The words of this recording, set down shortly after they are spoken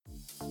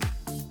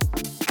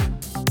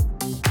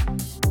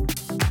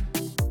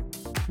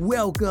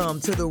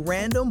Welcome to the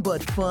Random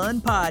But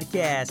Fun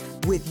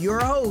podcast with your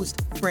host,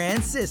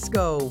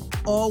 Francisco.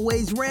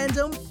 Always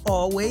random,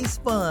 always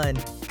fun.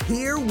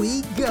 Here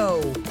we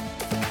go.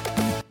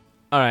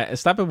 All right,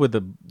 stop it with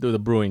the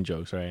brewing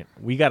jokes, right?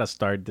 We got to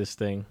start this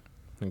thing,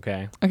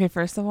 okay? Okay,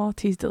 first of all,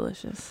 tea's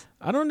delicious.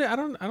 I don't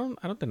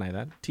deny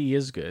that. Tea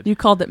is good. You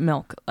called it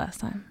milk last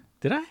time.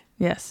 Did I?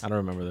 Yes. I don't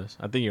remember this.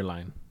 I think you're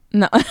lying.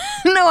 No.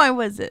 No, I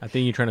wasn't. I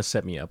think you're trying to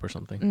set me up or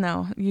something.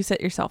 No, you set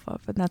yourself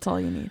up, and that's all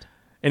you need.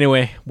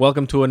 Anyway,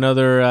 welcome to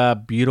another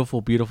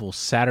beautiful, beautiful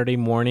Saturday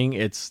morning.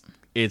 It's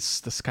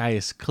the sky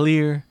is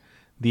clear.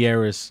 The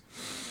air is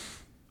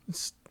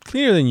it's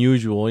clearer than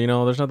usual. You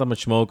know, there's not that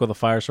much smoke. All the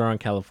fires are in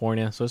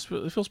California, so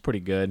it feels pretty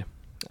good.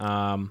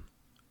 But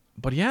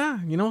yeah,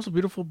 you know, it's a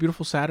beautiful,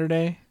 beautiful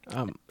Saturday.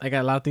 I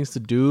got a lot of things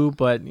to do,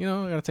 but you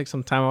know, I gotta take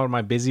some time out of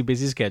my busy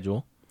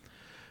schedule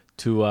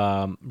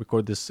to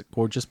record this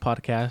gorgeous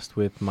podcast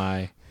with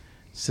my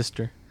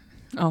sister.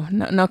 Oh,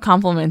 no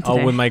compliment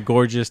today. Oh, with my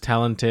gorgeous,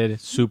 talented,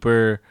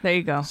 super... There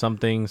you go.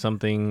 Something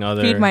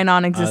other... Feed my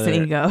non-existent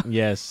ego.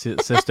 Yes,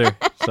 sister.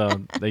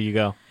 So, there you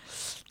go.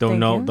 Don't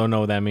know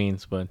what that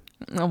means, but...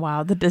 Oh,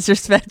 wow, the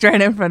disrespect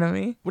right in front of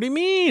me. What do you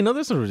mean? No,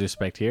 there's no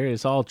disrespect here.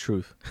 It's all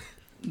truth.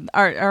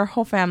 Our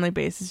whole family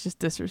base is just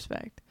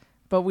disrespect.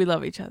 But we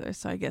love each other,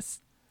 so I guess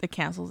it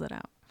cancels it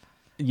out.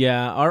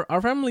 Yeah,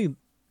 our family...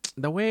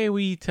 The way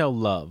we tell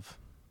love...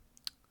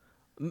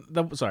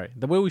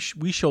 The way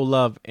we show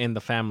love in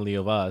the family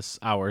of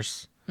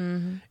ours,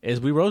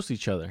 is we roast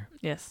each other.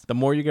 Yes. The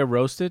more you get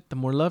roasted, the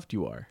more loved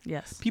you are.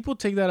 Yes. People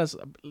take that as...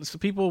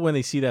 People, when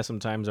they see that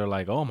sometimes, are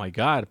like, oh my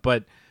God,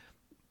 but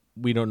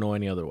we don't know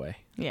any other way.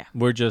 Yeah.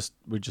 We're just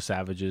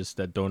savages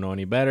that don't know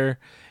any better.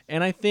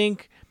 And I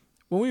think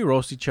when we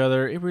roast each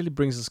other, it really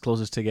brings us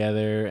closer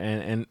together,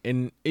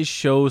 and it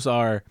shows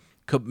our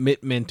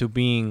commitment to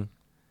being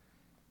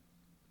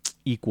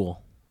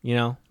equal. You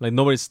know, like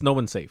no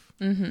one's safe.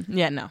 Mm-hmm.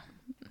 Yeah, no.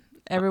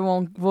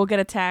 Everyone will get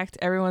attacked.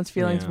 Everyone's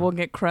feelings will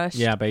get crushed.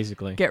 Yeah,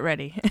 basically. Get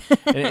ready.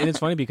 and it's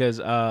funny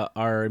because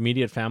our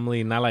immediate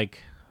family, not like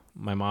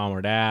my mom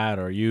or dad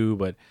or you,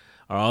 but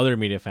our other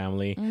immediate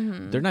family,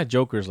 they're not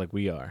jokers like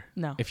we are.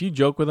 No. If you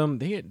joke with them,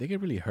 they get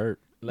really hurt.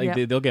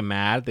 Like they'll get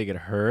mad. They get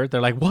hurt. They're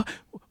like, what?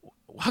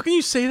 How can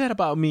you say that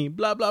about me?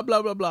 Blah, blah,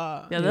 blah, blah,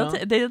 blah. Yeah,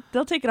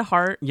 they'll take it to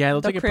heart. Yeah,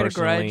 they'll take it create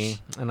personally. A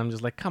grudge. And I'm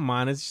just like, come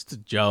on, it's just a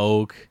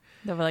joke.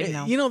 They'll be like,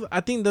 no. You know,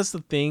 I think that's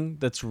the thing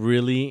that's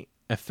really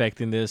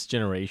affecting this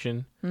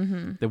generation.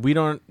 That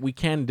we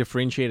can't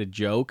differentiate a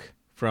joke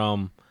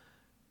from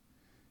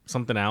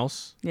something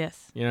else.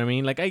 Yes. You know what I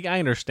mean? Like, I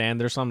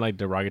understand there's some like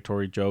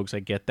derogatory jokes.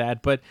 I get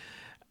that. But,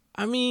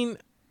 I mean,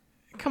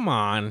 come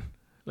on.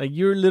 Like,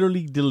 you're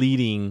literally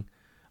deleting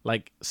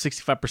like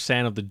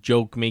 65% of the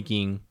joke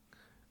making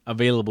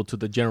available to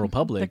the general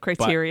public. The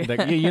criteria.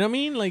 You know what I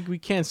mean? Like, we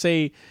can't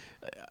say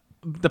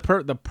the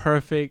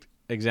perfect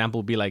example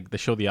would be like the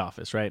show The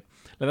Office, right?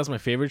 Like, that's my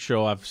favorite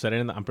show. I'm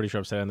pretty sure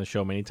I've said it on the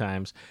show many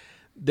times.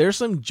 There's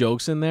some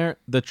jokes in there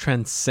that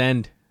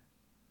transcend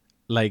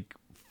like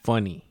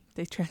funny.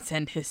 They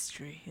transcend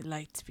history,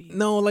 light speed.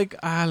 No, like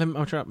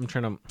I'm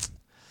trying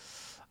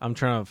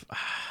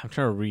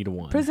to read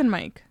one. Prison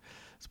Mike.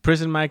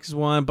 Prison Mike is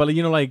one, but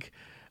you know, like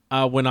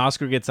when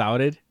Oscar gets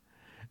outed,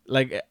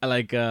 like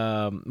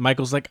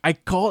Michael's like, I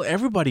call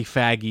everybody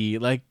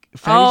faggy. Like,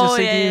 faggy's just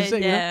saying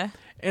things, you know?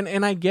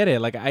 And I get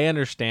it. Like, I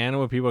understand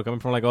where people are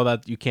coming from. Like, oh,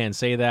 that you can't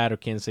say that or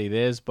can't say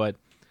this, but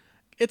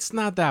it's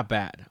not that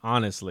bad,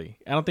 honestly.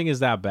 I don't think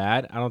it's that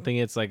bad. I don't think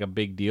it's like a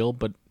big deal.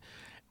 But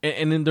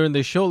and then during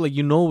the show, like,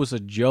 you know, it was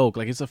a joke.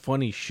 Like, it's a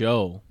funny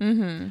show.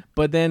 Mm-hmm.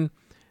 But then,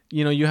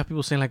 you know, you have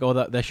people saying like, oh,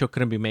 that show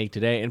couldn't be made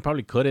today, and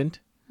probably couldn't,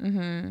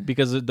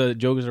 because the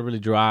jokes are really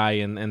dry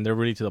and they're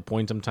really to the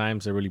point.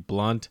 Sometimes they're really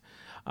blunt.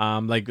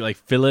 Like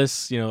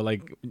Phyllis, you know,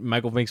 like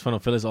Michael makes fun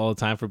of Phyllis all the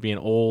time for being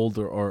old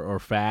or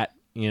fat.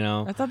 You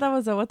know, I thought that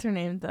was what's her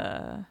name,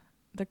 the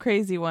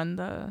crazy one,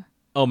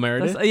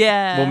 Meredith.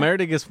 Yeah. Well,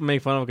 Meredith gets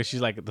made fun of because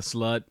she's like the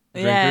slut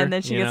drinker, and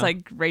then she gets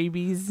like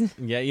rabies.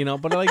 Yeah, you know,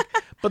 but like,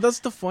 but that's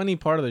the funny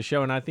part of the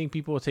show, and I think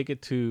people will take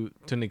it to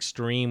an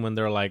extreme when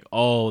they're like,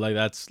 oh, like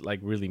that's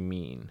like really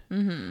mean,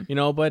 you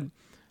know. But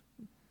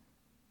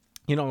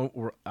you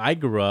know, I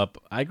grew up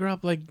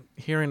like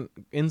hearing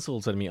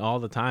insults at me all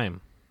the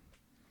time.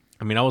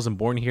 I mean, I wasn't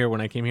born here.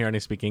 When I came here, I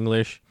didn't speak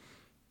English.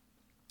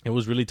 It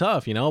was really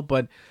tough, you know,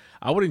 but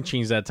I wouldn't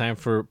change that time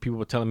for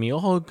people telling me,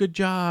 oh, good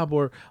job,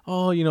 or,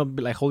 oh, you know,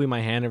 like holding my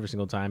hand every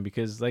single time,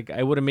 because like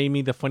I would have made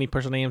me the funny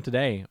person I am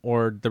today,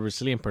 or the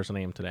resilient person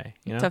I am today,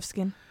 you know?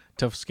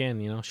 Tough skin,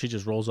 you know? She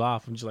just rolls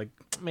off. I'm just like,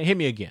 man, hit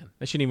me again.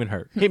 That shouldn't even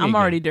hurt. Hit me I'm again.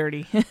 already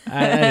dirty.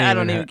 I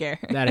don't even care.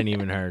 That didn't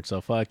even hurt,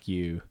 so fuck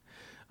you.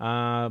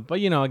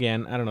 But, you know,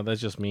 again, I don't know. That's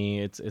just me.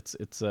 It's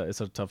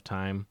a tough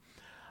time.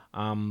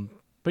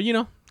 But, you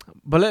know,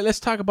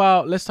 let's talk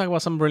about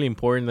something really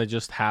important that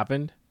just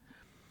happened.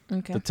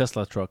 Okay. The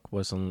Tesla truck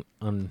was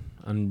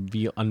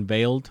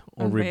unveiled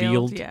or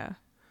revealed. Yeah.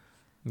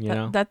 You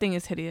know? That thing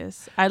is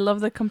hideous. I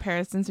love the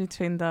comparisons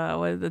between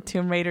the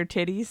Tomb Raider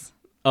titties.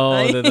 Oh,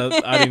 I didn't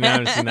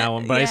haven't seen that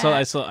one, but yeah.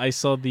 I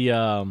saw the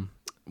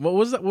What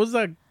was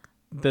that?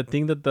 The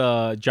thing that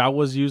the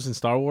Jawas use in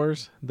Star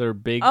Wars? Their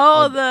big.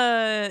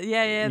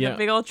 The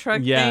big old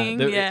truck thing.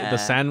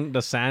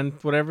 The sand,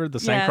 whatever, the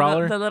sand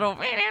crawler. The little.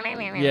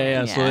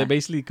 Yeah. So they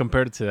basically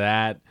compared it to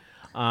that.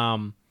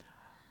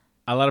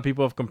 A lot of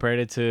people have compared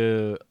it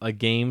to like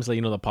games,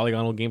 like the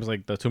polygonal games,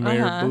 like the Tomb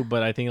Raider,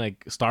 but I think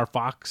like Star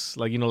Fox,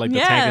 like like the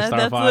tank in Star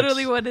Fox. Yeah, that's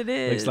literally what it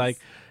is. It's like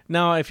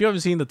now, if you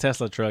haven't seen the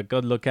Tesla truck, go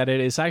look at it.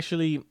 It's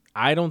actually,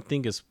 I don't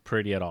think it's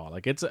pretty at all.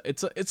 Like it's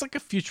like a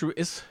future.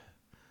 It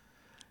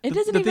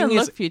doesn't even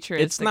look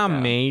futuristic. It's not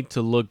made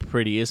to look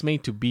pretty. It's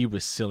made to be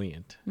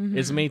resilient. Mm-hmm.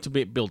 It's made to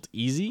be built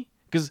easy.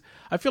 Because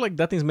I feel like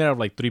that thing's made out of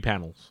like 3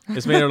 panels.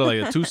 It's made out of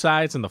like the 2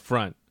 sides and the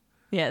front.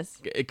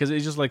 Yes. Because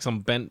it's just like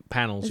some bent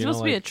panels. It's supposed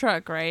to be a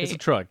truck, right? It's a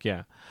truck,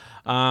 yeah.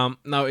 Now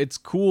it's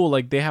cool.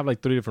 Like they have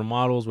like 3 different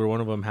models where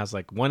one of them has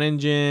like 1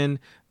 engine,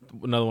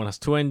 another one has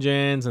 2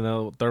 engines, and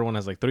the third one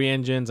has like 3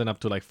 engines and up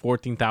to like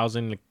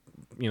 14,000,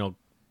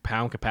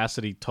 pound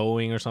capacity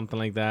towing or something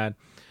like that.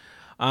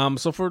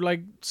 So for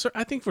like,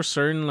 I think for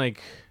certain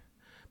like,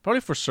 probably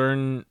for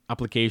certain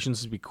applications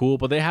it'd be cool.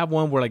 But they have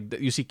one where like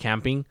you see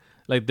camping,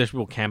 like there's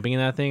people camping in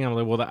that thing. I'm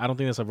like, well, I don't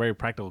think that's a very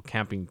practical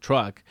camping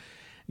truck.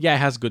 Yeah, it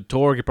has good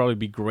torque. It'd probably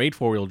be great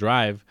 4-wheel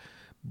drive.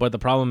 But the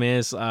problem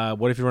is,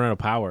 what if you run out of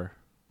power?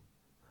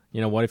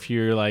 What if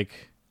you're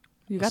like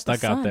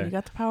stuck out there? You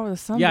got the power of the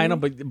sun. Yeah, I know,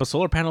 but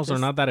solar panels are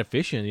not that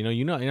efficient.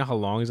 You know how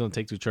long it's gonna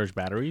take to charge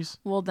batteries.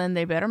 Well, then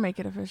they better make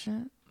it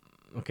efficient.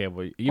 Okay,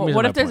 well,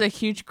 what if there's a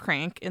huge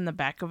crank in the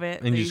back of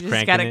it and you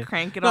just gotta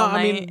crank it all night?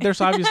 I mean, there's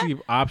obviously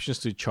options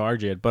to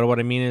charge it, but what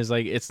I mean is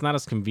like it's not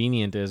as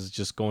convenient as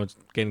just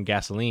getting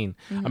gasoline.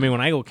 Mm-hmm. I mean, when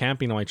I go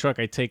camping on my truck,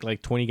 I take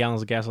like 20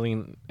 gallons of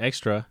gasoline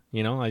extra.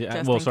 10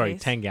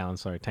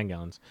 gallons. Sorry, 10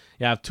 gallons.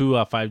 Yeah, I have 2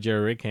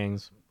 5-jar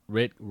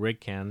rig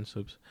cans.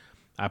 Oops.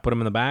 I put them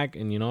in the back,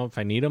 and if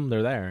I need them,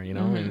 they're there.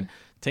 Mm-hmm. And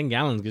 10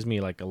 gallons gives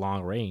me like a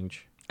long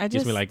range.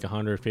 Gives me like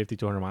 150,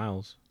 200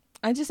 miles.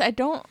 I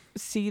don't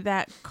see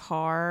that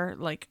car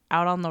like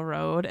out on the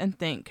road and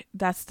think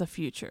that's the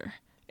future.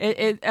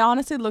 It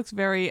honestly looks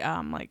very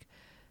like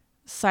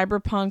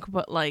cyberpunk,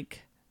 but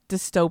like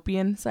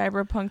dystopian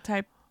cyberpunk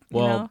type.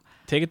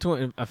 Take it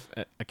to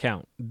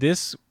account.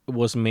 This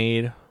was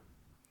made,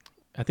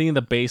 I think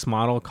the base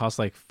model cost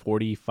like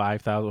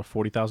 $45,000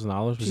 or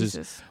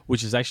 $40,000,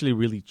 which is actually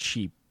really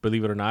cheap.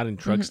 Believe it or not, in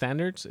truck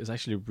standards, it's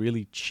actually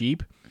really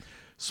cheap.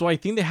 So I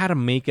think they had to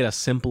make it as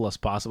simple as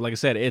possible. Like I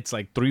said, it's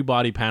like 3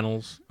 body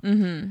panels,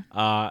 and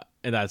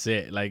that's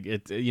it. Like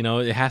it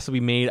has to be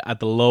made at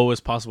the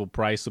lowest possible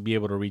price to be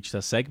able to reach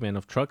that segment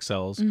of truck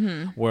sales.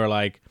 Where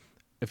like,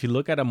 if you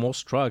look at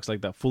most trucks,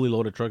 like the fully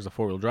loaded trucks, the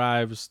 4-wheel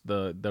drives,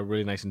 the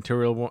really nice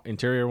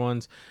interior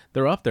ones,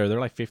 they're up there. They're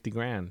like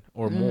 $50,000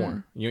 or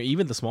more.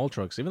 Even the small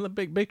trucks, even the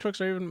big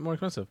trucks are even more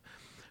expensive.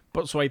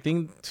 But so I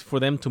think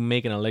for them to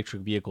make an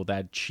electric vehicle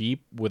that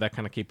cheap with that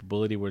kind of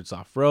capability where it's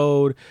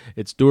off-road,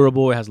 it's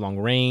durable, it has long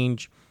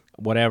range,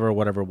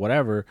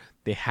 whatever,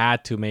 they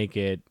had to make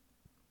it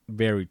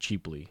very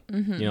cheaply.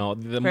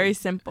 Very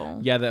simple.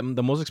 Yeah, the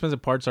most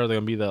expensive parts are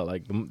going to be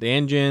the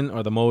engine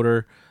or the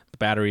motor, the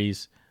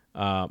batteries,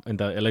 and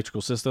the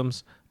electrical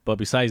systems. But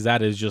besides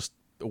that, it's just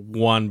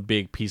one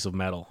big piece of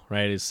metal,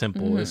 right? It's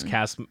simple. It's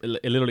cast.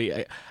 It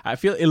literally, I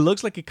feel it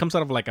looks like it comes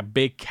out of like a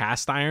big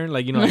cast iron,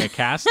 like like a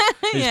cast.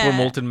 They just put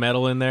molten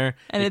metal in there,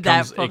 and it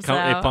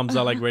pumps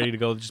out like ready to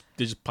go.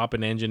 Just pop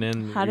an engine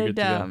in. How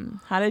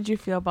did you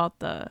feel about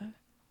the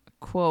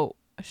quote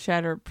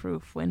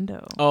shatterproof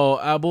window?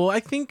 Well, I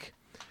think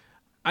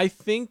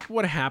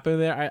what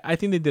happened there, I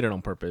think they did it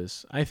on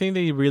purpose. I think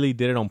they really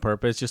did it on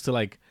purpose, just to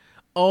like,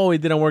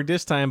 it didn't work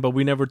this time, but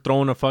we never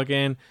thrown a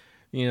fucking,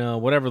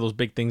 whatever those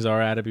big things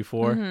are at it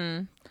before.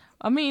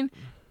 I mean,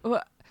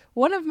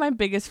 one of my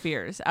biggest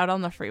fears out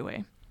on the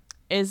freeway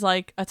is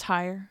like a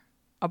tire,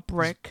 a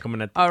brick,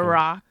 a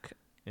rock,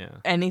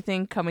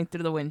 anything coming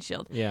through the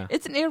windshield. Yeah.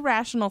 It's an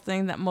irrational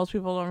thing that most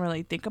people don't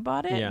really think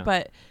about it,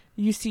 but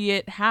you see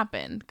it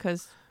happen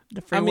because the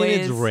freeway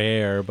it's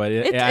rare, but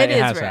it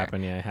has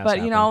happened. Yeah, it has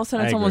happened. But, all of a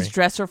sudden someone's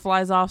dresser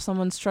flies off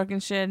someone's truck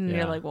and shit, and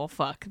you're like, well,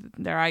 fuck,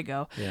 there I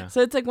go. Yeah. So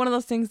it's like one of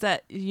those things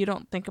that you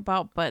don't think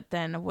about, but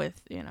then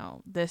with,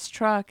 this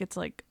truck, it's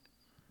like,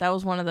 that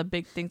was one of the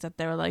big things that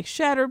they were like,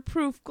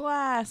 shatterproof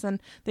glass, and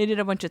they did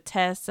a bunch of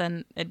tests,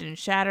 and it didn't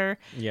shatter.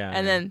 Yeah.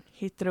 And then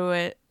he threw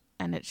it,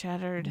 and it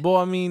shattered. Well,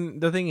 I mean,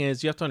 the thing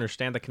is, you have to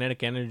understand the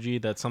kinetic energy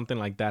that something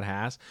like that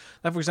has.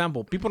 Like, for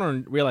example, people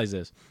don't realize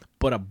this,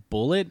 but a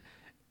bullet...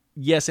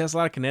 Yes, it has a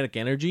lot of kinetic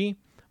energy,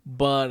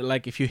 but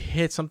like if you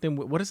hit something,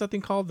 what is that thing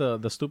called?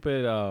 The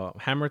stupid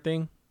hammer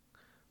thing?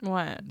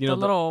 What? Not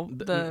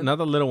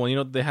the little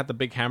one. They had the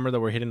big hammer that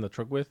we're hitting the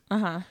truck with.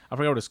 I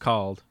forgot what it's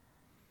called.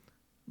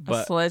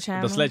 But a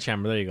sledgehammer. The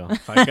sledgehammer. There you go.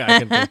 I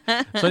can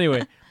think. So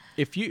anyway,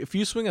 if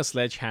you swing a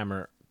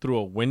sledgehammer through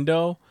a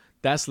window,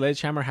 that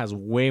sledgehammer has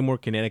way more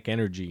kinetic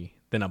energy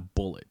than a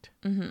bullet,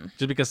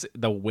 just because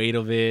the weight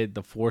of it,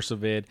 the force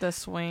of it, the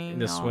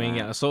swing,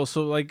 yeah. So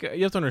like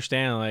you have to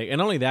understand, like, and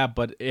not only that,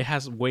 but it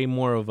has way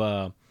more of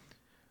a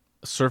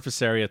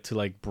surface area to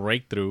like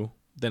break through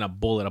than a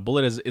bullet. A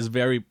bullet is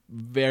very,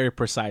 very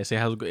precise.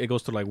 It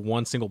goes to like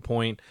one single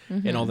point,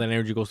 and all that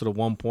energy goes to the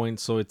one point.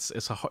 So it's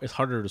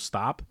harder to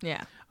stop.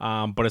 Yeah.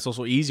 But it's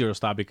also easier to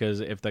stop because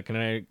if the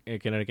kinetic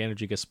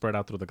energy gets spread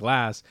out through the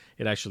glass,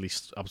 it actually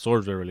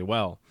absorbs it really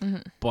well.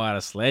 But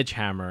a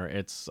sledgehammer,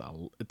 it's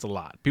a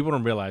lot. People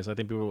don't realize. I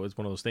think it's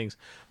one of those things.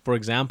 For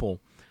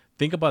example,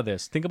 think about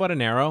this. Think about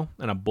an arrow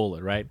and a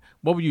bullet, right?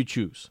 What would you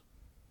choose?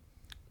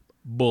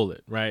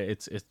 Bullet, right?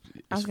 It's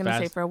I was gonna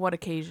say, for what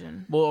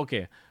occasion? Well,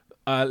 okay.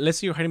 Let's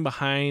say you're hiding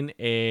behind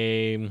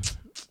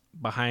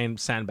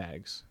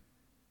sandbags.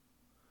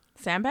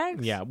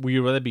 Sandbags? Yeah. Would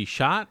you rather be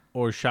shot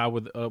or shot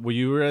with? Would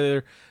you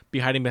rather be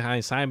hiding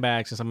behind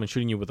sandbags and someone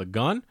shooting you with a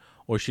gun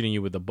or shooting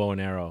you with a bow and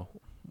arrow?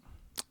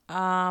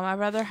 I'd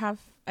rather have.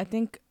 I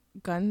think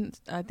guns.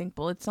 I think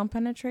bullets don't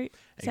penetrate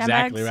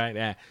sandbags. Exactly right.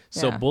 Yeah.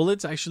 So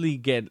bullets actually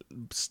get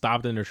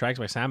stopped in their tracks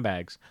by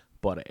sandbags,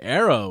 but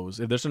arrows,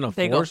 if there's enough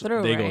force,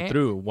 they go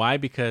through. Why?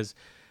 Because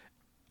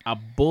a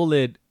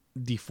bullet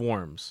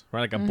deforms,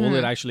 right? Like a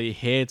bullet actually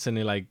hits and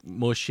it like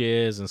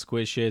mushes and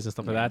squishes and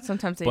stuff like that.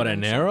 Sometimes, but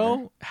an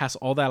arrow has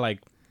all that like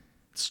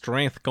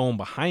strength going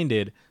behind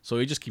it, so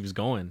it just keeps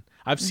going.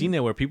 I've seen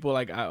it where people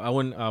like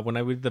when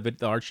I did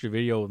the archery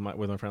video with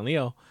my friend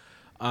Leo,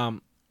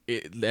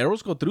 the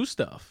arrows go through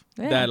stuff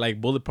that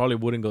like bullet probably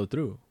wouldn't go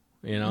through.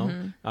 You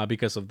know,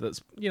 because of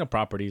this,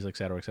 properties, et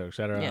cetera, et cetera, et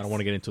cetera. Yes. I don't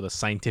want to get into the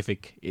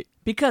scientific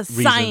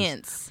reasons.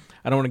 Science.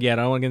 I don't want to get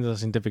into the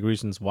scientific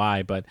reasons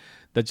why, but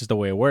that's just the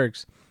way it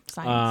works.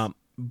 Science.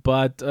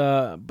 But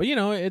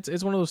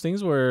it's one of those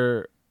things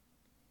where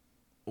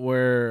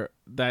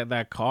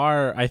that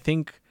car, I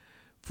think,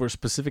 for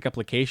specific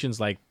applications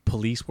like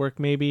police work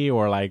maybe,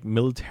 or like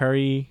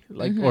military,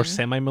 or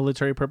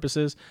semi-military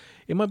purposes,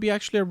 it might be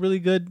actually a really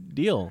good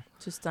deal.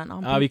 Just done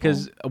on people.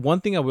 Because one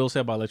thing I will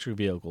say about electric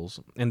vehicles,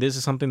 and this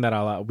is something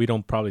that we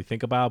don't probably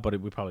think about, but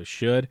we probably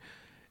should,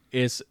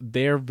 is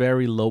they're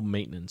very low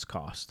maintenance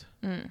cost.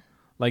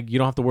 Like you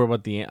don't have to worry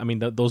about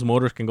those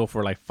motors can go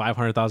for like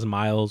 500,000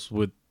 miles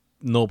with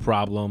no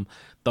problem.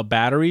 The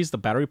battery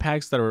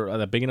packs that are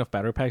the big enough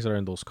battery packs that are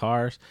in those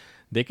cars,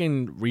 they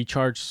can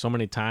recharge so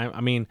many times.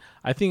 I mean,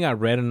 I think I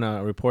read in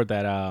a report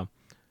that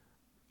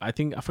I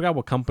forgot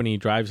what company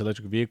drives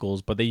electric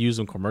vehicles, but they use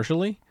them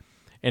commercially,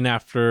 and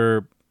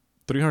after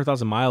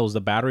 300,000 miles, the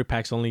battery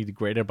pack's only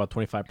degraded about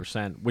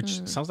 25%,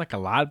 which sounds like a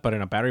lot, but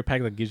in a battery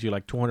pack that gives you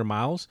like 200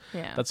 miles,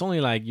 that's only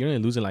like you're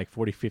only losing like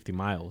 40, 50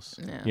 miles.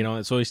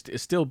 So it's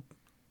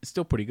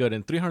still pretty good.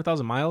 And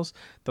 300,000 miles,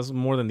 that's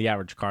more than the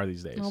average car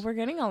these days. Well, we're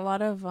getting a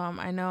lot of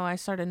I know I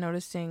started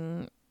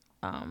noticing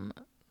a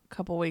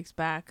couple weeks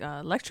back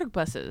electric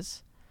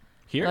buses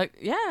here. Like,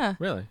 yeah,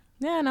 really,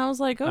 yeah. And I was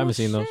like, oh, I haven't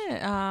seen those.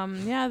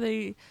 Yeah,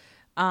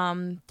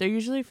 they're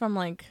usually from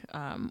like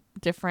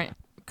different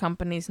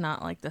companies,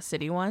 not like the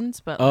city ones,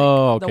 but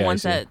like the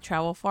ones that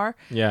travel far.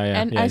 Yeah.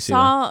 And I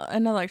saw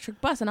an electric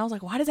bus, and I was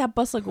like, why does that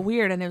bus look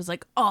weird? And it was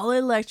like all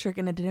electric,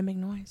 and it didn't make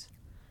noise.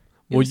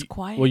 It was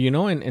quiet. Well,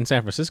 in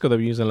San Francisco, they've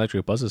been using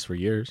electric buses for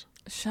years.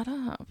 Shut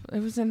up! It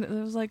was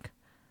like,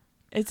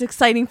 it's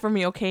exciting for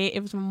me. Okay,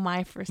 it was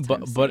my first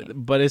time.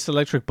 But it's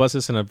electric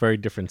buses in a very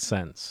different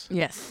sense.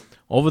 Yes.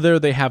 Over there,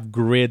 they have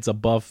grids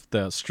above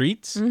the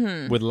streets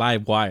with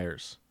live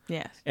wires.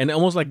 Yes. And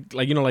almost like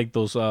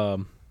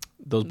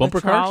those bumper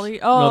cars.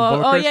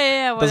 Oh,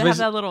 yeah. Where they have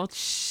that little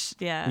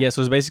yeah. Yeah,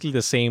 so it's basically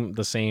the same.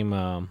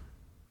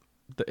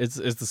 It's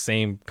the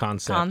same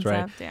concept,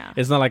 right? Yeah.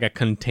 It's not like a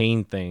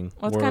contained thing.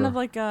 Well, it's kind of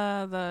like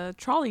the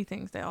trolley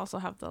things. They also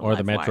have the or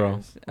the metro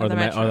wires. or the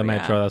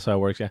metro. That's how it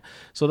works. Yeah.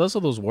 So that's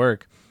how those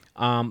work.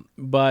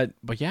 But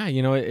yeah,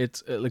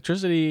 it's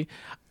electricity.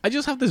 I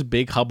just have this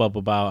big hubbub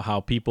about how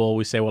people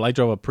always say, well, I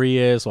drove a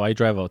Prius, or I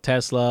drive a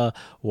Tesla,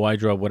 or I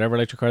drove whatever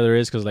electric car there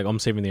is because like I'm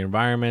saving the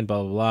environment,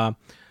 blah blah blah.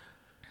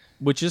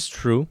 Which is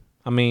true.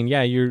 I mean,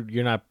 yeah,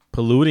 you're not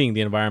polluting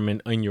the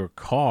environment in your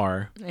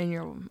car in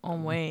your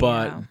own way,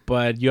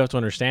 but you have to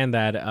understand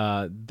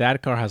that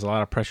that car has a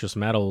lot of precious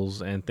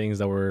metals and things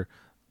that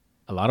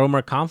a lot of them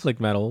are conflict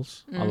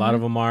metals. A lot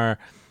of them are,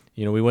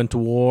 we went to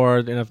war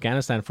in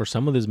Afghanistan for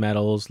some of these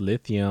metals,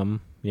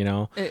 lithium.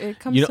 It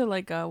comes to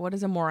like what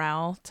is a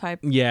morale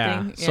type thing.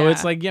 Yeah, so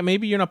it's like,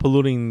 maybe you're not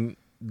polluting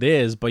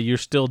this, but you're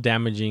still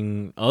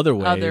damaging other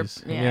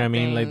ways. You know what I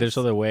mean? Like there's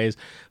other ways.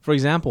 For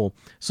example,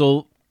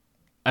 so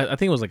I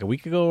think it was like a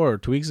week ago or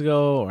 2 weeks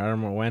ago, or I don't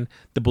remember when,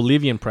 the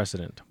Bolivian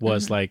president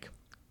was like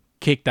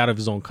kicked out of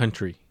his own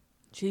country.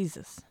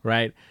 Jesus.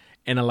 Right?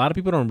 And a lot of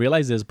people don't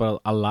realize this, but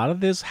a lot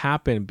of this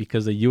happened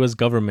because the U.S.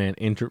 government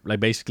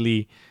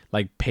basically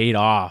paid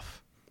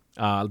off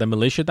the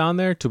militia down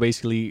there to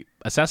basically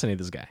assassinate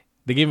this guy.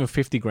 They gave him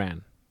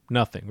 $50,000.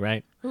 Nothing,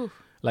 right? Oof.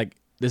 Like,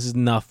 this is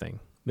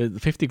nothing. The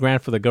 $50,000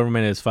 for the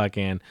government is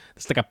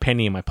it's like a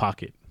penny in my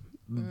pocket.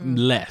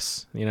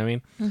 Less. You know what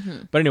I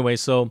mean? But anyway,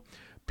 so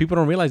people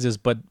don't realize this,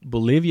 but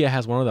Bolivia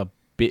has one of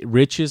the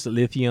richest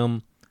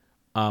lithium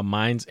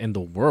mines in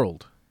the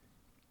world.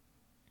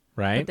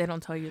 Right? But they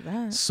don't tell you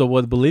that. So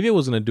what Bolivia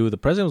was going to do, the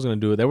president was going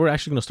to do, they were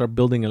actually going to start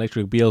building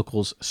electric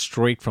vehicles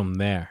straight from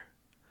there.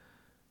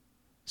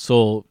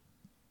 So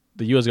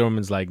the U.S.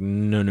 government's like,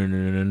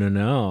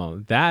 no.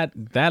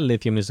 That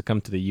lithium needs to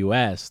come to the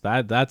U.S.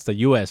 That's the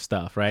U.S.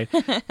 stuff, right?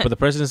 But the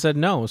president said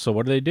no. So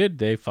what did?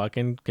 They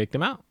fucking kicked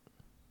him out.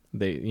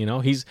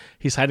 He's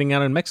hiding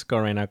out in Mexico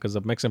right now because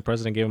the Mexican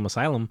president gave him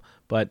asylum.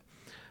 But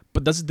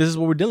this is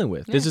what we're dealing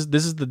with. Yeah. This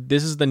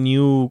is the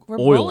new we're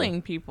oil.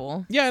 Bullying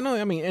people. Yeah, no,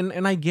 I mean,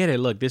 and I get it.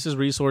 Look, this is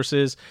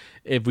resources.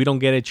 If we don't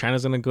get it,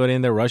 China's gonna go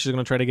in there. Russia's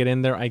gonna try to get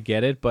in there. I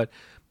get it, but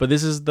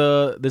this is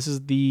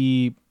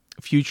the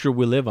future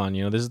we live on.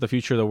 This is the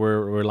future that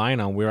we're relying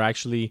on. We're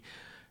actually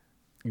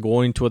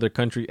going to other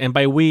countries, and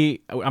by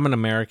we, I'm an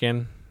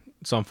American.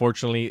 So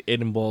unfortunately, it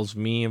involves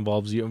me,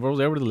 involves you, involves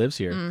everybody that lives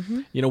here.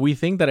 Mm-hmm. We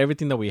think that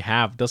everything that we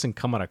have doesn't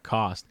come at a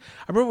cost.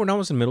 I remember when I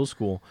was in middle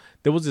school,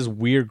 there was this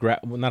weird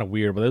graph, well, not a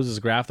weird, but there was this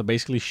graph that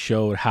basically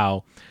showed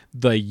how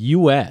the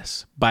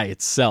U.S. by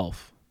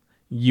itself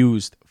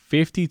used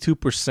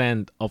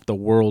 52% of the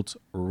world's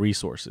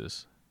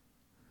resources.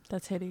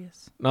 That's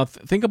hideous. Now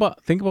think about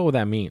what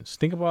that means.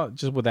 Think about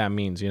just what that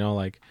means.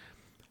 Like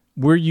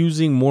we're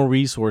using more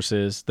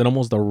resources than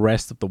almost the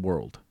rest of the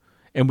world,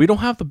 and we don't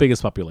have the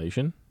biggest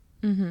population.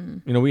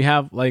 Mm-hmm. We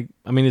have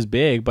it's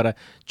big, but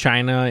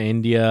China,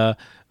 India,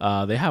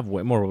 they have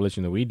way more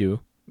religion than we do.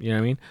 You know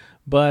what I mean?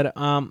 But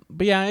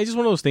yeah, it's just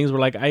one of those things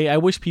where I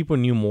wish people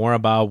knew more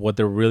about what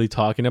they're really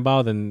talking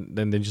about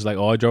than just like,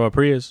 oh, I drove a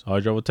Prius, oh, I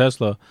drove a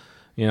Tesla,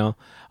 and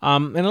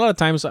a lot of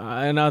times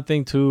another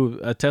thing too,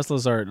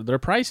 Teslas they're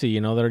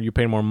pricey. You're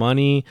paying more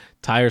money.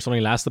 Tires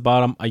only last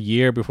about a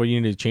year before you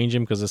need to change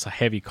them because it's a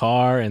heavy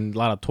car and a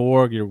lot of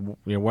torque.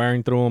 You're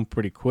wearing through them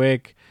pretty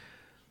quick.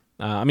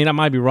 I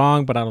might be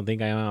wrong, but I don't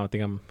think I am. I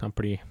think I'm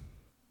pretty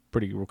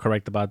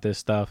correct about this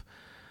stuff.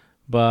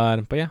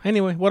 But yeah.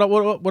 Anyway,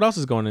 what else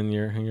is going in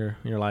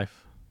your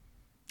life?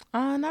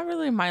 Not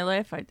really in my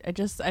life.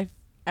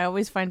 I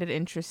always find it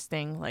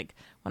interesting, like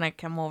when I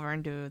come over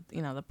and do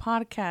the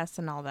podcast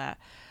and all that.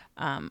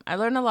 I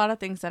learn a lot of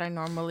things that I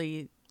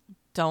normally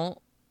don't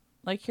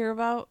hear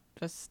about,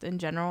 just in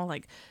general,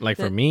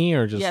 for me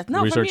or just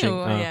researching.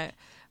 For me, yeah.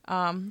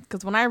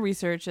 Because when I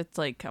research, it's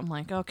I'm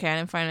like, okay, I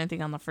didn't find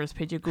anything on the first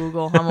page of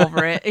Google. I'm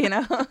over it,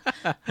 I'm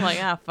like,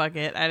 fuck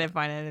it, I didn't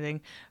find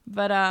anything.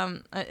 But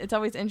it's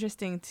always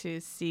interesting to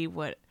see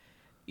what,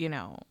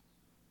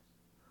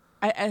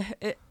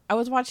 I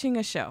was watching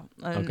a show.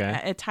 And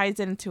okay. It ties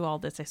into all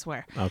this, I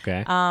swear.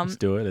 Okay. Let's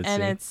do it. Let's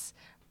see. It's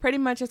pretty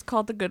much, it's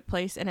called The Good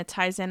Place, and it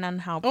ties in on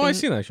how. I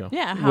seen that show.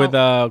 Yeah. With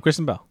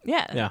Kristen Bell.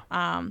 Yeah. Yeah.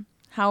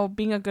 How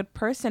being a good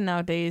person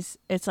nowadays,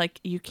 it's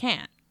you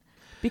can't.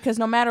 Because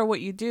no matter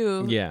what you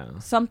do,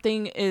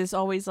 something is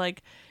always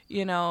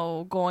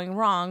going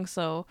wrong.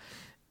 So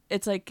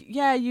it's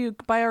you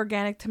buy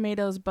organic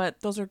tomatoes,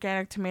 but those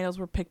organic tomatoes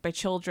were picked by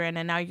children,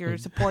 and now you're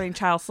supporting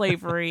child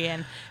slavery,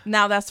 and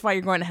now that's why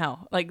you're going to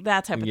hell.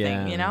 That type of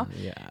thing, Yeah.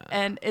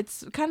 And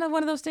it's kind of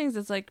one of those things.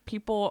 It's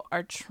people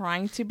are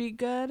trying to be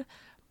good,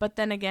 but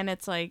then again,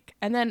 it's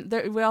and then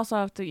we also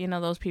have to,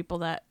 those people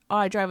that,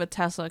 I drive a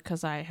Tesla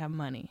because I have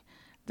money.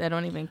 They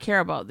don't even care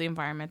about the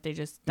environment.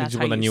 That's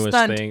how you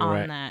stunt thing, on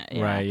right, that.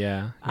 Yeah. Right,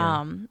 yeah.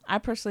 I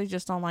personally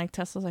just don't like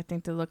Teslas. I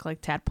think they look like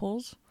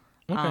tadpoles.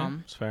 Okay,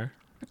 that's fair.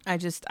 I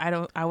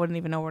wouldn't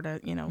even know where to,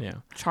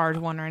 charge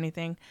one or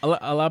anything. A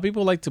lot of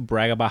people like to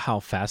brag about how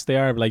fast they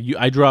are.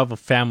 I drive a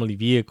family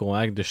vehicle.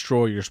 I can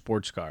destroy your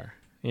sports car.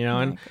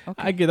 And okay.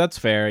 I get that's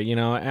fair.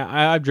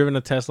 I've driven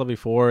a Tesla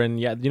before,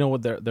 and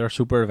they're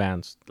super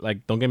advanced.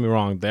 Don't get me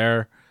wrong,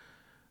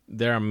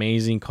 they're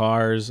amazing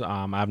cars.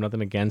 I have nothing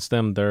against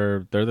them.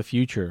 They're the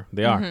future.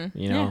 They are.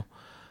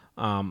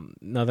 Mm-hmm.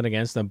 Nothing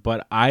against them.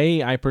 But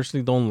I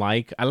personally don't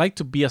like. I like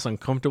to be as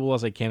uncomfortable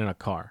as I can in a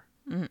car,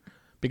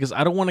 because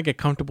I don't want to get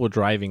comfortable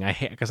driving.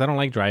 Because I don't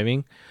like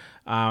driving.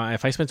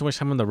 If I spend too much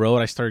time on the road,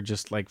 I start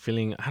just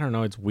feeling, I don't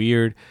know, it's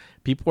weird.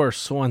 People are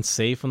so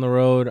unsafe on the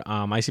road.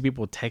 I see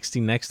people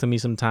texting next to me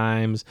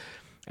sometimes.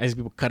 I see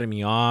people cutting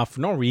me off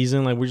for no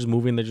reason. We're just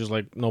moving. They're just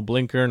no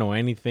blinker, no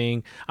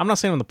anything. I'm not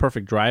saying I'm the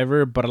perfect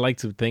driver, but I like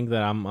to think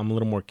that I'm a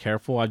little more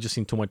careful. I've just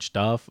seen too much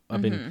stuff. I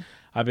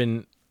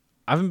haven't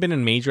been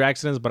in major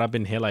accidents, but I've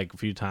been hit a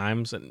few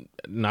times, and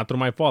not through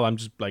my fault. I'm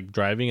just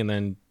driving, and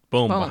then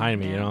boom,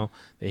 behind me,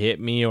 they hit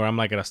me, or I'm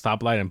at a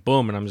stoplight and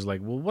boom, and I'm just well,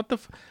 what the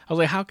I was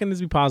like, how can this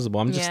be possible?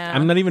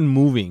 I'm not even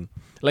moving.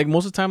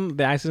 Most of the time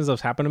the accidents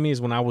that's happened to me is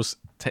when I was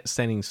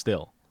standing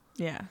still.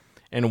 Yeah.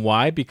 And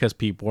why? Because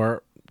people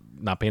are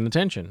not paying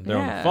attention. They're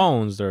on their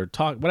phones, they're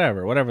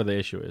whatever the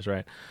issue is,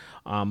 right?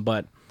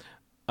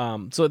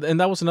 So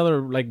that was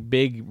another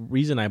big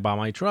reason I bought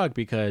my truck,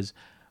 because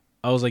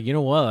I was you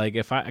know what,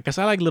 because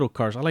I like little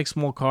cars. I like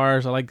small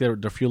cars. I like they're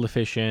fuel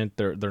efficient.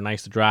 They're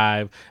nice to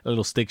drive.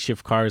 Little stick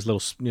shift cars,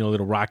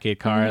 little rocket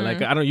car.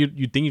 Mm-hmm.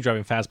 You think you're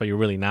driving fast, but you're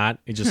really not.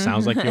 It just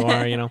sounds like you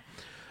are,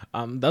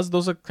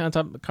 those are kind of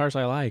type of cars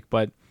I like.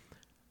 But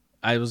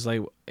I was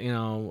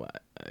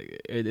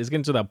it's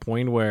getting to that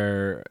point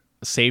where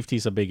safety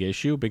is a big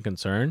issue, big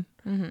concern.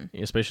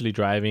 especially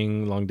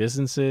driving long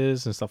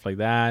distances and stuff like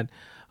that.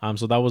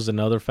 So that was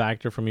another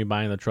factor for me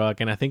buying the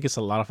truck. And I think it's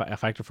a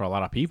factor for a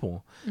lot of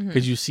people.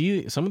 Because you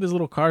see some of these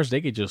little cars,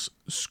 they get just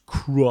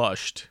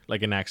crushed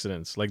like in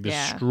accidents, like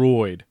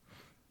destroyed.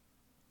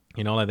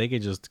 You know, like they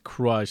get just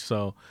crushed.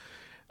 So,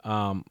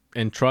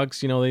 and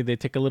trucks, you know, they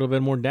take a little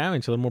bit more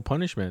damage, a little more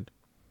punishment.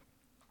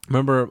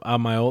 Remember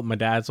my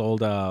dad's old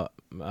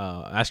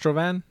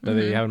Astrovan that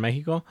they have in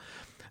Mexico?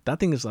 That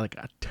thing is like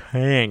a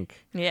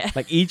tank. Yeah.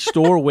 Like each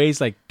door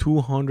weighs like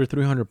 200,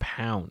 300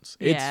 pounds.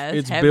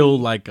 It's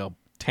built like a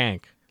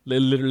tank,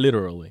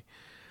 literally.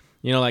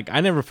 You know, like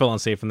I never felt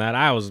unsafe in that.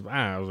 I was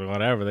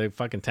whatever. They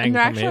fucking tank. And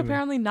they're actually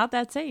apparently not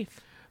that safe.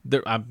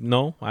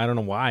 No, I don't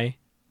know why.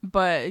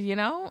 But you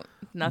know,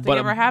 nothing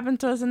ever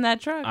happened to us in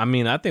that truck. I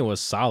mean, that thing was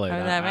solid.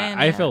 That van,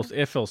 I felt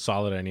it felt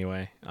solid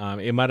anyway.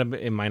 It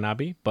might not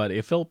be, but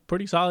it felt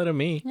pretty solid to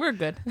me. We're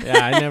good.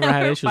 Yeah, I never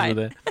had issues with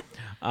it.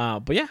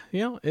 But yeah,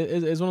 you know,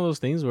 it's one of those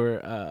things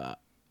where,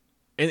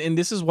 and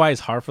this is why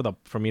it's hard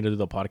for me to do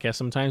the podcast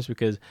sometimes,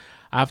 because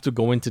I have to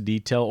go into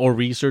detail or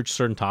research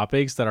certain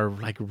topics that are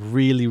like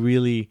really,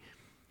 really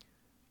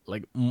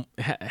like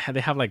they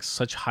have like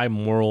such high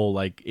moral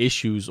like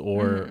issues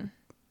or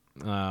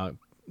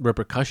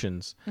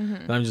repercussions.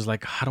 And I'm just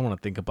like, I don't want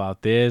to think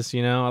about this.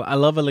 You know, I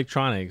love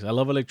electronics.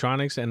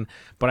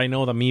 But I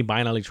know that me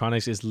buying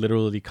electronics is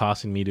literally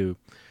costing me to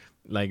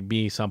like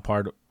be some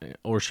part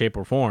or shape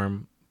or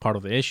form part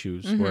of the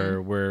issues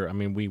where I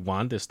mean, we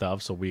want this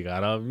stuff, so we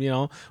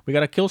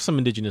gotta kill some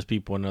indigenous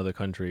people in another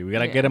country. We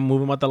gotta get them,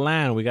 move them out the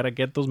land. We gotta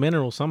get those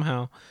minerals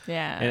somehow.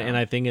 Yeah. And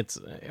I think it's,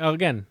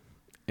 again,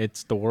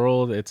 it's the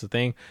world. It's a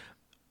thing.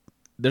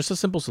 There's a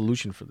simple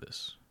solution for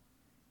this.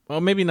 Well,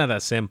 maybe not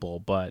that simple,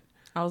 but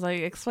I was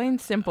like, explain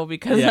simple,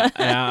 because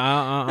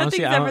nothing's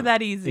ever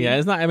that easy. Yeah,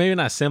 it's not, maybe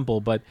not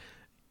simple, but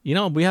you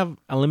know, we have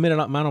a limited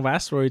amount of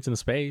asteroids in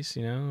space.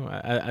 You know,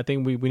 I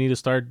think we need to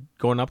start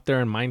going up there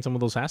and mine some of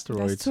those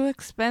asteroids. That's too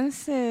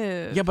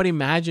expensive. Yeah, but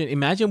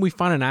imagine we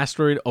found an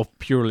asteroid of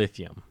pure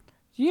lithium.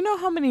 You know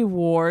how many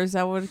wars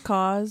that would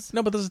cause?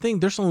 No, but that's the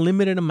thing. There's a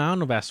limited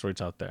amount of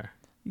asteroids out there.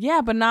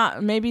 Yeah, but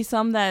not maybe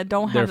some that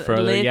don't have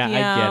lithium.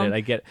 Yeah, I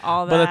get it.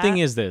 All that. But the thing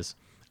is this: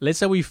 let's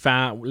say we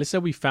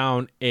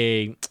found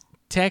a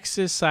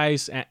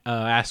Texas-sized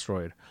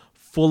asteroid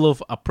full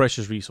of a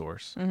precious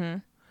resource.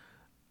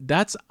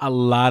 That's a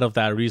lot of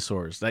that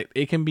resource. Like,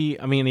 it can be,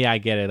 I mean, yeah, I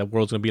get it. The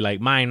world's going to be like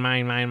mine.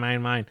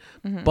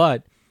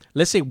 But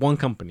let's say one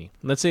company,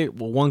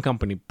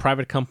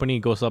 private company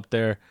goes up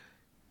there,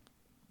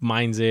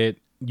 mines it.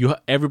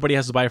 Everybody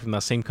has to buy it from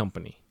that same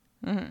company.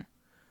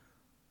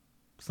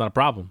 It's not a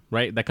problem,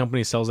 right? That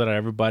company sells it at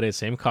everybody at the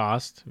same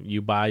cost.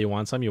 You buy, you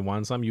want some,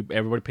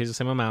 everybody pays the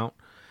same amount.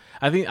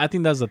 I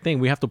think that's the thing.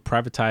 We have to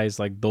privatize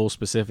like those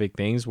specific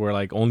things where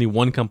like only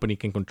one company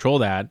can control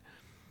that.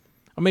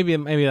 Or maybe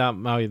that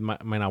might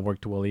not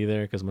work too well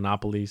either, because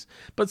monopolies.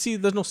 But see,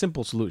 there's no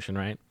simple solution,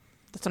 right?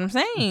 That's what I'm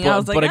saying.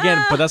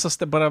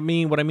 But I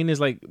mean, what I mean is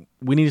like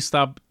we need to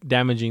stop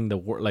damaging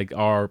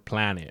our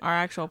planet, our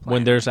actual planet,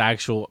 when there's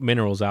actual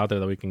minerals out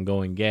there that we can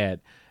go and get,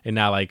 and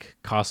not like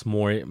cause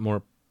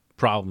more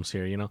problems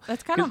here. You know,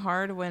 that's kind of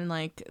hard when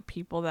like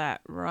people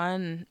that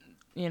run,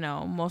 you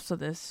know, most of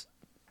this,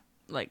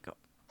 like,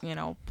 you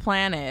know,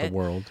 planet,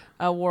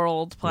 a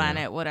world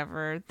planet,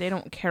 whatever, they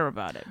don't care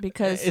about it,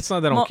 because it's not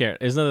they don't care.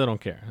 It's not they don't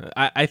care.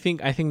 I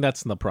think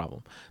that's the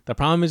problem. The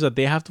problem is that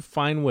they have to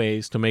find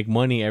ways to make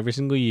money every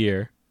single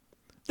year.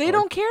 They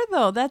don't care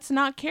though. That's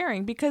not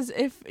caring, because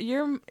if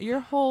your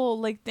whole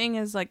like thing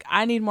is like,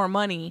 I need more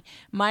money,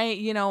 I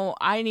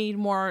need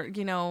more,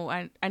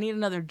 I need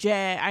another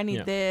jet, I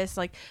need this,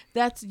 like,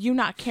 that's you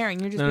not caring.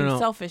 You're just being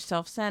selfish,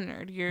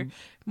 self-centered. You're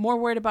more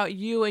worried about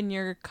you and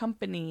your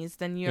companies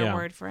than you're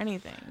worried for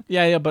anything.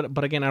 Yeah,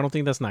 but again, I don't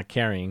think that's not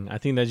caring. I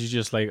think that you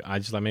just like, I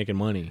just like making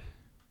money.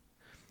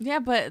 Yeah,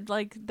 but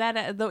like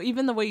that, though,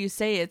 even the way you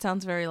say it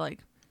sounds very like,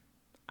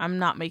 I'm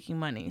not making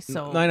money,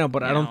 so... No, I know,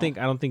 but I don't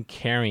think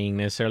caring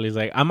necessarily is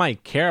like, I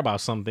might care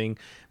about something,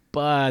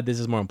 but this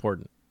is more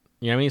important.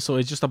 You know what I mean? So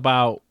it's just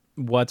about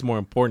what's more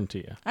important to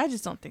you. I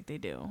just don't think they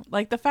do.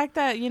 Like, the fact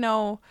that,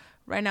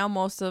 right now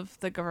most of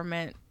the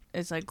government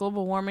is like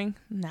global warming,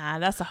 nah,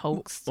 that's a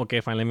hoax.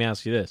 Okay, fine, let me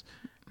ask you this.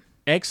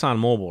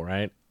 ExxonMobil,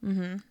 right?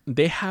 Mm-hmm.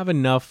 They have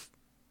enough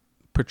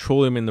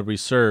petroleum in the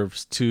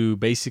reserves to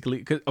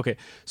basically...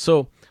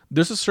 so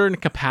there's a certain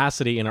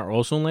capacity in our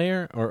ozone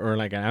layer or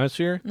like an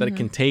atmosphere that it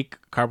can take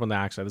carbon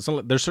dioxide.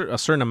 There's a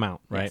certain amount,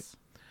 right? Yes.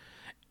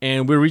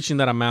 And we're reaching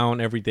that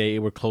amount every day.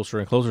 We're closer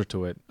and closer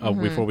to it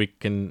before we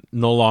can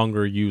no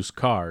longer use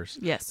cars.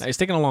 Yes. Now, it's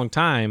taking a long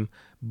time,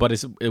 but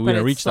we're going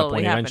to reach that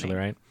point eventually,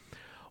 right?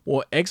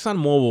 Well,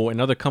 ExxonMobil and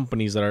other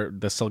companies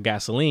that sell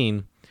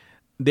gasoline,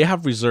 they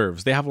have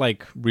reserves. They have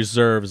like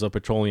reserves of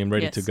petroleum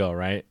ready to go,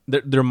 right?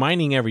 They're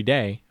mining every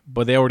day,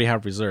 but they already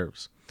have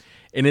reserves.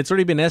 And it's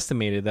already been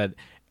estimated that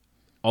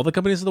all the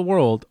companies in the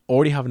world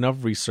already have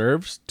enough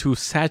reserves to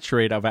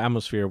saturate our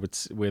atmosphere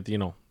with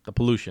the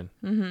pollution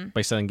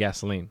by selling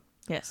gasoline.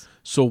 Yes.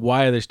 So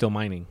why are they still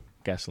mining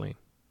gasoline?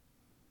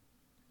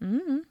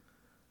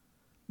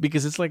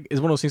 because it's one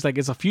of those things, like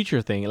it's a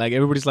future thing. Like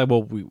everybody's like,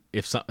 well,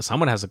 if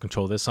someone has to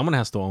control this, someone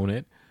has to own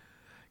it.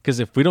 Because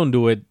if we don't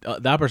do it,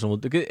 that person will.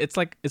 It's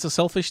like it's a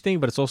selfish thing,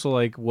 but it's also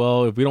like,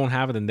 well, if we don't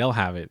have it, then they'll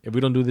have it. If we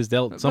don't do this,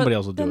 somebody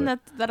else will do it.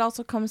 That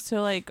also comes to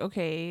like,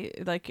 okay,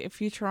 like if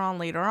future on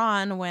later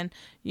on when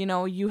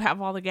you have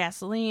all the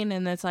gasoline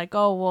and it's like,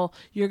 oh well,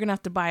 you're gonna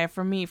have to buy it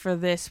from me for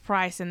this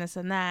price and this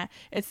and that.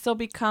 It still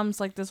becomes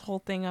like this whole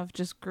thing of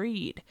just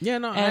greed. Yeah,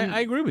 no,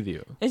 I agree with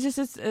you.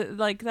 It's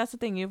like that's the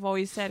thing. You've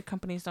always said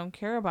companies don't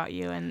care about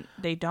you, and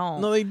they don't.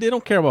 No, they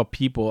don't care about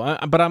people.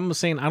 But I'm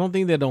saying I don't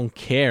think they don't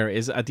care.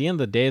 Is at the end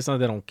of the day, it's not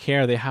they don't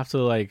care. They have to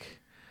like,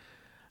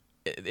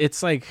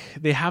 it's like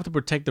they have to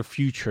protect the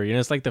future.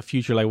 It's like the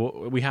future. Like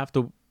we have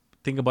to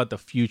think about the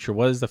future.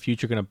 What is the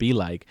future gonna be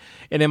like?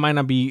 And it might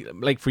not be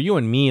like for you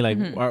and me. Like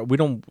we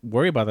don't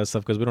worry about that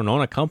stuff because we don't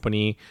own a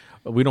company.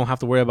 We don't have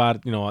to worry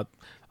about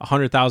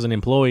 100,000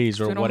 employees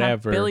or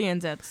whatever. Have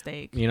billions at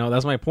stake.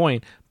 That's my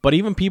point. But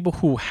even people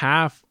who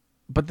have,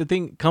 but the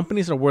thing,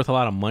 companies are worth a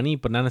lot of money,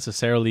 but not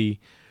necessarily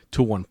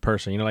to one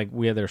person. Like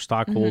we have their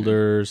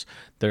stockholders,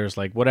 there's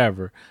like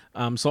whatever.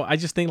 So I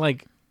just think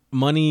like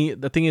money,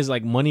 the thing is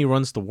like money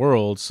runs the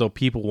world, so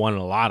people want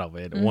a lot of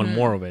it, want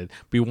more of it.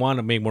 We want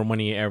to make more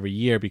money every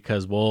year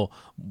because, well,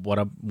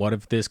 what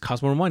if this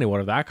costs more money?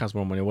 What if that costs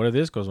more money? What if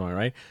this costs more money,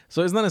 right?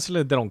 So it's not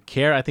necessarily that they don't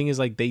care. I think it's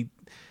like they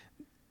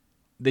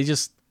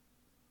just,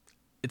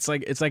 it's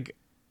like,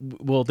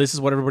 well, this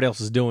is what everybody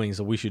else is doing,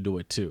 so we should do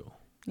it too.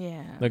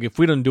 Yeah. Like if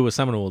we don't do it,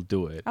 someone will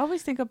do it. I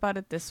always think about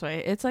it this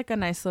way. It's like a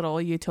nice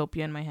little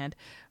utopia in my head.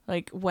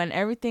 Like when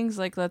everything's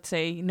like, let's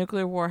say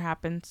nuclear war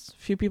happens,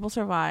 few people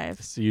survive.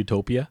 It's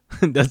utopia?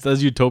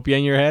 That's utopia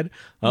in your head?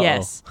 Uh-oh.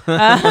 Yes.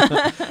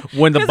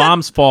 When the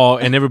bombs fall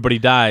and everybody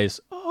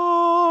dies.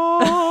 Oh,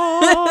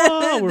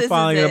 we're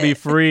finally going to be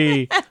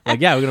free.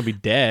 Like, yeah, we're going to be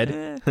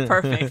dead.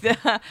 Perfect.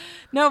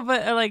 No,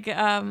 but like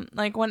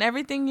when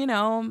everything,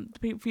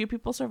 few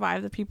people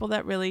survive, the people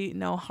that really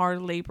know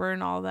hard labor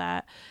and all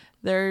that,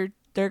 they're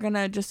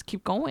gonna just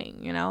keep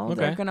going, Okay,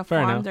 they're gonna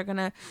farm enough. They're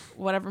gonna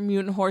whatever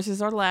mutant horses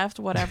are left,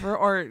 whatever,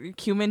 or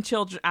human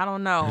children, I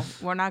don't know,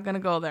 we're not gonna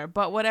go there,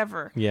 but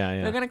whatever.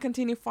 Yeah. They're gonna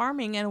continue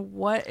farming, and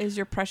what is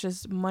your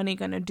precious money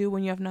gonna do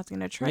when you have nothing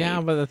to trade? Yeah,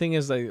 but the thing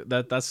is like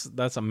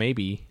that's a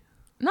maybe.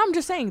 No, I'm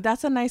just saying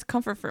that's a nice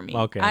comfort for me.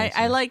 Okay,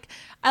 I like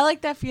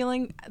that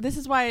feeling. This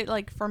is why,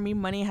 like, for me,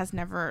 money has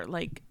never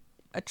like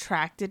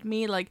attracted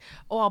me. Like,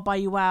 oh, I'll buy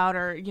you out,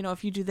 or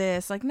if you do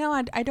this, like, no,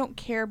 I don't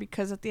care,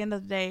 because at the end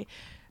of the day,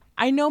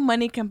 I know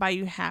money can buy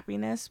you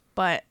happiness,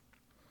 but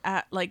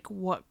at like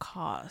what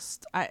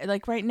cost? I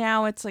like right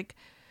now it's like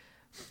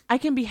I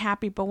can be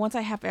happy, but once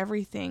I have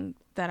everything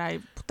that I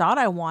thought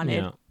I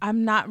wanted,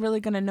 I'm not really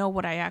gonna know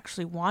what I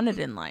actually wanted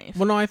in life.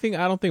 Well, no, I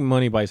don't think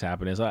money buys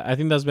happiness. I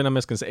think that's been a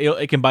misconception.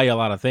 It can buy you a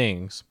lot of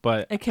things,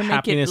 but it can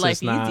make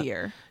life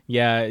easier.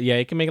 Yeah,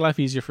 it can make life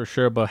easier for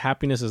sure, but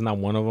happiness is not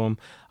one of them.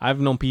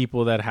 I've known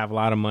people that have a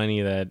lot of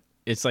money that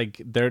it's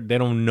like they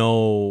don't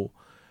know.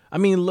 I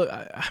mean, look,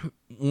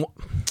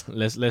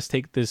 let's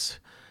take this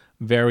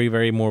very,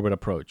 very morbid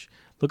approach.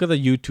 Look at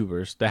the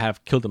YouTubers that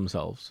have killed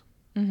themselves.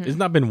 It's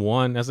not been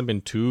one, hasn't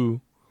been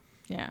two.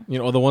 Yeah.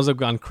 The ones that have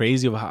gone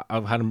crazy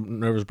of had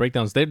nervous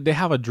breakdowns, they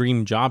have a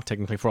dream job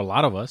technically for a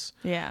lot of us.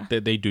 Yeah.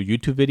 They do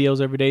YouTube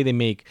videos every day. They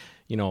make,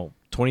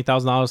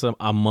 $20,000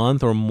 a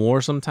month or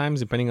more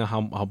sometimes, depending on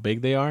how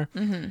big they are.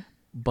 Mm-hmm.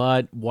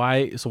 But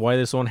why are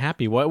they so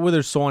unhappy? Why were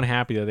they so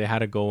unhappy that they had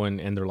to go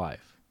and end their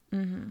life?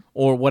 Mm-hmm.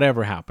 Or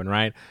whatever happened,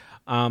 right?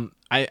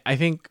 I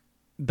think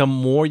the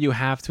more you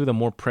have to, the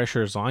more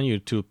pressure is on you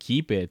to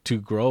keep it, to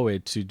grow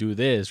it, to do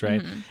this,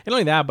 right? And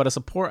only that, but as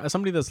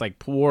somebody that's like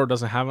poor,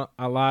 doesn't have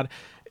a lot,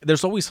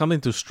 there's always something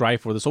to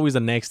strive for. There's always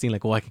the next thing,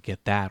 like, oh, I could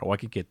get that, or I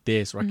could get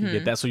this, or I could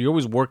get that. So you're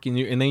always working,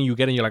 and then you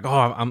get it, and you're like,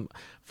 oh, I'm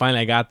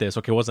finally, I got this.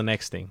 Okay, what's the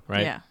next thing,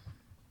 right? Yeah.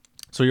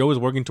 So you're always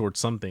working towards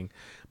something.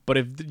 But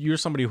if you're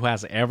somebody who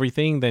has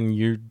everything, then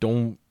you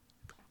kind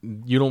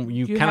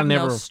of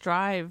never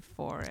strive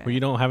for it. Or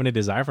you don't have any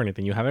desire for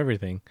anything. You have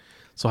everything.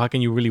 So how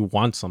can you really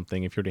want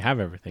something if you already have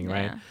everything,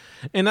 right?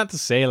 And not to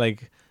say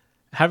like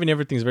having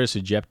everything is very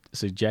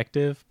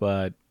subjective,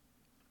 but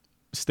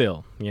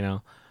still, I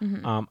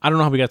don't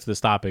know how we got to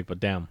this topic, but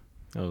damn.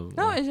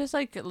 No, it's just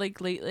like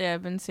lately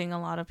I've been seeing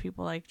a lot of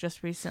people, like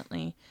just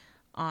recently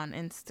on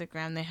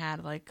Instagram, they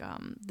had like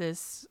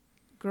this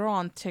girl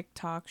on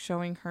TikTok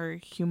showing her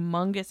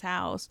humongous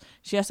house.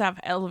 She has to have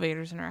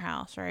elevators in her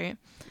house, right?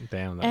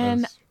 Damn,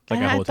 and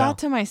like a I hotel. thought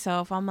to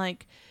myself, I'm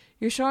like,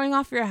 you're showing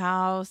off your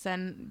house,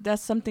 and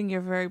that's something you're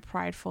very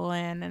prideful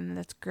in, and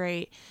that's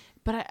great.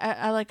 But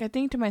I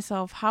think to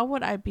myself, how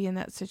would I be in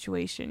that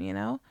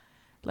situation?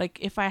 Like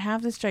if I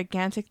have this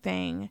gigantic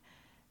thing,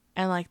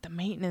 and like the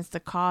maintenance, the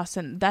cost,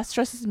 and that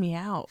stresses me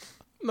out.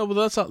 No,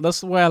 but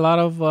that's why a lot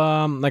of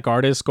like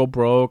artists go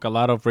broke. A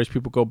lot of rich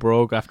people go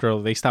broke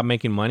after they stop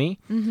making money,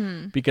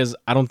 because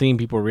I don't think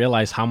people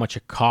realize how much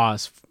it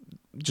costs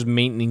just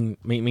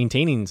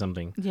maintaining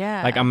something.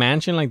 Yeah. Like a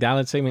mansion like that,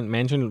 let's say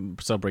mansion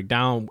break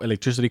down,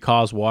 electricity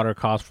costs, water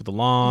costs for the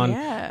lawn.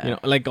 Yeah. You know,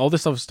 like all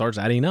this stuff starts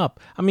adding up.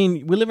 I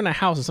mean, we live in a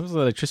house and sometimes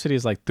the electricity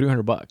is like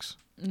 $300.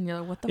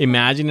 What the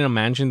Imagine in a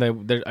mansion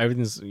that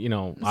everything's, you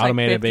know, it's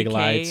automated, like big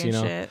lights, you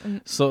know. Shit.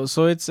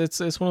 So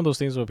it's one of those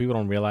things where people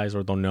don't realize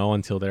or don't know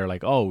until they're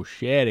like, oh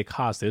shit, it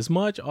costs this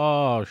much.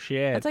 Oh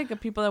shit. It's like the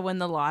people that win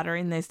the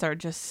lottery and they start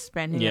just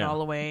spending it all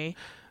away.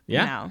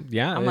 Yeah,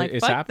 yeah. I'm like,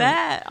 it's fuck happened.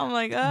 That. I'm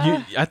like,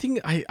 I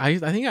think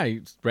I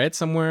read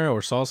somewhere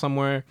or saw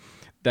somewhere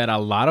that a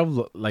lot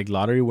of like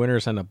lottery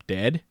winners end up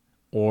dead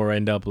or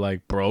end up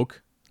like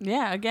broke.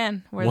 Yeah,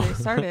 again, where they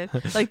started.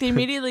 Like, they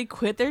immediately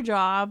quit their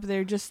job.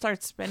 They just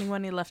start spending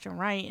money left and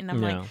right. And I'm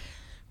like,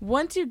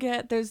 once you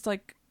get, there's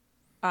like,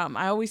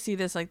 I always see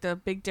this, like, the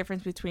big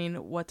difference between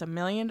what's $1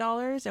 million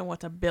and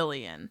what's $1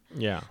 billion.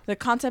 Yeah. The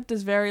concept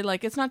is very,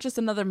 like, it's not just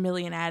another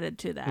million added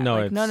to that. No,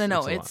 like, no.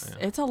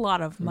 It's a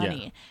lot of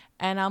money.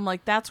 Yeah. And I'm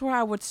like, that's where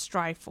I would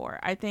strive for.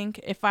 I think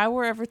if I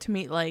were ever to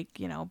meet, like,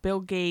 you know, Bill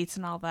Gates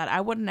and all that,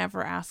 I would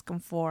never ask him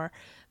for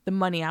the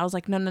money. I was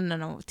like,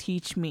 no,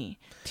 teach me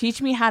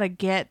how to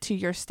get to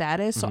your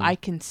status so I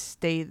can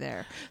stay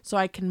there, so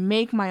I can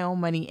make my own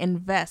money,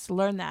 invest,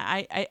 learn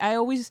that. I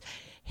always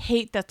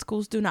hate that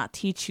schools do not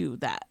teach you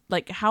that,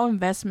 like how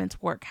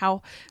investments work,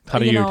 how to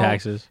do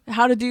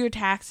your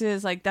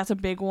taxes, like that's a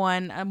big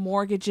one.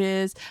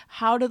 Mortgages,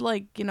 how to,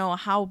 like, you know,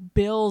 how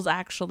bills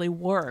actually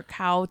work,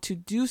 how to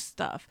do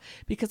stuff,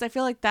 because I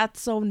feel like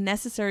that's so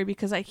necessary.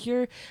 Because I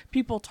hear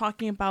people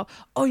talking about,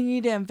 oh, you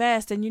need to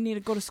invest and you need to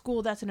go to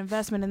school, that's an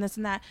investment, and this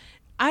and that.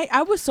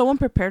 I was so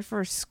unprepared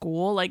for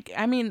school. Like,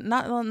 I mean,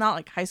 not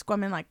like high school, I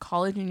mean like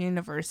college and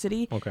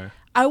university. Okay.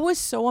 I was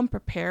so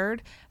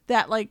unprepared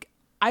that, like,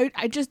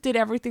 I just did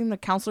everything the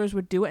counselors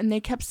would do, and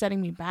they kept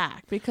setting me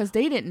back because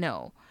they didn't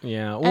know.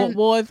 Yeah.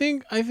 Well, I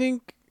think,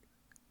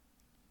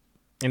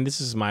 and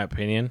this is my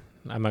opinion,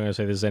 I'm not going to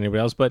say this to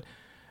anybody else, but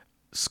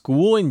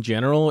school in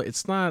general,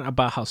 it's not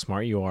about how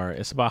smart you are.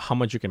 It's about how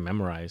much you can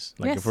memorize.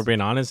 Like, if we're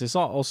being honest, it's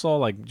also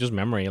like just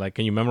memory. Like,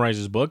 can you memorize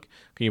this book?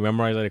 Can you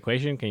memorize that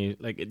equation? Can you,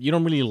 like, you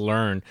don't really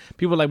learn.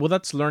 People are like, well,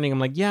 that's learning. I'm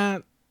like, yeah,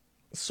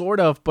 sort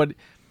of, but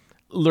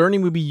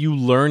learning would be you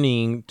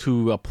learning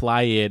to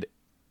apply it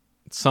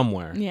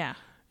somewhere. Yeah.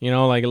 You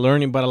know, like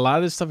learning, but a lot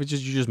of this stuff is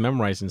just, you're just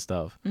memorizing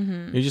stuff.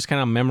 Mm-hmm. You're just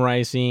kind of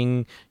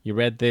memorizing. You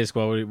read this.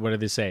 What did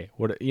they say?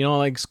 You know,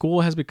 like school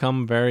has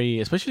become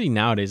very, especially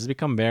nowadays, it's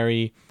become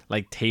very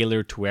like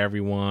tailored to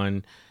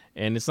everyone,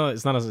 and it's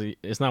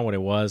not what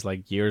it was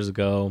like years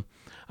ago.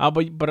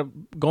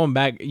 But going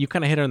back, you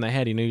kind of hit it on the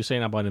head. You know, you're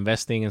saying about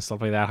investing and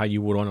stuff like that, how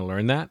you would want to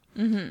learn that.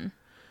 Mm-hmm.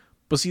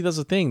 But see, that's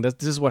the thing. This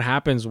is what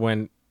happens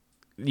when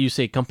you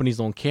say companies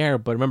don't care,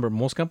 but remember,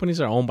 most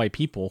companies are owned by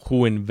people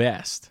who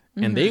invest,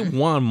 and they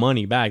want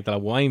money back. They're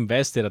like, well, I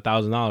invested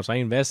 $1,000, I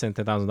invested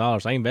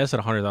 $10,000, I invested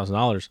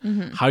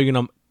 $100,000. How are you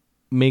gonna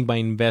make my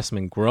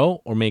investment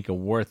grow or make it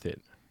worth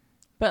it?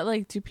 But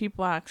like, do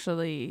people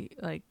actually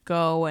like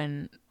go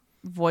and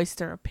voice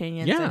their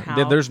opinions?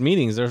 Yeah, there's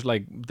meetings. There's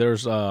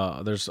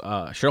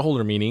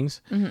shareholder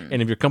meetings,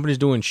 and if your company's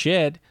doing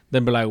shit,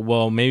 then be like,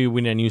 well, maybe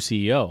we need a new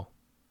CEO.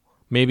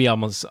 Maybe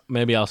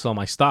I'll sell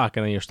my stock,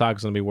 and then your stock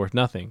is gonna be worth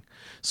nothing.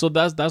 So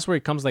that's where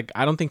it comes. Like,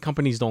 I don't think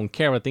companies don't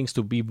care, but things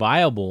to be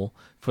viable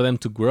for them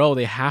to grow,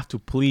 they have to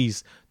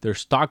please their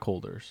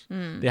stockholders.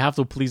 They have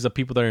to please the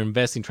people that are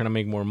investing, trying to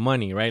make more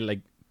money, right?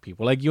 Like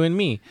people like you and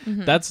me.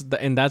 That's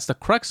the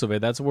crux of it.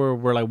 That's where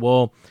we're like,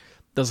 well,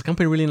 does the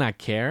company really not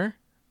care?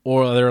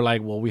 Or they're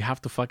like, well, we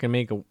have to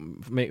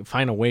fucking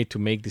find a way to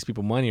make these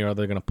people money, or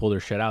they're gonna pull their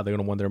shit out. They're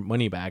gonna want their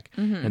money back,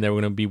 and they're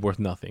gonna be worth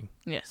nothing.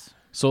 Yes.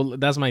 So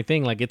that's my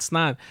thing. Like, it's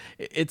not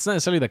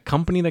necessarily the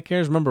company that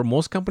cares. Remember,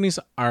 most companies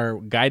are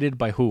guided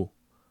by who?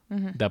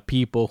 The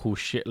people who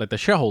like the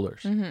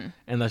shareholders.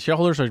 And the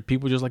shareholders are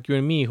people just like you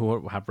and me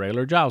who have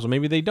regular jobs. Or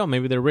maybe they don't.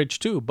 Maybe they're rich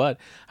too. But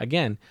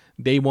again,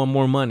 they want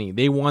more money.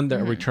 They want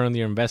the return on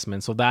their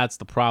investment. So that's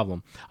the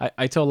problem.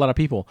 I tell a lot of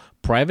people,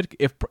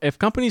 if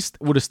companies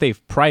would have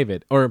stayed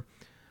private, or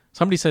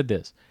somebody said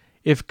this,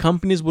 if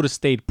companies would have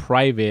stayed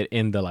private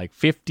in the like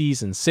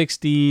 50s and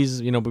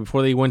 60s, you know,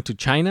 before they went to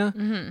China,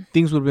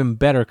 things would have been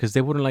better, because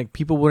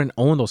people wouldn't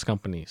own those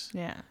companies.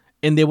 Yeah.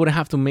 And they wouldn't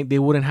have to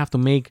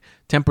make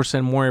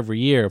 10% more every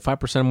year,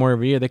 5% more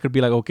every year. They could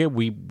be like, okay,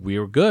 we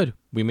were good.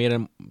 We made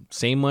the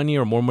same money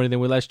or more money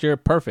than we last year.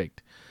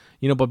 Perfect.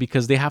 You know, but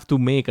because they have to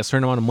make a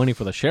certain amount of money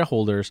for the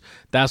shareholders,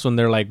 that's when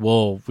they're like,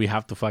 well, we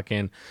have to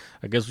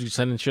I guess we're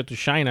sending shit to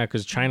China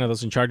because China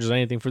doesn't charge us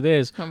anything for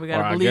this. We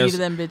gotta believe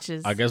them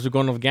bitches. I guess we're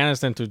going to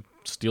Afghanistan to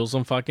steal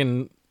some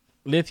fucking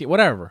lithium,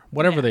 whatever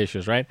the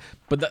issues, right?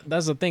 But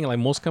that's the thing. Like,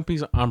 most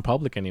companies aren't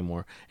public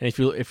anymore. And if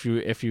you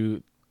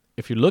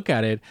look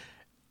at it,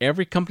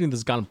 every company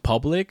that's gone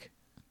public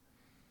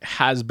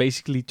has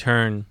basically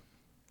turned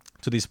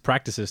to these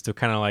practices to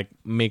kind of like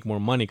make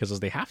more money because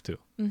they have to.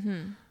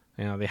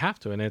 You know, they have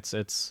to, and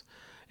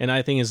and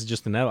I think it's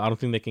just inevitable. I don't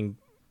think they can.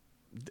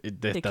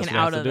 That's what they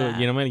have to do.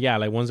 You know what I mean? Yeah,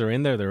 like once they're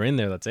in there,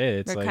 that's it.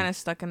 It's they're like, kind of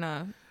stuck in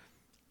a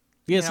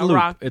Yeah, it's a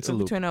loop. It's a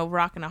loop between a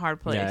rock and a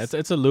hard place. Yeah,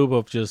 it's a loop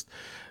of just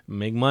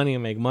make money.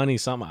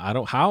 Something I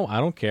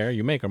don't care.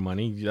 You make our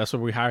money. That's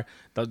what we hire.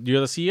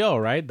 You're the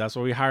CEO, right? That's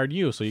what we hired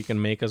you, so you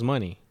can make us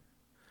money.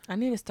 I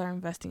need to start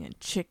investing in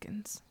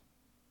chickens.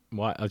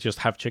 What? Just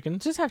have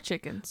chickens? Just have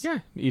chickens. Yeah,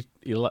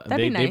 that'd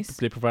be nice.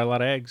 They provide a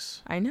lot of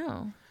eggs. I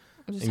know.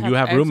 And you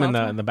have room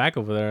in the back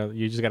over there.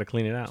 You just got to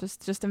clean it out.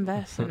 Just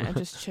invest in it.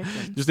 Just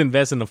chickens. Just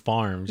invest in the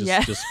farm.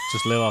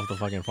 Just live off the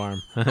fucking farm.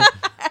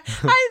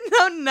 I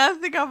know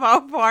nothing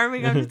about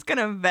farming. I'm just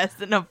gonna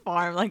invest in a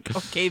farm. Like,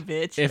 okay,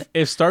 bitch.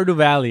 If Stardew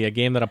Valley, a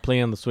game that I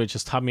play on the Switch,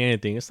 has taught me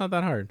anything, it's not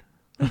that hard.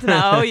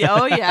 Oh yeah,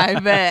 I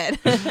bet.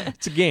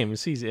 It's a game.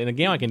 It's easy. In a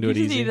game, I can do it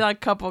easy. You just need like a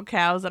couple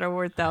cows that are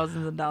worth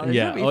thousands of dollars.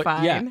 Yeah, you'll be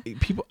fine. Yeah.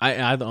 People,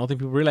 I don't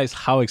think people realize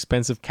how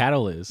expensive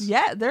cattle is.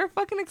 Yeah, they're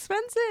fucking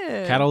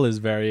expensive. Cattle is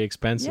very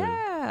expensive.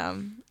 Yeah.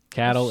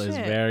 Cattle is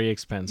very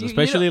expensive,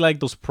 especially like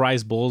those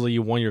prize bulls that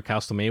you want your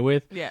cows to mate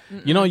with. Yeah,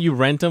 you know, you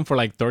rent them for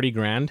like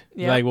 $30,000.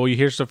 Yeah. Like, well,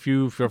 here's a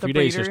few for a few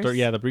days.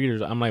 The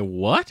breeders. I'm like,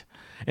 what?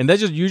 And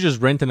that's just you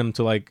just renting them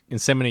to like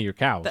inseminate your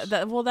cows.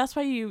 Well, that's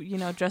why you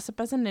dress up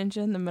as a ninja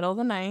in the middle of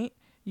the night.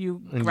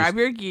 You grab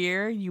your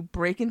gear, you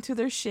break into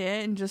their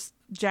shit, and just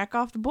jack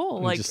off the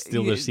bull. Like just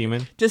steal their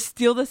semen. Just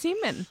steal the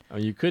semen. Oh,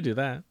 you could do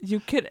that. You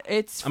could.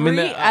 It's free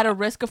at a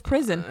risk of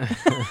prison.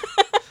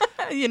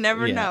 You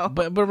never know.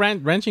 But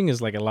ranching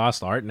is like a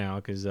lost art now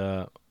because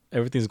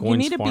everything's going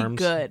to farms. You need to be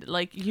good.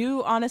 Like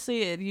you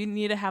honestly, you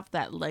need to have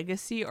that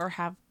legacy or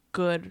have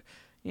good,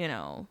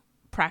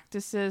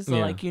 practices.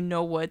 Yeah. Like you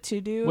know what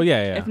to do. Well,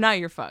 yeah. If not,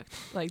 you're fucked.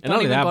 Like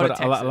don't even go to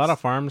Texas. A lot of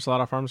farms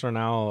are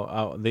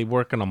now they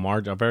work on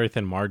a very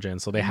thin margin,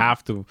 so they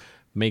have to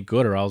make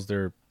good or else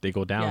they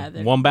go down.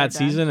 Yeah, one bad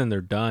season and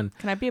they're done.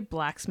 Can I be a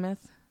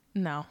blacksmith?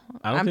 No,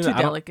 I'm too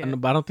delicate.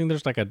 I don't think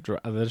there's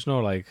there's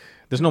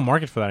no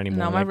market for that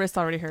anymore. No, my wrist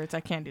already hurts. I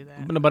can't do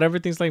that. But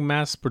everything's like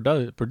mass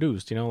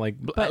produced,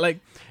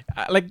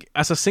 like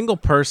as a single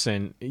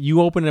person,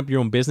 you open up your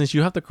own business,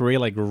 you have to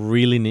create like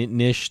really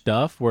niche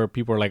stuff where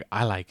people are like,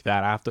 I like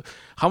that.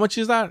 How much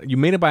is that? You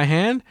made it by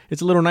hand?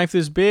 It's a little knife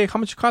this big. How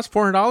much it cost?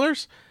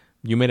 $400?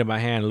 You made it by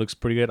hand. It looks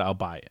pretty good. I'll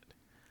buy it.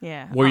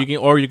 Yeah.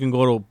 You can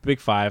go to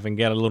Big Five and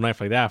get a little knife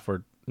like that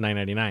for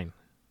 $9.99.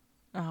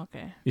 Oh,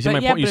 okay. You see my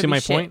point? You see my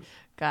point?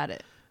 Got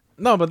it.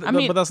 No, but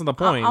that's not the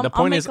point. The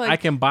point is I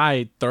can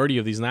buy 30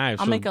 of these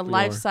knives. I'll make a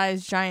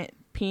life-size giant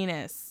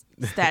penis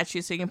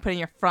statue so you can put in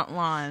your front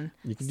lawn.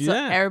 You can do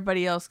that.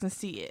 Everybody else can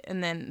see it,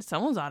 and then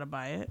someone's ought to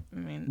buy it. I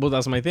mean, well,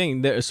 that's my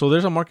thing. So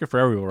there's a market for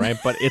everyone, right?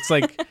 But it's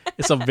like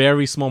it's a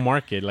very small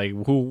market. Like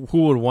who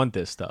would want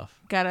this stuff?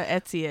 Gotta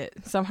Etsy it.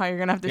 Somehow you're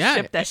gonna have to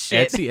ship that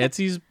shit.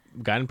 Etsy's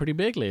gotten pretty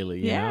big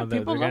lately. Yeah,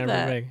 people love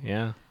that. Pretty big.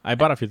 Yeah, I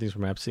bought a few things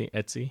from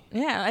Etsy.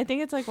 Yeah, I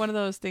think it's like one of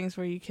those things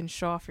where you can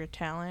show off your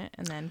talent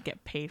and then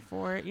get paid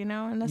for it. In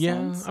a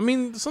sense. I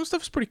mean, some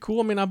stuff is pretty cool.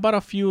 I mean, I bought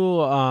a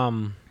few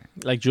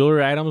like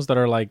jewelry items that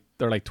are like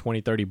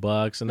 $20,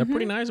 $30, and they're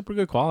pretty nice, and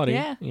pretty good quality.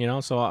 Yeah.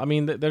 So I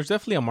mean, there's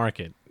definitely a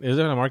market. There's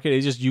definitely a market.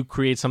 It's just you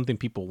create something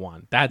people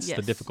want. That's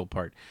the difficult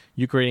part.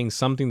 You creating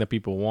something that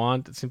people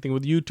want. Same thing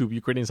with YouTube.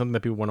 You creating something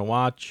that people want to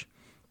watch.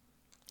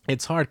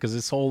 It's hard because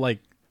it's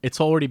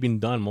already been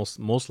done.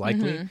 Most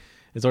likely,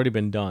 it's already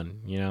been done.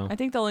 I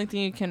think the only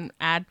thing you can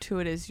add to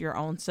it is your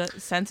own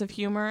sense of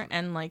humor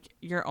and like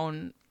your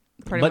own.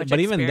 But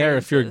even there,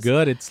 if you're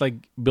good, it's like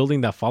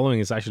building that following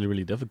is actually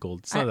really difficult.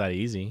 It's not that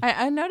easy.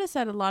 I noticed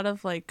that a lot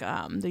of like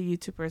the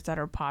YouTubers that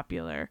are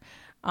popular,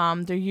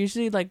 they're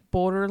usually like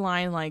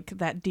borderline like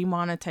that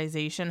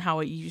demonetization how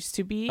it used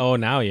to be. Oh,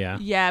 now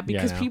yeah,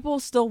 because people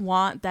still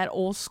want that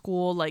old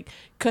school like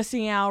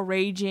cussing out,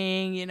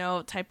 raging,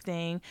 type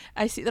thing.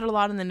 I see that a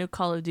lot in the new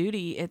Call of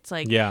Duty. It's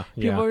like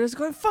people are just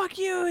going fuck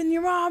you and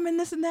your mom and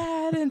this and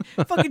that and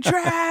fucking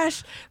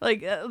trash.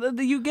 Like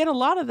you get a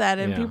lot of that,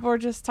 and people are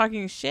just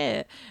talking shit.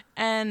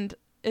 And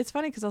it's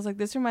funny because I was like,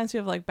 this reminds me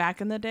of like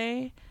back in the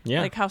day,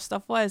 like how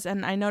stuff was.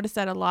 And I noticed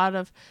that a lot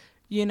of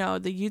the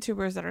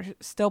YouTubers that are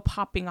still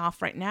popping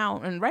off right now.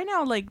 And right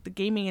now, like, the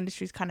gaming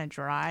industry is kind of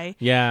dry.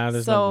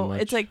 Yeah, so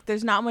it's like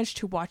there's not much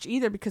to watch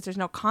either because there's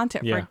no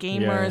content for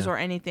gamers or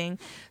anything.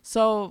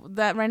 So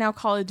that right now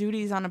Call of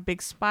Duty is on a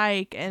big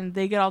spike, and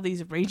they get all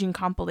these raging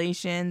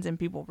compilations and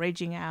people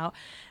raging out.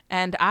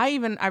 And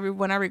when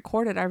I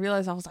recorded, I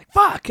realized I was like,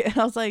 fuck. And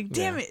I was like,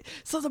 damn it.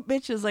 So the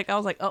bitches, like, I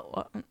was like,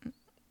 oh,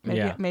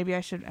 maybe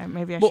I should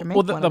make one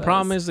of those. The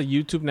problem is that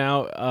YouTube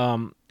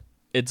now,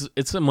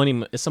 it's a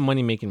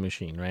money making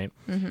machine, right?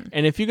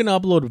 And if you're gonna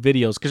upload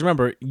videos, because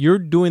remember, you're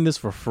doing this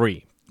for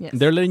free. Yes.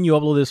 They're letting you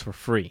upload this for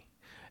free,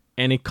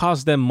 and it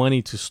costs them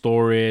money to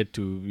store it,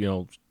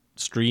 to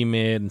stream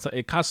it, and so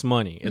it costs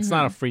money. It's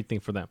not a free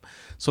thing for them,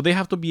 so they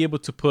have to be able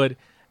to put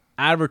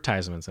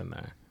advertisements in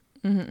there.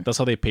 That's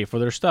how they pay for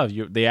their stuff.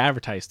 They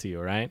advertise to you,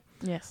 right?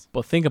 Yes.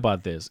 But think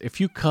about this: if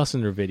you cuss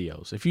in their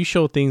videos, if you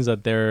show things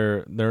that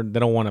they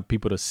don't want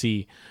people to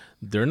see,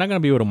 they're not gonna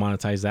be able to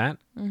monetize that.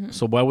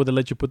 So why would they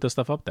let you put this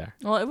stuff up there?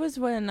 Well, it was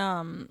when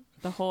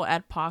the whole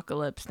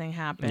adpocalypse thing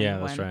happened. Yeah,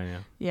 that's right.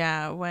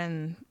 Yeah,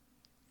 when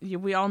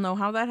we all know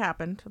how that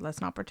happened.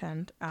 Let's not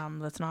pretend.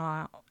 Let's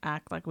not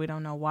act like we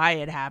don't know why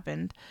it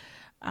happened.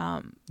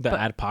 The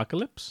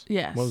adpocalypse?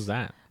 Yes. What was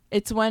that?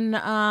 It's when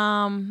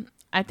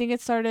I think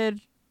it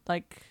started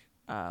like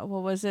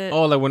what was it?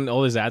 Oh, like when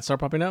all these ads start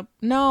popping up?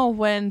 No,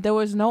 when there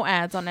was no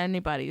ads on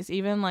anybody's.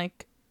 Even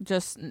like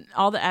just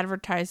all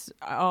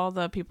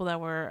the people that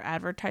were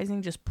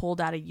advertising just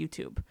pulled out of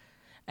YouTube.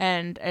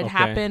 And it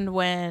happened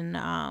when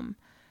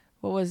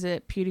what was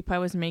it? PewDiePie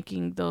was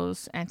making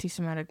those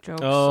anti-Semitic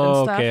jokes.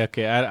 Oh, and stuff.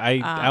 Okay.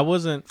 I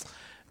wasn't.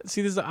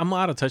 See, I'm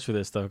out of touch with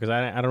this stuff because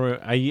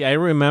I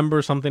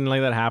remember something like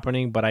that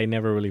happening, but I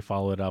never really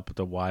followed up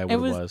to why it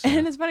was.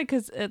 And it's funny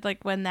because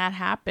like when that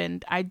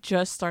happened, I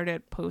just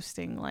started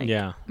posting like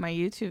my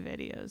YouTube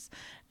videos,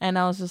 and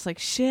I was just like,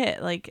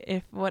 shit, like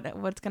if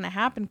what's gonna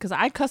happen? Because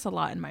I cuss a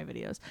lot in my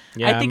videos.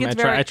 Yeah,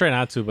 I try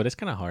not to, but it's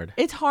kind of hard.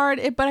 It's hard,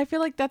 but I feel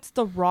like that's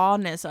the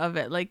rawness of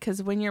it. Like,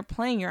 because when you're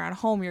playing, you're at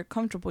home, you're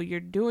comfortable, you're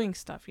doing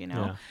stuff, you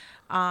know. Yeah.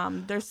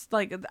 There's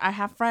like I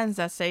have friends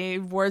that say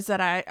words that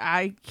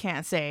I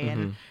can't say,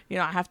 and you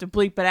know I have to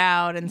bleep it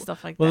out and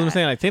stuff like that. Well, I'm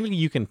saying like technically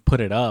you can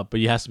put it up, but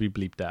it has to be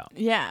bleeped out.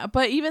 Yeah,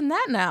 but even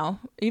that now,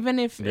 even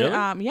if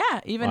really?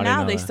 Even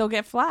now they still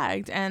get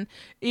flagged, and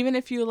even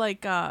if you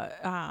like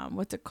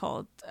what's it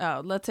called?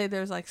 Let's say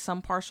there's like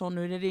some partial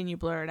nudity and you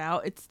blur it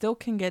out, it still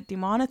can get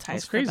demonetized.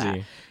 That's crazy. For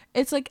that.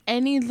 It's like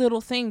any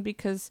little thing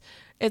because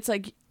it's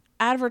like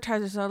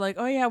advertisers are like,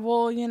 oh yeah,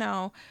 well you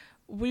know.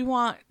 We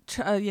want,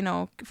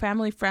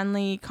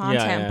 family-friendly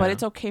content, but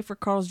it's okay for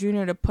Carl's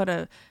Jr. to put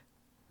a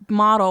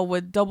model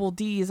with double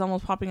D's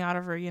almost popping out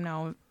of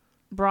her,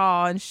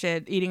 bra and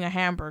shit, eating a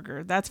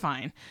hamburger. That's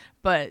fine.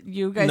 But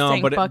you guys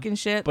saying fucking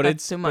shit, but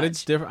that's too much. But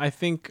it's different. I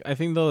think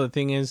though the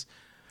thing is,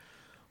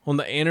 on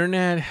the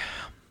internet,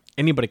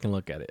 anybody can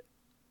look at it.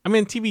 I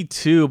mean, TV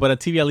too, but on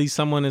TV at least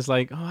someone is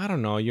like, oh, I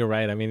don't know, you're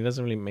right. I mean, it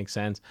doesn't really make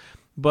sense.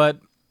 But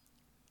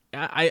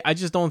I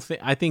just don't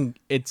think. I think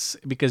it's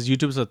because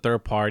YouTube's a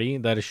third party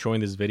that is showing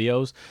these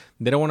videos.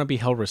 They don't want to be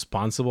held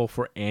responsible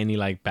for any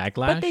like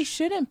backlash. But they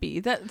shouldn't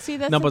be. That's the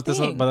thing. But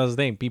that's the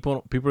thing.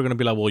 People are gonna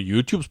be like, well,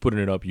 YouTube's putting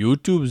it up.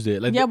 YouTube's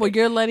it. Like, well,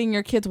 you're letting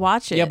your kids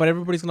watch it. Yeah, but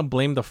everybody's gonna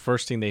blame the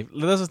first thing they.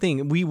 That's the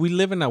thing. We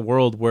live in a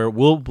world where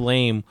we'll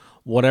blame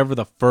whatever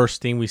the first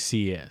thing we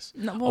see is.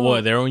 No,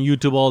 well, they're on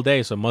YouTube all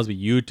day, so it must be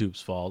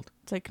YouTube's fault.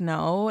 It's like,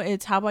 no,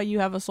 it's how about you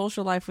have a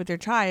social life with your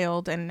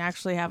child and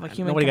actually have a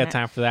human Nobody got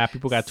time for that.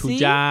 People got two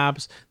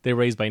jobs. They're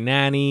raised by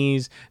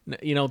nannies. Too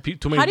many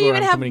people. How do you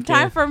even have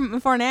time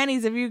for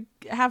nannies if you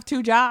have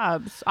two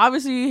jobs?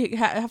 Obviously, you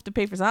have to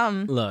pay for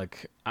something.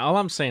 Look, all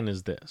I'm saying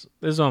is this.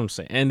 This is what I'm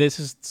saying. And this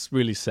is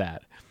really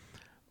sad.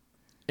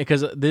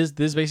 Because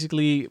this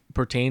basically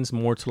pertains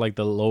more to like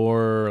the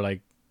lower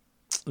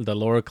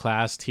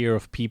class tier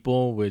of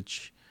people,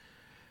 which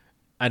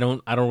I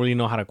don't really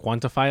know how to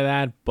quantify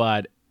that,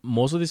 but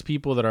most of these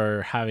people that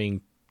are having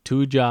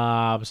two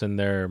jobs and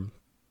their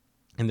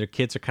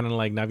kids are kind of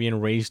like not being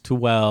raised too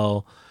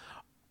well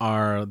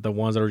are the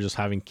ones that are just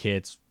having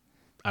kids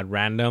at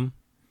random,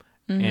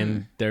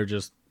 and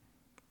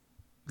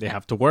they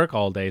have to work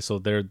all day, so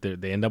they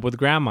end up with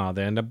grandma,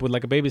 they end up with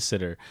like a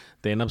babysitter,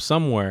 they end up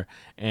somewhere,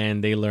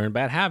 and they learn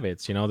bad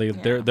habits.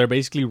 They're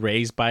basically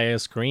raised by a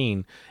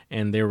screen,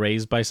 and they're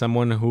raised by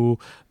someone who,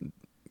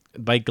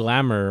 by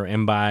glamour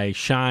and by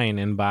shine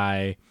and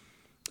by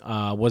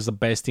what's the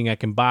best thing I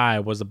can buy,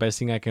 what's the best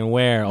thing I can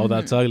wear, oh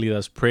that's ugly,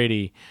 that's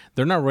pretty.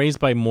 They're not raised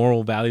by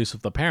moral values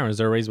of the parents,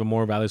 they're raised by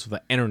moral values of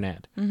the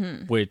internet,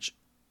 which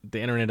the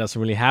internet doesn't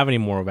really have any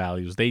moral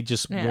values. They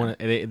just want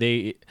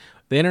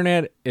the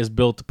internet is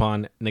built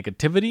upon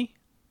negativity,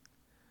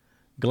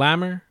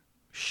 glamour,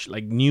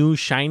 like new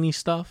shiny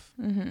stuff,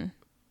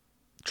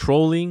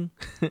 trolling.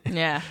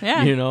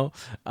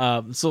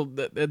 So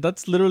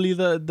that's literally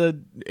the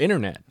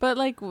internet. But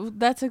like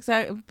that's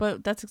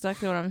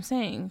exactly what I'm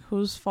saying.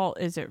 Whose fault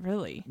is it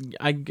really?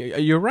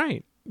 You're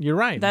right.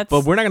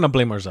 But we're not gonna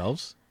blame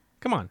ourselves.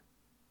 Come on.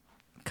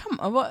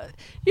 What?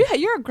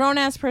 You're a grown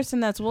ass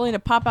person that's willing to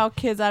pop out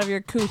kids out of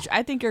your cooch.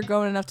 I think you're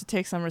grown enough to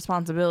take some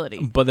responsibility.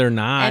 But they're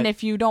not. And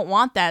if you don't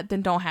want that,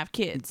 then don't have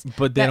kids.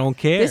 But they don't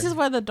care. This is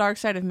where the dark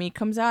side of me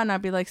comes out, and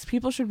I'd be like,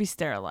 people should be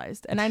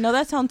sterilized. And I know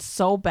that sounds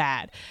so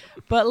bad,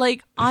 but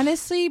like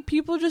honestly,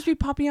 people just be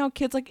popping out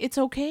kids like it's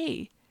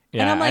okay.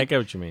 Yeah, and I'm like, I get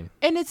what you mean.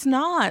 And it's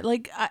not.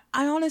 Like I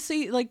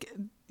honestly, like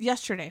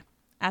yesterday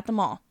at the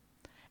mall,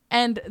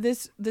 and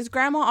this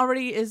grandma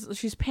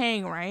she's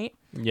paying, right?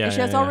 Yeah, and she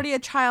has already a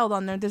child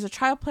on there. There's a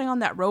child playing on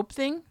that rope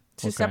thing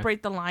to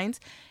separate the lines,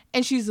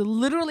 and she's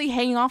literally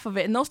hanging off of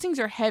it. And those things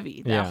are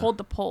heavy that hold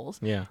the poles.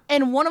 Yeah.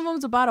 And one of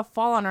them's about to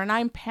fall on her, and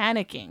I'm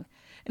panicking.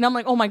 And I'm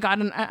like, oh my God.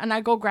 And I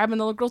go grab, and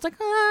the little girl's like,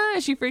 ah.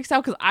 And she freaks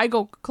out because I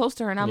go close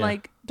to her, and I'm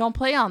like, don't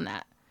play on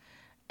that.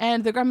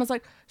 And the grandma's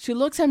like, she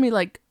looks at me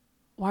like,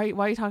 why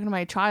are you talking to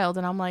my child?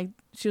 And I'm like,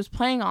 she was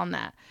playing on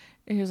that.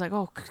 And he was like,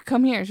 oh,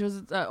 come here. She was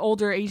an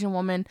older Asian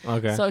woman.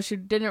 Okay. So she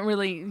didn't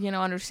really,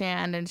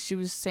 understand. And she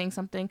was saying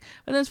something.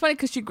 But then it's funny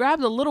because she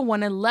grabbed the little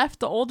one and left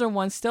the older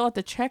one still at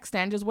the check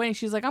stand just waiting.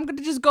 She's like, I'm going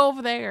to just go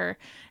over there.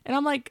 And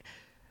I'm like,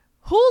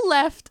 who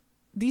left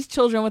these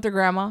children with their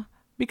grandma?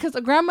 because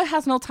a grandma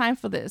has no time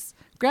for this.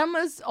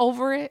 Grandma's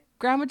over it.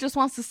 Grandma just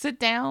wants to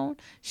sit down.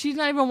 She's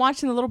not even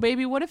watching the little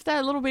baby. What if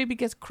that little baby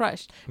gets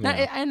crushed? Yeah. Now,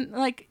 and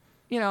like,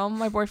 you know,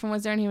 my boyfriend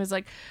was there and he was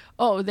like,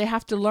 oh, they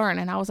have to learn.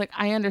 And I was like,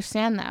 I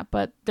understand that.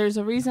 But there's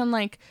a reason,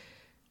 like,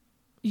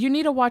 you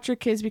need to watch your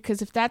kids,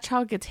 because if that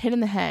child gets hit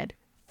in the head,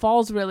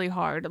 falls really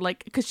hard,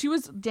 like, because she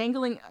was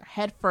dangling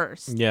head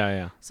first.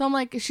 Yeah. So I'm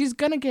like, she's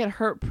going to get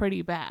hurt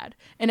pretty bad.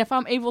 And if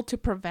I'm able to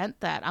prevent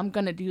that, I'm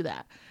going to do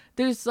that.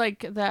 There's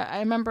like that. I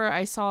remember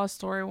I saw a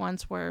story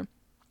once where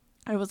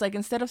it was like,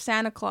 instead of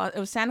Santa Claus, it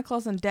was Santa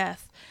Claus and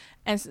death.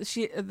 And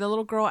the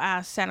little girl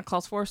asked Santa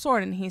Claus for a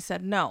sword, and he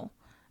said, no,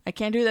 I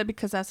can't do that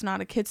because that's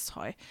not a kid's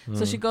toy.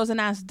 So she goes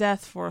and asks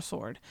Death for a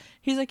sword.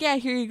 He's like, yeah,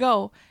 here you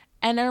go.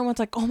 And everyone's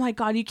like, oh my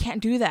God, you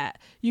can't do that.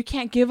 You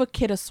can't give a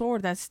kid a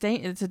sword. It's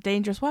a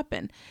dangerous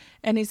weapon.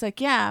 And he's like,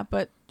 yeah,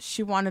 but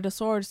she wanted a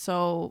sword,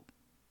 so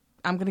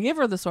I'm going to give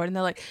her the sword. And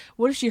they're like,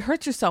 what if she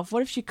hurts herself?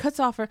 What if she cuts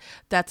off her?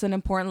 That's an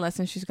important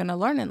lesson she's going to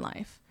learn in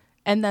life.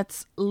 And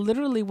that's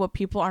literally what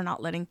people are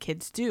not letting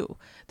kids do.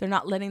 They're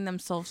not letting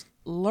themselves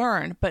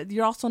learn, but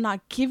you're also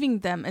not giving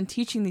them and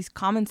teaching these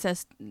common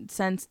sense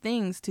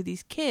things to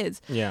these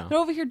kids. Yeah. They're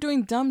over here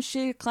doing dumb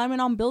shit, climbing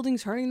on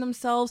buildings, hurting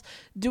themselves,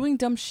 doing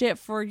dumb shit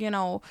for, you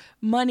know,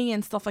 money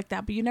and stuff like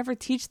that. But you never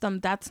teach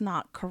them that's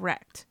not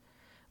correct.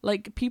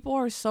 Like, people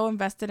are so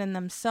invested in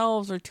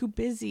themselves or too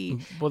busy.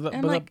 But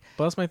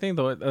that's my thing,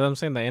 though. I'm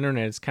saying the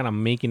internet is kind of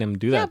making them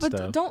do that stuff.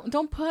 Yeah, but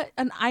don't put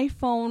an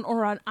iPhone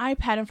or an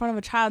iPad in front of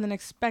a child and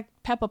expect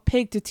Peppa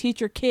Pig to teach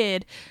your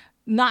kid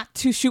not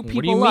to shoot people up.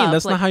 What do you mean?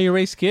 That's like, not how you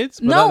raise kids?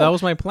 But no. That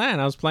was my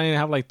plan. I was planning to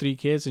have like 3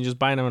 kids and just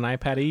buying them an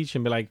iPad each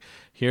and be like,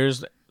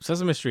 here's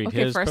Sesame Street. Okay,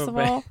 here's first of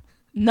all,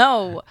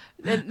 no.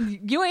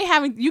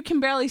 You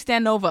can barely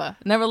stand Nova,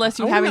 nevertheless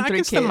you having 3 kids. I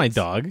can stand my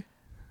dog.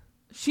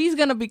 She's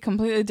going to be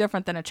completely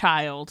different than a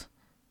child.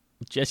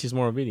 Jesse's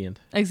more obedient.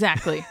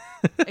 Exactly.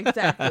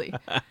 Exactly.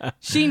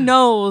 She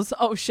knows,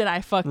 oh shit,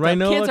 I fucked up.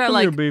 No, kids are come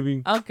like, here,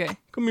 baby. Okay.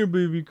 Come here,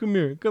 baby. Come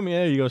here. Come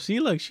here. There you go.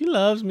 See, look, she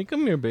loves me.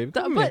 Come here, baby.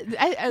 Come but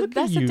here.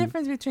 That's the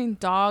difference between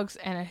dogs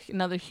and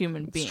another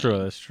human being.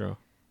 That's true.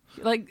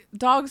 Like,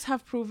 dogs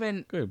have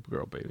proven, good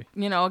girl, baby,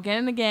 you know, again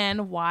and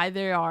again, why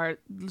they are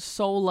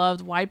so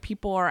loved, why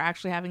people are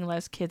actually having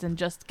less kids and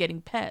just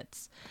getting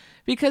pets.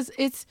 Because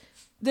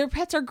their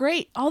pets are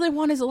great. All they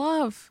want is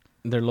love.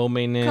 They're low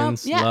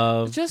maintenance,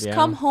 love. Just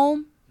come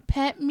home,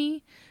 pet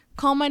me,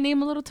 call my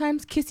name a little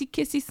times,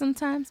 kissy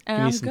sometimes,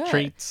 and I'm good. Give me some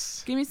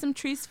treats. Give me some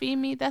treats, feed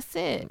me. That's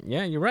it.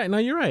 Yeah, you're right. No,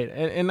 you're right.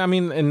 And I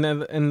mean,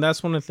 and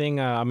that's one of the thing.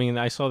 I mean,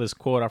 I saw this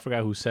quote. I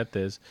forgot who said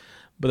this,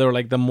 but they were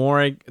like, the more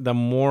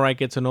I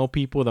get to know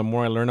people, the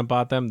more I learn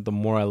about them, the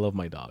more I love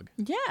my dog.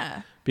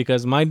 Yeah.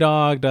 Because my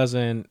dog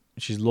doesn't.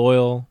 She's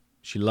loyal.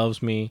 She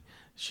loves me.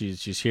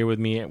 She's here with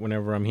me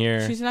whenever I'm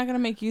here. She's not going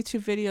to make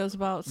YouTube videos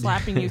about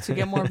slapping you to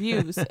get more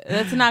views.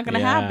 That's not going to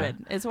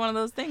happen. It's one of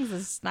those things.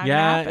 It's not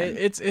going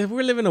to happen.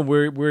 We're living a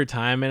weird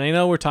time. And I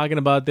know we're talking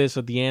about this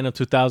at the end of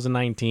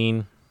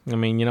 2019. I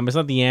mean, you know, it's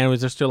not the end.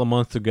 There's still a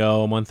month to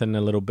go, a month and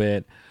a little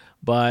bit.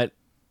 But,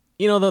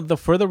 you know, the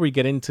further we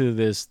get into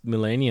this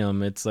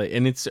millennium, it's like,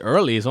 and it's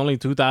early. It's only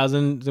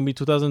 2000. It's going to be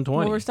 2020.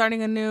 Well, we're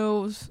starting a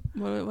new,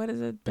 what is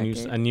it?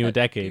 A new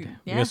decade. Yeah.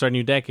 We're going to start a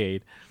new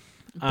decade.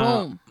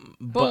 Boom.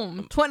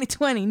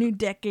 2020, new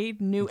decade,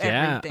 new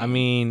everything. Yeah, I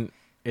mean,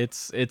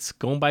 it's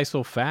going by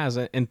so fast,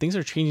 and things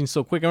are changing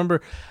so quick. I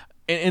remember,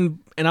 and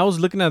I was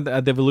looking at the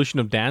evolution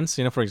of dance,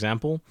 you know, for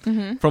example,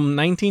 from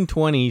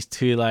 1920s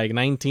to like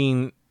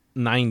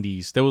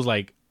 1990s, there was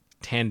like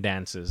 10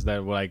 dances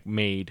that were like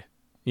made.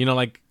 You know,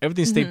 like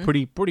everything stayed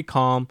pretty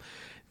calm.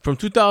 From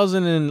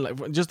 2000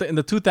 and just in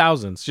the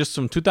 2000s, just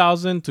from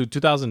 2000 to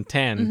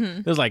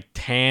 2010, there's like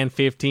 10,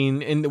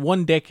 15 in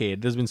 1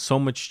 decade. There's been so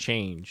much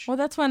change. Well,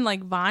 that's when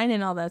like Vine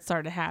and all that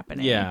started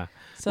happening. Yeah.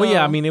 So, well,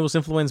 yeah. I mean, it was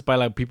influenced by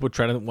like people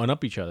trying to one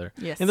up each other.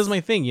 Yes. And that's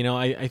my thing. You know,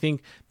 I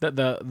think that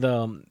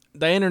the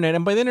internet,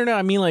 and by the internet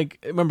I mean, like,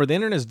 remember, the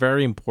internet is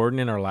very important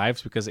in our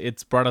lives because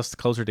it's brought us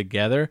closer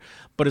together,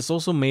 but it's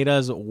also made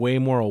us way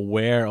more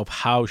aware of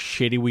how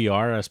shitty we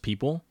are as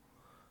people.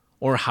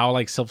 Or how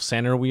like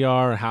self-centered we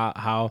are,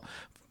 how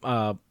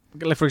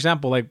like for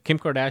example, like Kim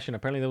Kardashian.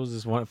 Apparently, there was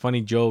this one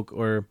funny joke,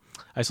 or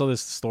I saw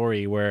this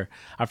story where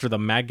after the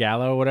Met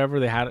Gala or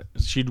whatever,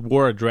 she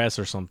wore a dress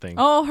or something.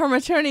 Oh, her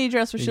maternity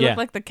dress where she looked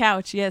like the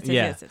couch.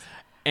 Yes.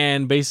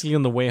 And basically,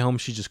 on the way home,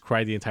 she just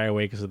cried the entire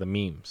way because of the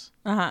memes.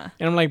 And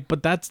I'm like,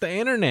 but that's the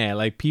internet.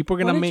 Like, people are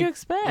gonna What did you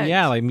expect?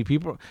 Yeah, like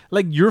people,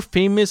 like you're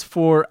famous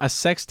for a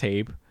sex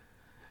tape.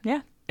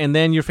 Yeah. And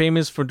then you're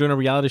famous for doing a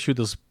reality shoot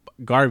that's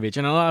garbage,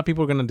 and a lot of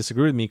people are going to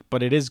disagree with me,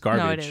 but it is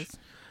garbage.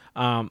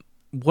 No, it is.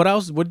 What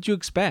else? What did you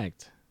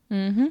expect?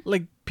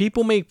 Like,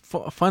 people make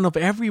fun of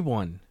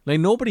everyone. Like,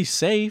 nobody's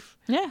safe.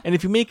 Yeah. And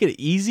if you make it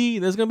easy,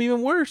 that's going to be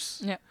even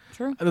worse. Yeah,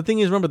 true. And the thing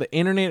is, remember, the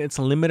internet, it's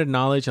unlimited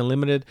knowledge,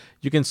 unlimited.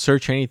 You can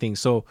search anything.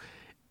 So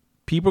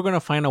people are going to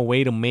find a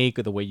way to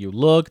make the way you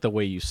look, the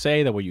way you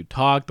say, the way you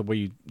talk, the way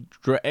you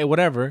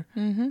whatever.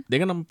 They're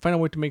going to find a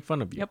way to make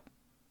fun of you. Yep.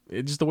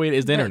 It's just the way it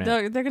is. The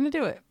internet. They're gonna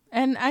do it,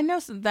 and I know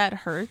that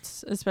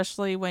hurts,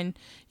 especially when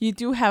you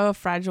do have a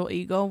fragile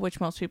ego, which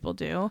most people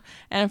do.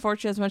 And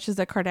unfortunately, as much as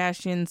the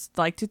Kardashians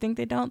like to think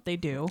they don't, they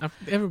do.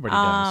 Everybody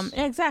does.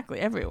 Exactly,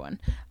 everyone.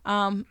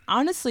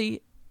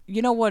 Honestly,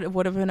 you know what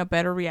would have been a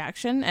better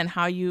reaction, and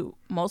how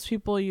most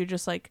people you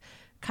just like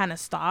kind of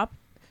stop.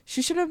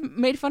 She should have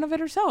made fun of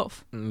it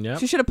herself. Yep.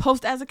 She should have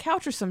posed as a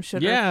couch or some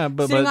shit. Yeah,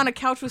 but sitting on a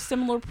couch with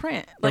similar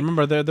print. Like,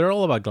 remember, they're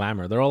all about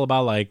glamour. They're all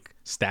about like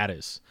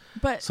status.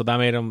 But so that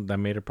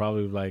made her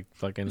probably like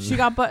fucking. She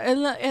got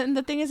and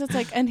the thing is, it's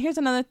like, and here's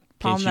another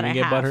problem that I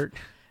have. Butthurt?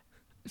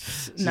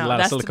 No,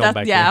 that's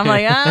I'm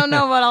like, I don't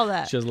know about all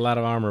that. She has a lot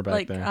of armor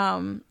back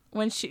there.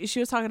 When she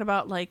was talking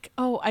about like,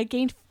 oh, I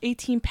gained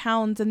 18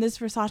 pounds and this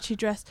Versace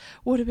dress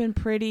would have been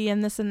pretty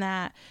and this and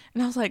that,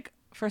 and I was like,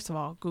 first of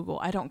all, Google,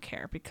 I don't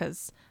care,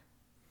 because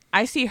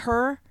I see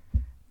her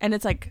and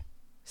it's like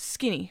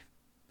skinny,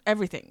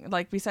 everything,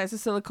 like besides the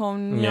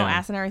silicone, you know,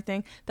 ass and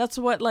everything. That's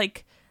what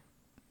like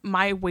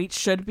my weight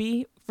should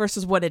be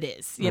versus what it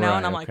is, you know. Right,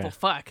 and I'm like, well,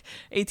 fuck,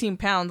 18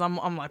 pounds. I'm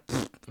like,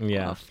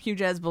 a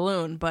huge ass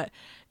balloon. But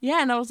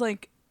yeah, and I was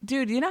like,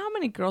 dude, you know how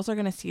many girls are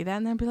gonna see that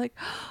and then be like,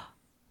 oh,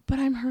 but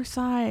I'm her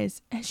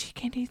size and she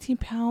gained 18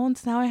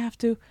 pounds. Now I have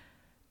to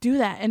do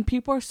that. And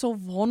people are so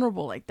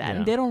vulnerable like that,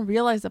 and they don't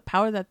realize the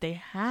power that they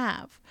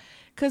have,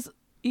 because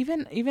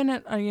even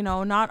you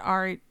know, not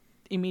our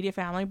immediate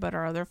family, but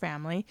our other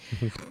family,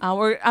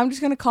 I'm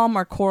just gonna call them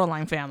our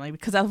Coraline family,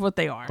 because that's what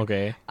they are.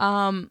 Okay.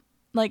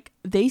 Like,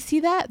 they see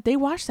that, they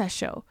watch that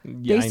show.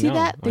 Yeah, they see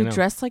that, they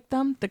dress like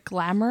them, the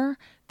glamour.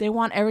 They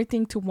want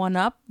everything to one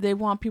up. They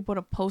want people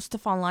to post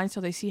stuff online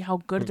so they see how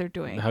good they're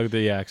doing.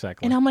 Yeah,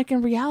 exactly. And I'm like,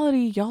 in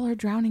reality, y'all are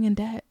drowning in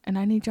debt, and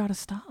I need y'all to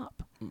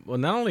stop. Well,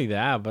 not only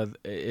that, but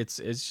it's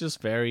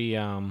just very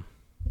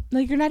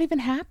like, you're not even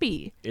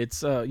happy.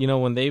 It's you know,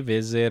 when they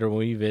visit or when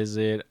we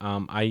visit,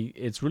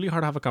 it's really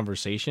hard to have a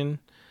conversation,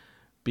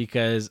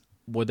 because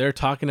what they're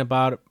talking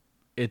about,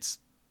 it's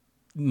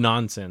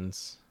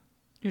nonsense.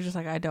 You're just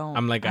like, I don't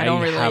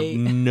have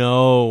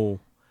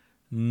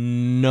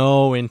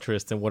no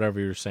interest in whatever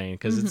you're saying,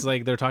 because it's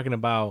like they're talking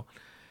about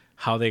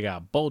how they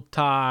got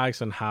Botox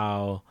and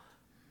how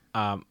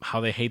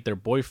they hate their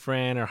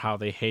boyfriend, or how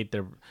they hate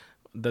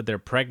that they're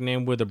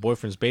pregnant with their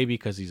boyfriend's baby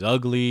because he's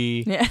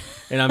ugly. Yeah.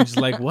 And I'm just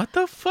like, what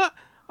the fuck?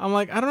 I'm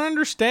like, I don't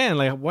understand.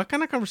 Like, what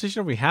kind of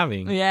conversation are we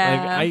having?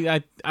 Yeah.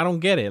 Like, I don't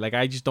get it. Like,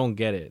 I just don't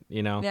get it,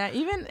 you know? Yeah,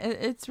 even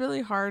it's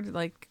really hard,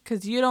 like,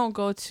 because you don't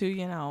go to,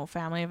 you know,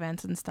 family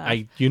events and stuff.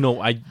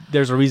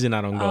 There's a reason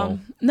I don't go.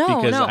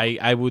 Because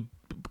I would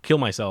kill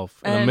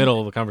myself in the middle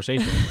of a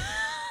conversation.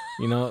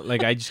 You know,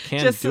 like, I just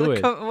can't do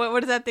it.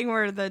 What is that thing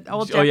where the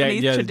old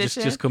Japanese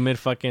tradition? Just commit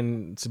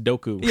fucking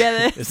Sudoku.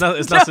 Yeah, it's not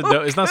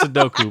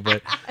Sudoku,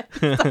 but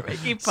start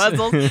making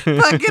puzzles.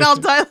 Fucking, I'll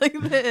die like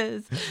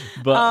this.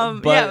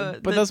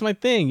 But that's my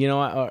thing. You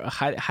know,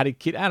 how to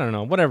kid. I don't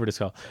know, whatever it's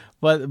called.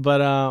 But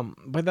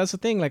that's the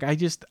thing. Like,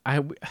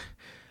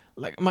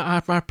 like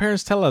my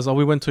parents tell us, oh,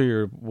 we went to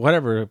your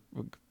whatever,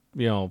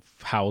 you know,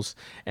 house,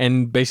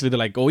 and basically they're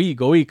like, go eat,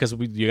 because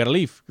you gotta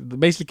leave,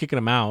 basically kicking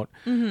them out.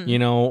 You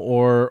know,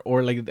 or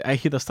like, I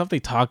hear the stuff they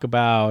talk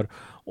about,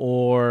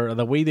 or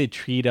the way they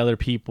treat other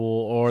people,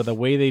 or the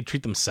way they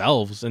treat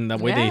themselves, and the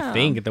way they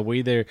think, the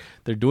way they're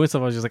doing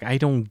stuff. I was just like, I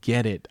don't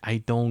get it, and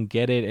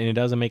it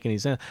doesn't make any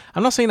sense.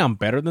 I'm not saying I'm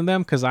better than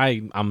them, because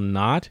I'm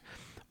not,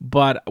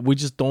 but we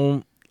just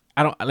don't.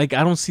 I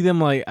don't see them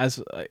like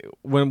as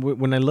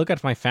when I look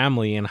at my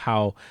family and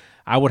how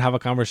I would have a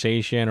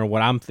conversation, or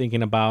what I'm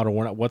thinking about, or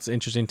what's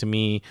interesting to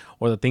me,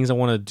 or the things I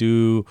want to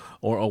do,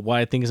 or what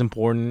I think is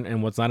important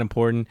and what's not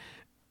important.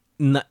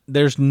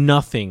 There's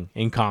nothing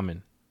in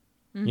common.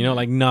 You know,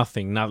 like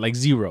nothing, not like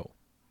zero.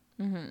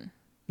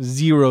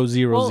 Zero.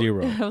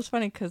 It was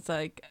funny because,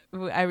 like,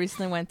 I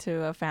recently went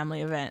to a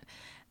family event,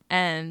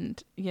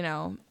 and, you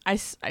know, I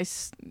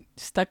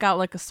stuck out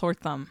like a sore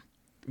thumb.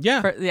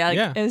 Yeah.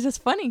 It was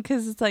just funny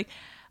because it's like,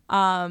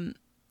 I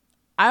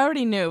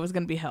already knew it was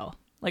going to be hell.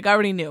 Like, I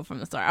already knew from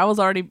the start. I was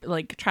already,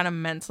 like, trying to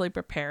mentally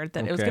prepare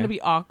that it was going to be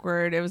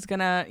awkward. It was going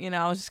to, you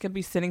know, I was just going to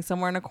be sitting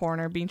somewhere in a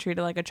corner being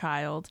treated like a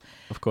child.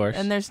 Of course.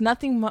 And there's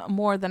nothing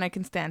more than I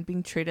can stand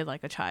being treated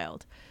like a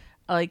child.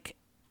 Like,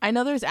 I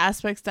know there's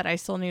aspects that I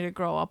still need to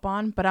grow up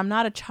on, but I'm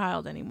not a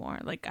child anymore.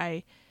 Like,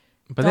 But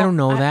they don't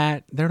know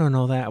that. They don't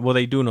know that. Well,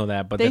 they do know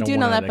that, but they do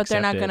know that, but they're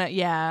not going to.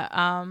 Yeah.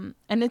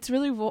 And it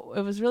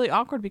was really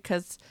awkward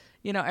because,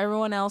 you know,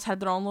 everyone else had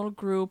their own little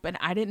group, and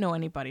I didn't know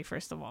anybody,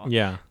 first of all.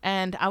 Yeah.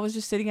 And I was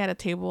just sitting at a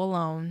table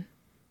alone,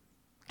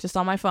 just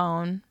on my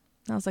phone.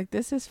 And I was like,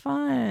 this is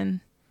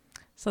fun.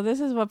 So this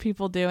is what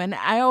people do. And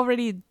I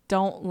already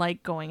don't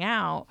like going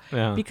out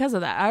because of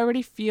that. I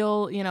already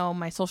feel, you know,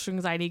 my social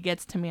anxiety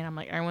gets to me, and I'm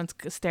like, everyone's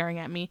staring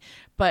at me.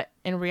 But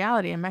in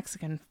reality, in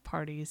Mexican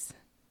parties,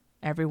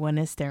 everyone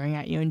is staring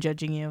at you and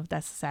judging you.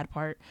 That's the sad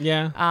part.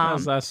 Yeah,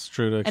 that's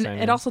true to extent.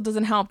 And it also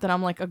doesn't help that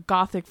I'm like a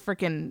gothic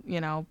freaking, you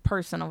know,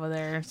 person over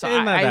there. So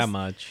not that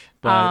much,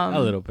 but a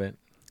little bit.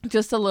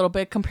 Just a little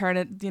bit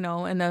compared to, you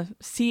know, in a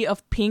sea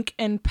of pink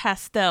and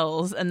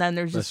pastels, and then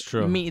there's just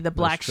me, the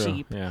black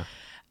sheep. Yeah.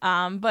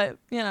 But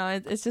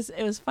it's just,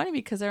 it was funny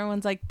because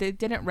everyone's like, they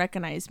didn't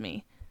recognize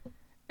me.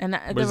 And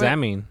what does that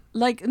mean?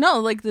 Like, no,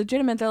 like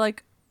legitimate. They're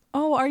like,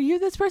 oh, are you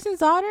this person's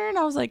daughter? And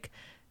I was like,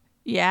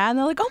 yeah. And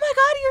they're like, oh my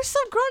God, you're so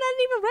grown. I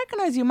didn't even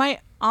recognize you. My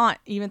aunt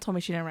even told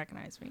me she didn't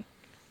recognize me.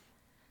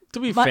 To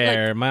be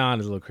fair, like, my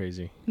aunt is a little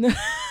crazy.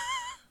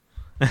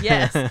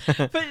 Yes.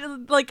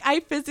 But like,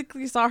 I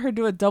physically saw her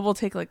do a double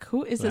take. Like,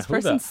 who is this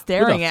person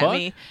staring at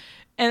me?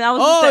 And I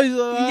was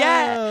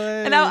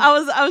and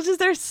I was just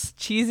there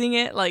cheesing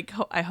it. Like,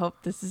 I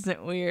hope this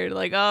isn't weird.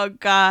 Like, oh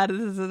God,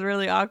 this is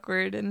really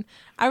awkward. And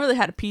I really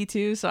had to pee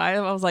too. So I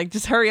was like,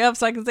 just hurry up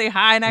so I can say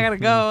hi and I gotta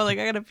go. Like,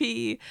 I gotta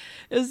pee.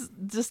 It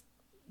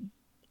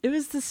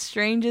was the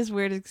strangest,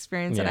 weirdest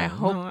experience, and I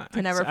hope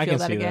to never feel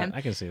that again. I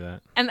can see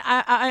that. And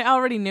I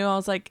already knew. I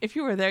was like, if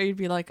you were there, you'd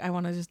be like, I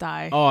want to just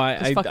die. Oh,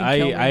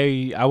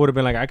 I would have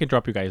been like, I could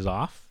drop you guys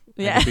off.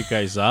 Yeah. I could pick you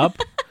guys up.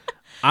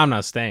 I'm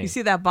not staying. You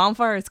see that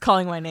bonfire? It's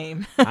calling my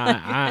name.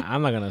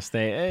 I'm not gonna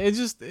stay. It's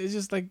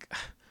just like,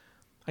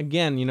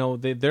 again,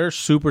 they're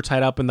super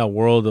tied up in the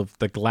world of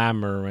the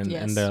glamour and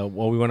the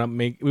what we want to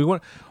make.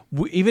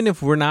 Even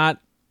if we're not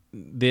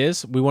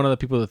this, we want other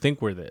people to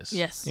think we're this.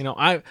 Yes.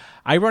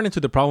 I run into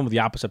the problem with the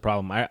opposite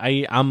problem.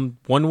 I'm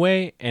one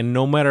way, and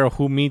no matter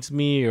who meets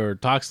me or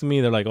talks to me,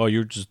 they're like, oh,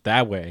 you're just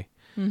that way.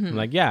 Mm-hmm. I'm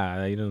like,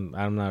 yeah, I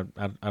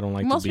don't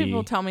like most to be.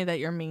 people tell me that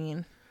you're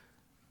mean.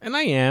 And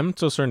I am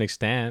to a certain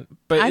extent,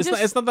 but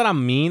it's not that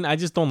I'm mean. I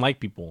just don't like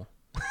people.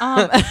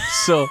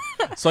 So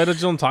I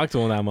just don't talk to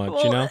them that much.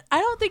 Well, I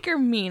don't think you're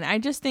mean. I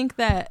just think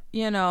that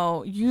you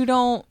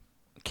don't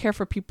care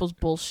for people's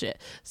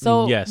bullshit.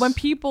 So when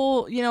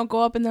people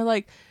go up and they're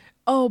like,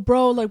 oh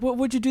bro, like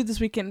what'd you do this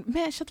weekend?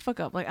 Man, shut the fuck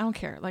up. Like, I don't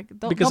care. Like,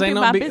 don't be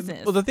about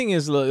business. Well, the thing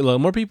is,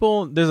 look, more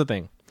people, there's a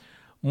thing,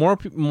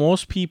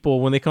 most people,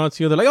 when they come up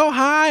to you, they're like, oh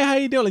hi, how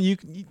you doing? Like, you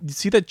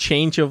see that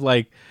change of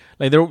like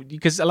they're,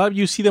 because a lot of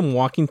you see them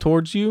walking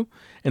towards you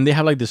and they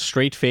have like this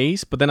straight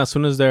face, but then as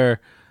soon as they're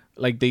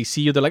like, they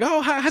see you, they're like, oh,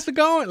 how's it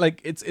going?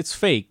 Like, it's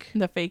fake.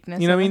 The fakeness.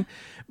 You know what I mean?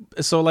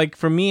 So like,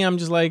 for me, I'm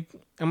like,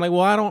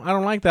 well, I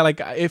don't like that. Like,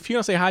 if you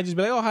don't say hi, just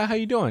be like, oh, hi, how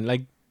you doing?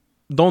 Like,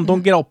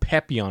 don't get all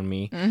peppy on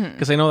me,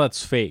 because I know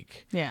that's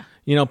fake. Yeah.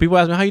 People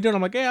ask me, how you doing?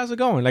 I'm like, hey, how's it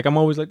going? Like, I'm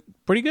always like,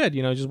 pretty good.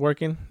 Just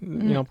working.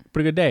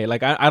 Pretty good day.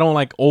 Like, I don't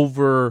like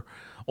over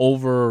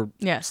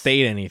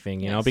state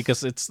anything.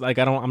 Because it's like,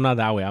 I'm not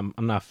that way. I'm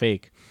not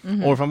fake.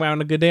 Mm-hmm. Or if I'm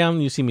having a good day,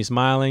 you see me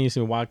smiling, you see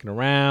me walking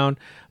around.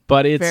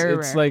 But it's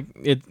rare. Like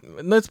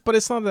but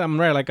it's not that I'm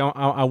rare. Like,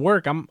 I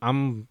work.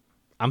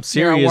 I'm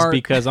serious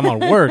because I'm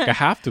at work. I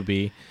have to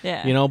be.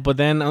 Yeah. But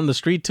then on the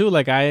street too,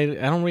 like, I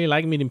don't really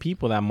like meeting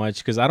people that much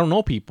because I don't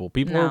know people.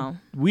 People are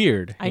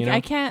weird.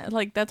 I can't,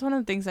 like, that's one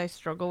of the things I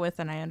struggle with,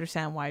 and I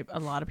understand why a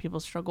lot of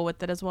people struggle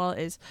with it as well,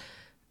 is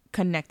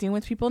connecting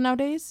with people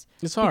nowadays.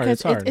 It's hard.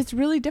 Because it's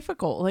really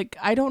difficult. Like,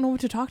 I don't know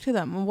what to talk to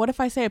them. What if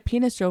I say a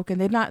penis joke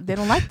and they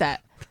don't like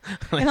that?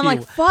 And I'm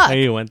like, fuck. How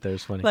you went there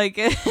is funny. Like,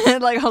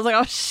 like, I was like,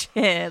 oh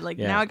shit. Like,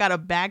 now I gotta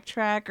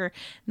backtrack, or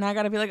now I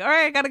gotta be like, all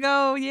right, I gotta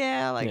go.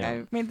 Yeah. Like,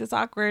 I made this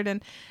awkward.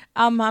 And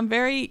I'm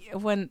very,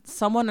 when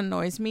someone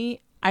annoys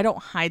me, I don't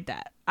hide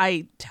that.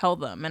 I tell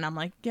them, and I'm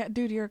like, yeah,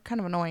 dude, you're kind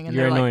of annoying. And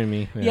you're they're annoying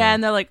like, me. Yeah.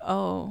 And they're like,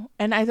 oh.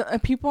 And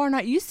people are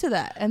not used to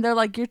that. And they're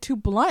like, you're too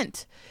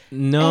blunt.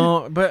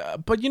 No,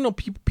 but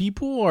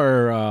people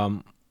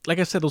are, like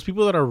I said, those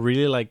people that are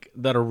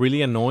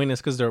really annoying is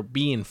because they're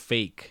being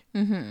fake.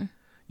 Mm-hmm.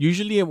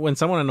 Usually when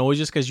someone annoys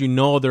you, because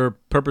they're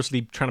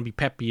purposely trying to be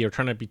peppy or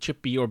trying to be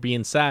chippy or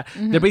being sad.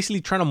 Mm-hmm. They're basically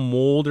trying to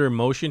mold their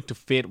emotion to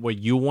fit what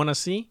you want to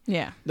see.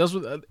 Yeah.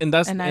 And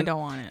I don't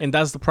want it. And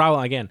that's the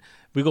problem. Again,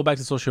 we go back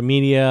to social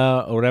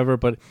media or whatever,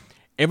 but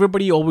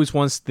everybody always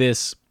wants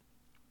this.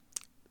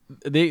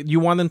 You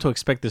want them to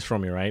expect this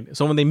from you, right?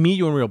 So when they meet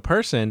you in real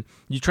person,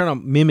 you're trying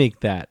to mimic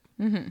that.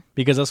 Mm-hmm.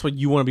 Because that's what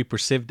you want to be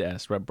perceived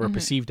as, right? Or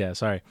perceived as,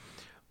 sorry.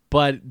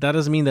 But that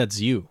doesn't mean that's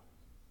you.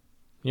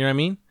 You know what I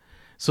mean?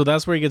 So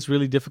that's where it gets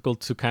really difficult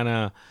to kind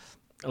of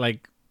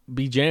like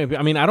be genuine.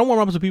 I mean, I don't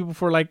warm up to people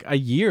for like a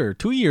year,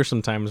 2 years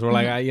sometimes. Where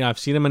like I've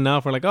seen them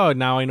enough. We're like, oh,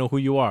 now I know who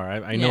you are.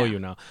 I know you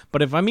now.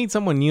 But if I meet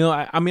someone new,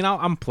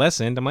 I'm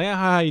pleasant. I'm like, yeah,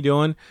 how you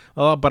doing?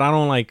 But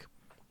I'm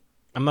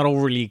not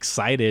overly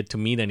excited to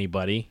meet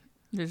anybody.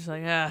 You're just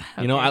like, okay.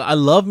 I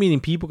love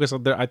meeting people because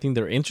I think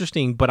they're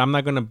interesting. But I'm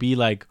not gonna be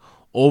like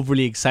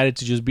overly excited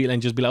to just be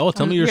like, oh,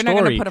 tell me your story.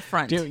 You're not gonna put a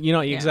front.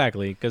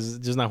 Exactly, because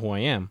it's just not who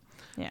I am.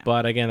 Yeah.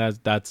 But again,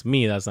 that's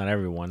me. That's not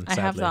everyone.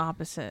 Sadly. I have the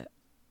opposite.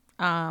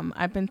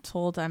 I've been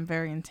told I'm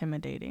very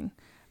intimidating,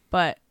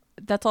 but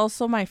that's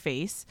also my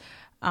face.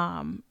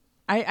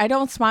 I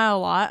don't smile a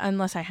lot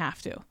unless I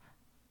have to.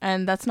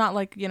 And that's not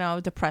like,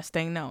 depressed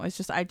thing. No, it's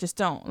just, I just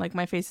don't. Like,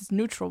 my face is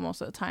neutral most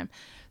of the time.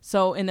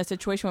 So in a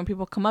situation when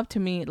people come up to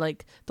me,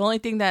 like, the only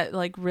thing that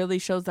like really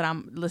shows that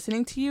I'm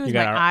listening to you is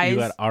my eyes. You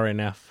got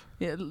RNF.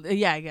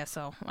 Yeah, I guess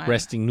so.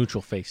 Resting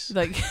neutral face.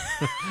 Like,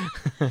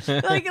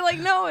 like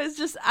no, it's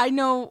just, I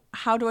know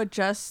how to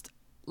adjust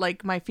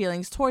like my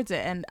feelings towards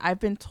it. And I've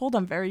been told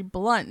I'm very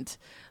blunt.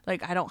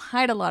 Like, I don't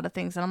hide a lot of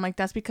things. And I'm like,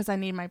 that's because I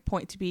need my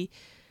point to be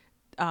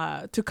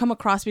to come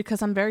across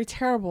because I'm very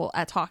terrible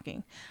at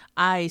talking.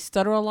 I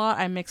stutter a lot.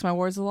 I mix my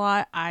words a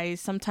lot. I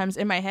sometimes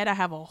in my head I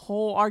have a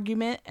whole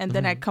argument and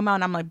then I come out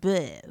and I'm like,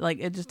 bleh, like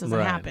it just doesn't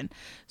happen.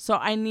 So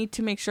I need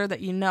to make sure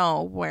that you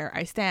know where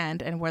I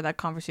stand and where that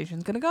conversation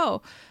is gonna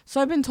go. So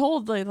I've been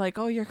told like,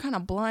 oh, you're kind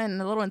of blunt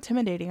and a little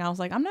intimidating. I was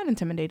like, I'm not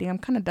intimidating. I'm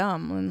kind of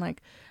dumb and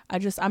like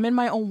I'm in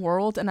my own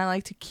world and I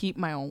like to keep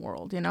my own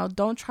world. You know,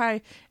 don't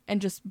try and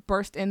just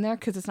burst in there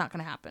because it's not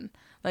gonna happen.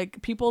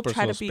 Like people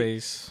try to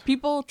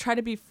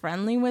be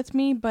friendly with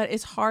me, but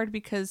it's hard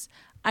because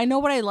I know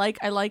what I like.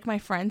 I like my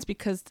friends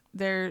because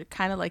they're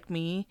kind of like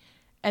me.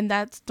 And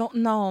I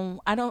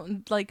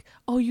don't like,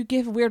 oh, you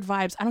give weird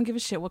vibes. I don't give a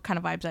shit what kind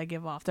of vibes I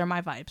give off. They're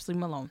my vibes. Leave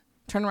them alone.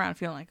 Turn around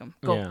feeling like them.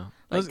 Go. Yeah.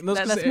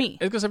 That's me.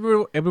 It's because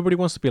everybody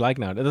wants to be liked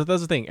now.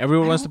 That's the thing.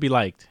 Everyone wants to be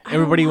liked.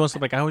 Everybody wants to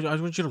be like, I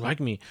just want you to like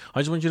me.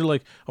 I just want you to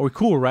like, are we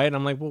cool, right? And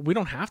I'm like, well, we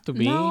don't have to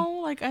be.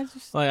 No,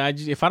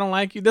 if I don't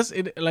like you,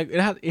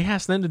 it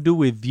has nothing to do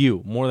with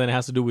you more than it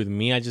has to do with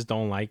me. I just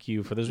don't like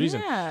you for this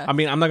reason. I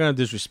mean, I'm not gonna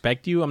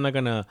disrespect you. I'm not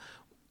gonna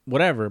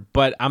whatever,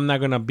 but I'm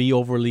not gonna be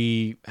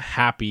overly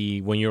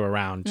happy when you're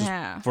around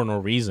just for no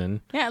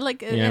reason. Yeah,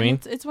 like you know what I mean?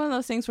 It's one of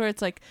those things where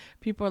it's like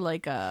people are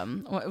like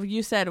what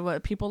you said,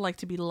 what people like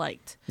to be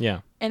liked. Yeah.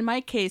 In my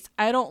case,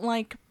 I don't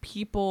like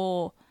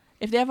people.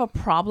 If they have a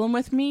problem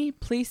with me,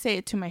 please say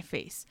it to my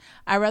face.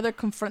 I rather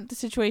confront the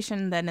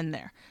situation than in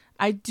there.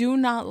 I do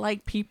not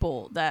like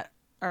people that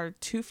are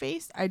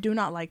two-faced. I do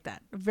not like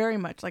that very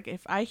much. Like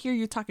if I hear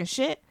you talking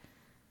shit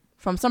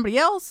from somebody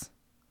else,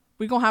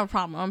 we're gonna have a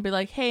problem. I'm gonna be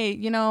like, hey,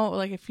 you know,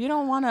 like if you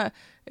don't wanna,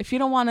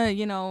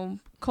 you know,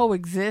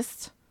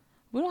 coexist,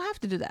 we don't have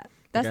to do that.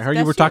 I heard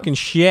you were talking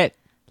shit.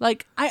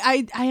 Like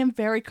I am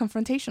very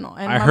confrontational.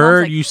 And I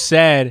heard you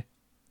said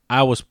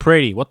I was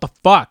pretty. What the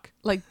fuck?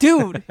 Like,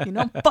 dude, you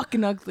know, I'm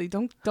fucking ugly.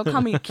 Don't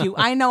call me cute.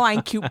 I know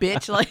I'm cute,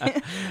 bitch. Like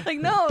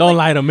no. Don't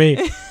lie to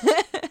me.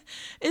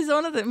 It's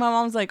one of my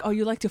mom's like, oh,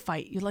 you like to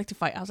fight. You like to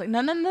fight. I was like,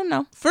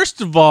 no.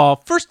 First of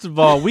all,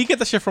 we get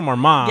the shit from our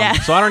mom. Yeah.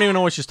 So I don't even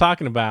know what she's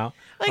talking about.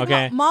 Like,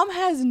 okay. Mom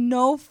has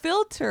no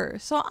filter.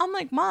 So I'm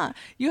like, Mom,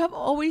 you have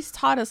always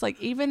taught us,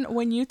 like, even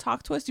when you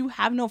talk to us, you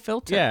have no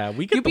filter. Yeah,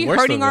 we get you be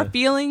hurting our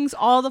feelings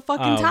all the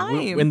fucking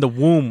time. In the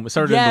womb. It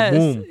started in the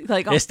womb.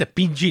 Like, este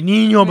pinche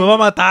niño me va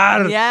a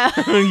matar.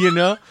 Yeah. You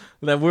know?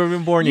 That we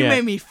weren't born yet. You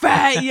made me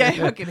fat. Yeah, I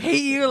fucking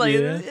hate you. Like,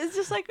 it's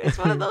just like, it's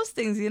one of those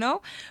things, you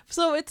know?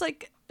 So it's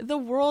like, the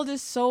world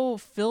is so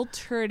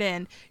filtered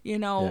and, you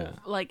know,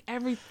 like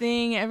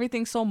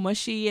everything's so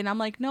mushy. And I'm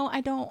like, no,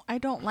 I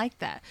don't like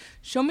that.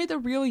 Show me the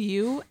real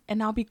you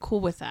and I'll be cool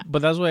with that.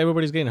 But that's why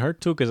everybody's getting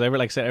hurt too. Because like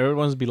I said, everyone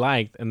wants to be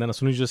liked. And then as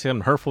soon as you just say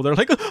something hurtful, they're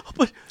like, oh,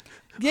 but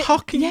how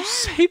can you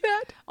say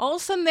that? All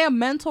of a sudden they have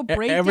mental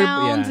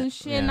breakdowns and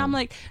shit. Yeah. And I'm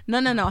like,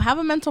 no. Have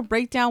a mental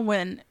breakdown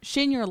when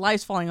shit in your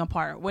life's falling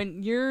apart.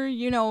 When you're,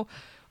 you know,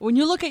 when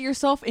you look at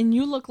yourself and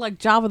you look like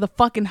Jabba the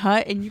fucking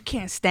Hutt and you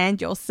can't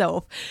stand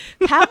yourself,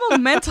 have a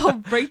mental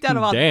breakdown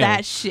about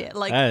that shit.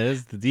 Like, that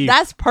is deep.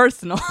 That's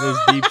personal.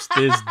 It's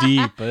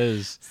deep.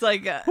 It's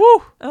like,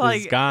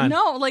 it's gone.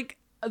 No, like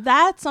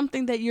that's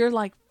something that you're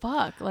like,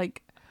 fuck,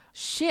 like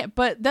shit.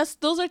 But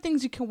those are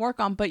things you can work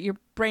on. But your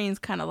brain's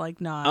kind of like,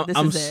 nah.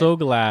 I'm so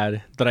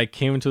glad that I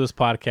came into this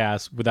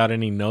podcast without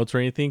any notes or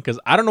anything because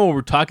I don't know what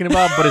we're talking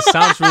about, but it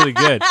sounds really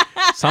good.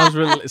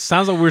 It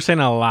sounds like we're saying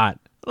a lot.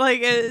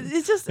 Like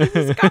it's just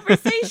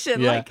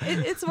conversation. Like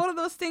it's one of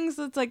those things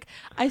that's like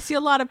I see a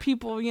lot of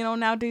people, you know,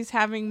 nowadays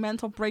having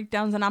mental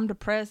breakdowns and I'm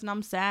depressed and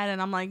I'm sad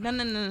and I'm like no.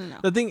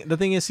 The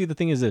thing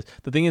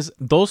is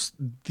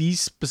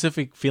these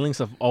specific feelings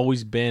have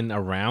always been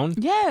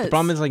around. Yes. The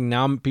problem is like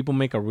now people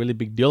make a really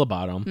big deal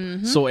about them.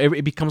 Mm-hmm. So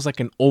it becomes like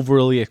an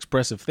overly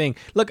expressive thing.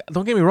 Look,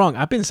 don't get me wrong.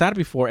 I've been sad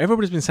before.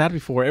 Everybody's been sad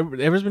before.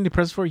 Everybody's been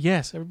depressed before.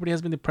 Yes, everybody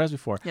has been depressed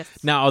before. Yes.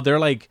 Now they're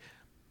like.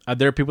 Are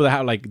there people that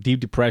have like deep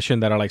depression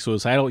that are like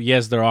suicidal?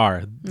 Yes, there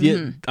are.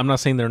 Mm-hmm. I'm not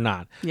saying they're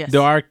not. Yes.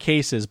 There are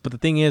cases, but the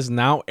thing is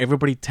now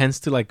everybody tends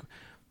to like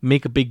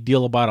make a big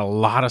deal about a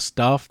lot of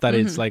stuff that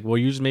it's like, well,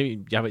 you just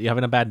maybe you're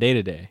having a bad day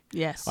today.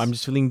 Yes. I'm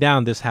just feeling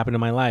down. This happened in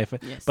my life.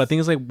 Yes. But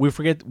things like we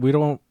forget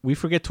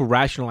to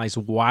rationalize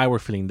why we're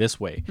feeling this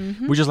way.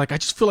 Mm-hmm. We're just like, I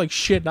just feel like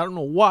shit. I don't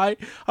know why.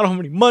 I don't have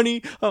any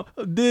money.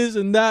 This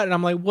and that. And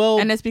I'm like, well,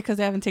 and it's because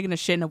they haven't taken a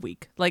shit in a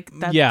week. Like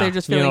that. Yeah. They're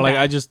just feeling, you know, like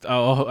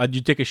bad.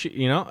 you take a shit,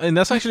 you know, and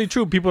that's actually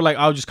true. People are like,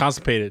 I was just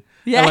constipated.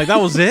 Yeah. And like that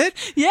was it.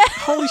 Yeah.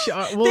 Holy shit.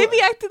 Well, they be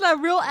acting like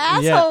real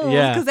assholes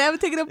because they haven't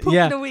taken a poop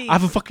in a week. I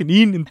haven't fucking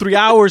eaten in 3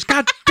 hours.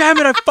 God damn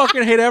it. I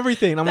fucking hate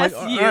everything. And I'm that's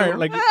like, you. all right,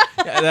 like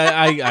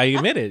I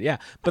admit it, yeah.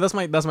 But that's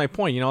my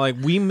point. You know, like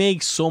we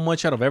make so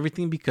much out of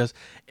everything because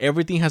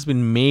everything has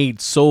been made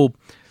so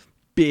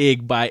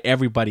big by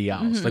everybody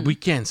else. Mm-hmm. Like we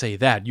can't say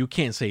that. You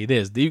can't say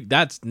this.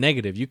 That's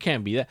negative. You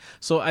can't be that.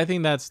 So I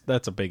think that's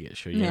a big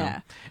issue. You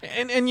know?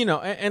 And you know,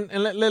 and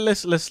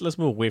let's move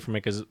away from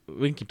it because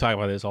we can keep talking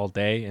about this all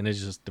day and it's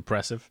just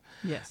depressive.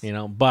 Yes. You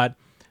know, but.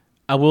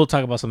 I will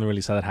talk about something really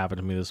sad that happened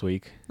to me this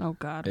week. Oh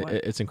God! What?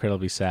 It's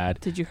incredibly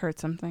sad. Did you hurt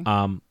something?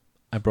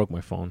 I broke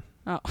my phone.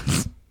 Oh,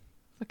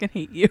 fucking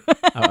hate you.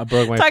 I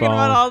broke my phone. Talking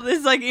about all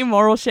this like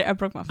immoral shit. I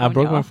broke my phone. I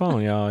broke my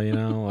phone, y'all. You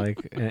know,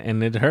 like,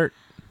 and it hurt.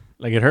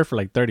 Like it hurt for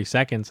like 30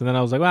 seconds, and then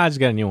I was like, "Well, I just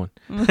got a new one."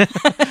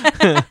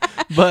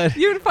 But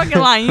you're fucking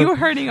lying. You were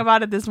hurting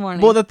about it this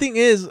morning. Well, the thing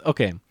is,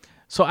 okay,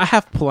 so I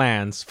have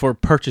plans for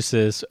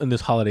purchases in this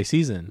holiday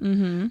season.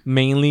 Mm-hmm.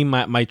 Mainly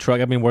my truck.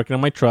 I've been working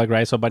on my truck,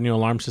 right? So I bought a new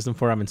alarm system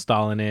for it. I'm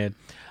installing it.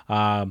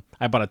 I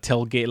bought a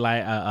tailgate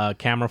light,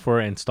 camera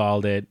for it.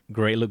 Installed it.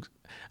 Great looks.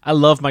 I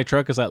love my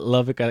truck because I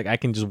love it. I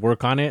can just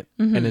work on it,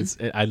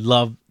 and I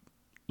love,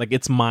 like,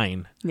 it's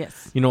mine.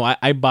 Yes. You know,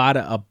 I bought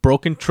a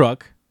broken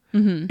truck.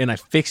 And I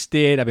fixed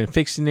it. I've been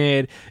fixing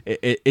it.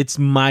 It's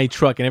my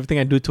truck, and everything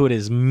I do to it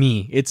is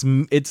me.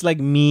 It's like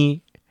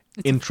me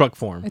in truck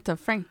form. It's a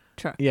Frank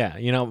truck. Yeah,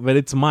 you know, but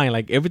it's mine.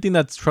 Like everything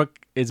that's truck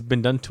has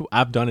been done to,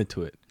 I've done it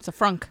to it. It's a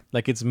Frank.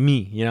 Like it's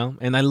me, you know,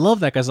 and I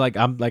love that because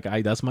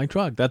that's my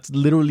truck. That's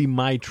literally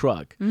my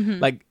truck.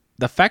 Like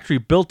the factory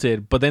built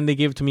it, but then they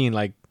gave it to me in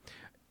like.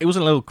 It was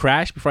a little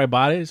crash before I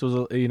bought it. So it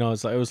was, you know,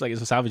 it's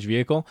a salvage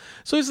vehicle.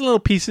 So it's little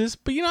pieces,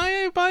 but you know,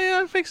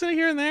 I fix it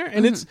here and there.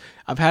 And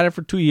I've had it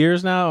for 2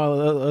 years now,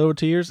 over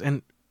 2 years,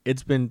 and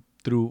it's been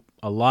through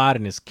a lot,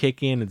 and it's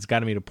kicking. It's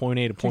gotten me to point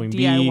A to point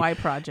B. DIY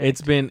project.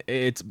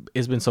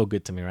 It's been so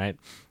good to me, right?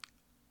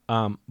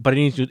 But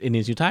it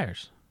needs new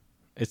tires.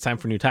 It's time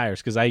for new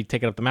tires because I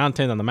take it up the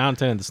mountain, on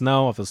the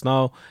snow, off the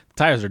snow. The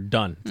tires are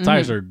done. The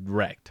tires are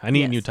wrecked. I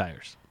need new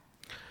tires.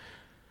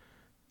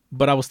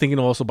 But I was thinking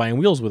of also buying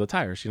wheels with the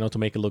tires, you know, to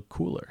make it look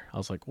cooler. I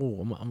was like,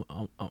 oh,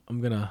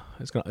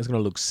 it's gonna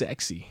look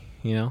sexy,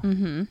 you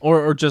know,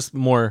 or just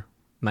more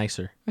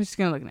nicer. It's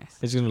gonna look nice.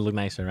 It's gonna look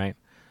nicer, right?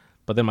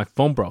 But then my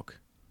phone broke,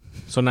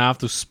 so now I have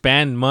to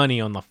spend money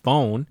on the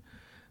phone,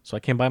 so I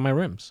can't buy my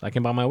rims. I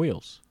can buy my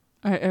wheels.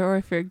 Or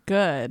if you're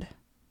good,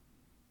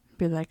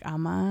 be like, No,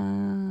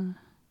 I'm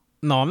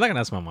not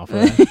gonna ask my mom for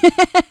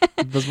that.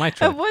 That's my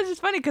truck. It was just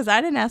funny because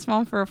I didn't ask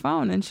mom for a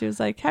phone, and she was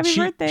like, "Happy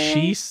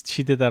birthday."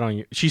 She did that on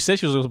you. She said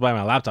she was going to buy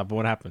my laptop, but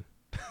what happened?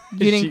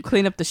 You didn't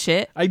clean up the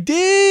shit. I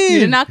did. You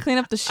did not clean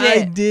up the shit.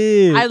 I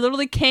did. I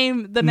literally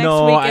came the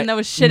next week, and there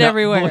was shit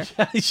everywhere.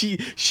 She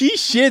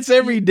shits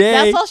every day.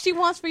 That's all she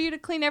wants for you to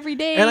clean every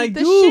day. And I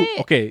do. Shit.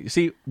 Okay,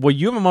 see, what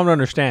you and my mom don't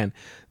understand.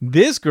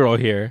 This girl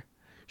here,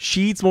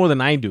 she eats more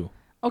than I do.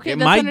 Okay,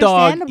 that's my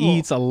dog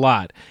eats a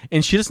lot,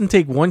 and she doesn't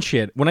take one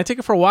shit. When I take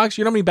her for walks,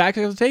 you know how many bags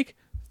I have to take?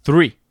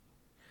 3.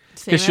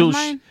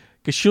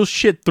 Because she'll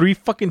shit 3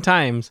 fucking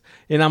times,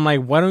 and I'm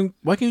like, why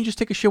can't you just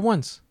take a shit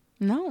once?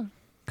 No,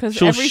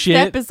 because every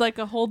step is like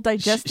a whole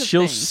digestive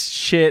she'll thing.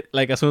 Shit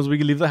like as soon as we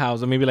can leave the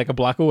house, or maybe like a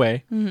block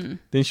away.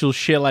 Then she'll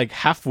shit like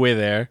halfway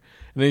there,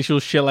 and then she'll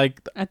shit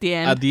like at the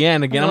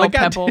end again. I'm like,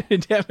 God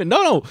damn it.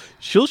 No,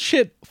 she'll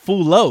shit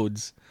full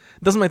loads.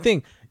 That's my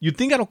thing. You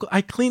think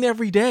I clean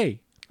every day?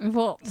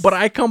 Well, but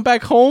I come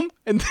back home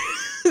and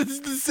it's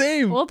the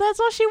same. Well, that's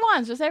all she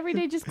wants. Just every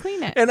day, just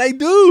clean it. And I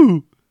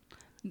do.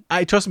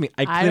 Trust me.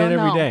 I clean it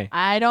every day.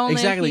 I don't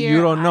exactly. Live here.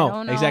 You don't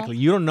know. Exactly.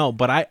 You don't know.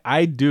 But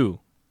I do.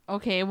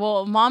 Okay.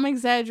 Well, mom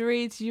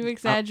exaggerates. You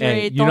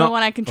exaggerate. The only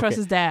one I can trust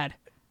is dad.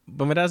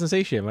 But my dad doesn't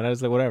say shit. My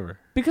dad's like whatever.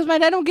 Because my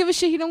dad don't give a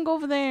shit. He don't go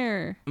over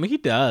there. I mean, he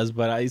does,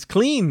 but he's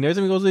clean. Every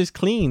time he goes, he's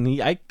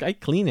clean. I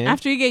clean it.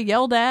 After you get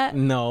yelled at.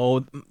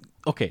 No.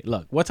 Okay,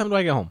 look. What time do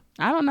I get home?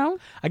 I don't know.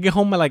 I get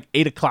home at like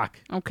 8 o'clock.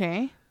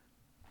 Okay.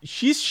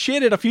 She's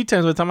shitted a few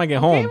times by the time I get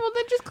home. Okay, well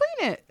then just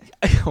clean it.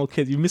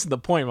 Okay, you're missing the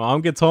point. My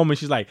mom gets home and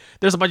she's like,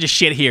 there's a bunch of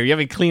shit here. You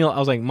haven't cleaned. I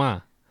was like, Ma,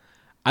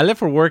 I left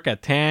for work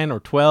at 10 or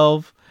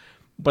 12.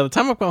 By the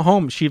time I got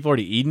home, she'd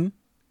already eaten.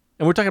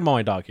 And we're talking about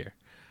my dog here.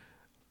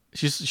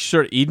 She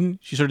started eating.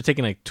 She started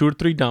taking like 2 or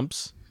 3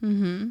 dumps.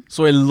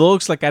 So it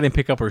looks like I didn't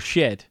pick up her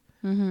shit.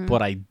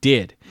 But I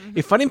did.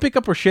 If I didn't pick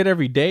up her shit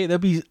every day, there'd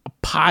be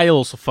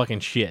piles of fucking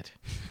shit.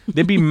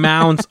 There'd be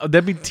mounds.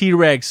 There'd be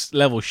T-Rex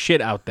level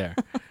shit out there.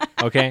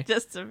 Okay?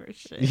 Just for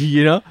shit.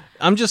 You know?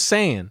 I'm just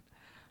saying.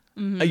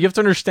 You have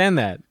to understand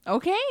that.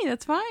 Okay,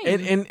 that's fine.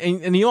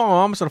 And you know, I'm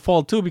almost at a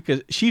fault too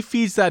because she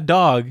feeds that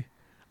dog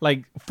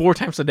like 4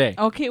 times a day.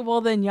 Okay, well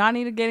then y'all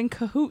need to get in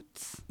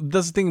cahoots.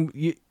 That's the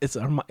thing.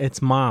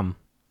 It's mom.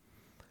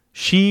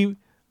 She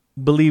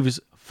believes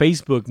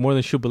Facebook more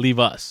than she'll believe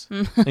us.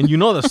 And you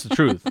know that's the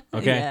truth.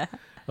 Okay? Yeah.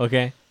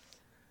 Okay?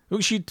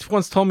 She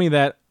once told me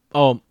that,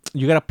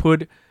 you got to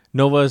put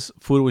Nova's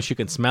food where she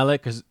can smell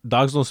it because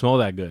dogs don't smell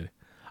that good.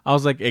 I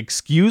was like,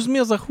 excuse me?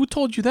 I was like, who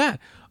told you that?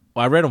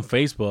 Well, I read on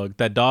Facebook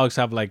that dogs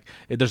have like,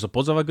 they're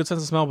supposed to have a good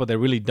sense of smell, but they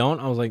really don't.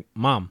 I was like,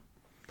 Mom,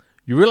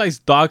 you realize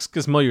dogs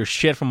can smell your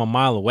shit from a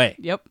mile away?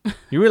 Yep.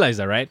 You realize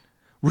that, right?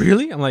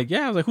 Really? I'm like,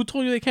 yeah. I was like, who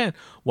told you they can't?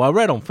 Well, I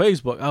read on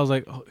Facebook. I was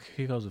like, oh,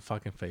 here goes with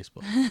fucking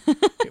Facebook.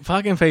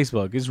 Fucking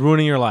Facebook. It's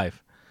ruining your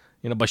life.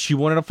 You know, but she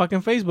wanted a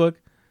fucking Facebook.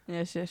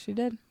 Yes, she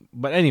did.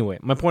 But anyway,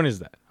 my point is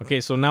that.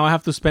 Okay, so now I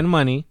have to spend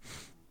money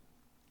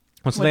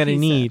on something that I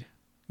need.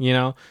 You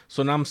know?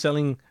 So now I'm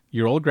selling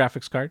your old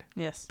graphics card.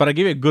 Yes. But I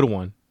give you a good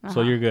one.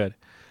 So you're good.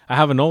 I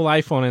have an old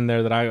iPhone in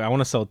there that I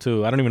want to sell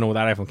too. I don't even know where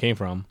that iPhone came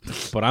from.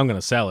 But I'm going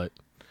to sell it.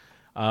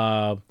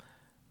 I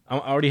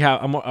already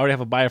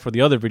have a buyer for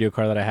the other video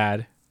card that I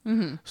had.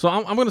 Mm-hmm. So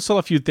I'm going to sell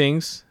a few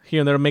things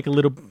here and there, make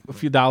a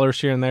few dollars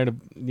here and there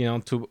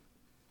to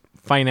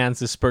finance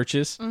this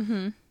purchase.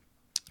 Mm-hmm.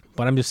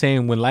 But I'm just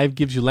saying, when life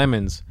gives you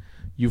lemons,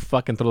 you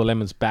fucking throw the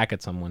lemons back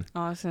at someone.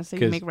 Oh, I was gonna say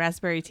you make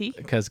raspberry tea.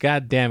 Because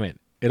god damn it,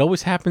 it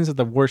always happens at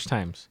the worst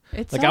times.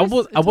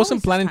 I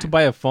wasn't planning to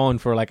buy a phone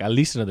for like at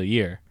least another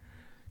year,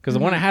 because the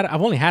one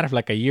I've only had it for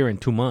like a year and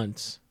 2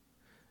 months.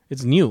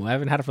 It's new. I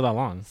haven't had it for that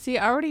long. See,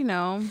 I already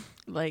know.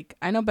 Like,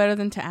 I know better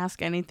than to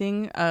ask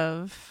anything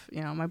of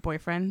my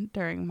boyfriend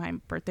during my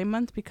birthday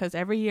month, because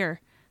every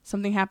year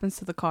something happens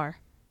to the car.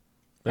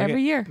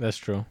 Every year. That's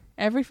true.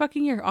 Every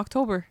fucking year,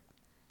 October.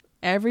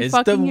 Every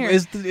fucking year.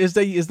 Is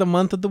the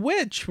month of the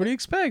witch. What do you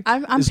expect?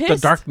 I'm it's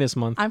pissed. The darkness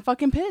month. I'm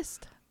fucking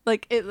pissed.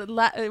 Like,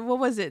 what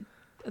was it?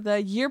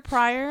 The year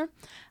prior,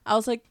 I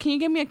was like, can you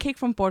get me a cake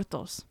from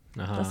Portos?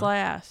 Uh-huh. That's all I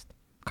asked.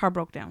 Car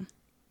broke down.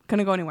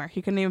 Couldn't go anywhere.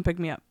 He couldn't even pick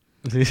me up.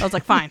 I was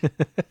like, fine.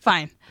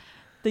 Fine.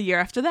 The year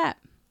after that,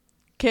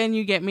 can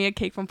you get me a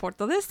cake from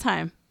Porto this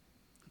time?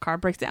 Car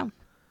breaks down.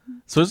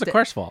 So it's the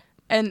car's fault.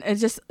 And it's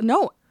just,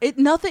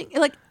 nothing,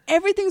 like,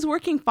 everything's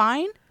working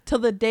fine till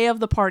the day of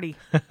the party.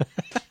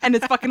 And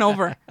it's fucking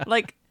over.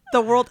 Like,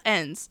 the world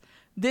ends.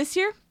 This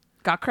year,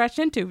 got crashed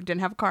into,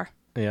 didn't have a car.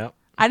 Yeah.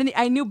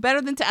 I knew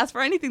better than to ask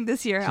for anything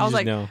this year. I was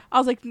like,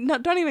 no,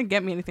 don't even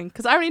get me anything,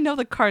 because I already know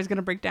the car is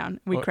gonna break down.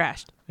 We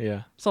crashed.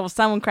 Yeah. So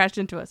someone crashed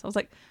into us. I was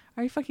like,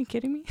 are you fucking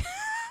kidding me?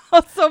 I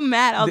was so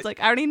mad. I was like,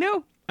 I already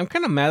knew. I'm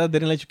kind of mad that they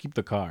didn't let you keep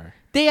the car.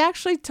 They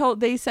actually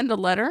they sent a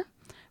letter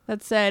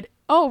that said,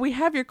 oh, we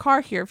have your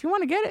car here. If you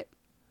want to get it,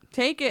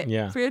 take it.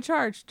 Yeah. Free of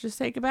charge. Just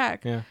take it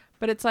back. Yeah.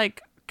 But it's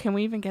like, can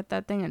we even get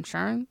that thing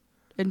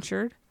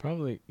insured?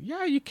 Probably.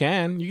 Yeah, you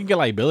can. You can get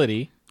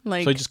liability.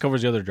 Like, so it just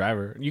covers the other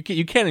driver. You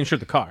can't insure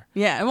the car.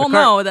 Yeah. Well,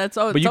 no, that's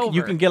over. But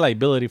you can get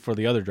liability for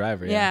the other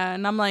driver. Yeah.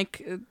 And I'm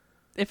like,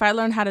 if I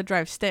learned how to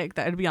drive stick,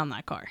 that would be on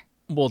that car.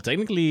 Well,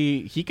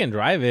 technically, he can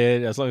drive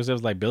it as long as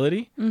there's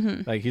liability.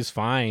 Mm-hmm. Like, he's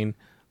fine.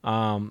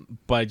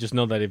 But just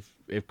know that if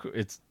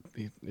it's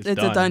a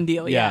done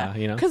deal. Yeah.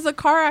 You know, because the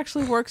car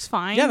actually works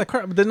fine. Yeah, the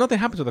car. But there's nothing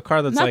happens to the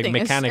car that's like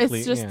mechanically.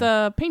 It's just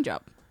a paint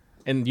job.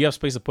 And you have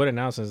space to put it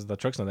now since the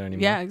truck's not there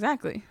anymore. Yeah,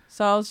 exactly.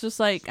 So I was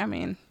just like, I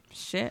mean,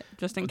 shit,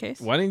 just in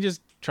case. Why didn't you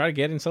just try to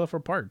get it and sell it for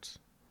parts?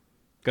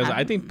 Because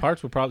I think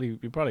parts would probably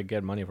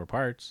get money for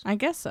parts. I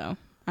guess so.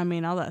 I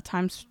mean, all that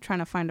time's trying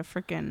to find a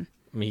freaking.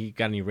 I mean, he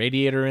got a new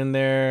radiator in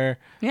there.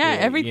 Yeah,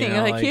 everything. You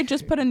know, like he had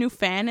just put a new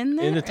fan in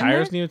there. And the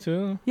tires new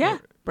too. Yeah,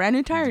 brand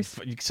new tires.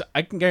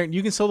 I can guarantee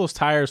you can sell those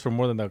tires for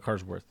more than the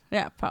car's worth.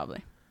 Yeah,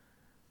 probably.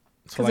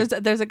 Because so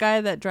there's a guy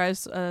that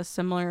drives a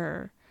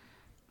similar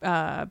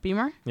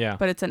Beamer. Yeah.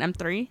 But it's an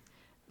M3.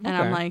 And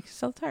I'm like,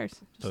 sell the tires.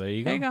 So there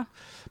you go.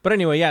 But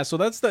anyway, yeah. So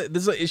that's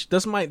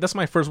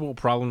my first world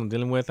problem I'm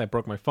dealing with. I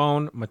broke my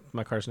phone,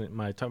 my car's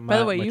my. By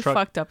the way, you truck.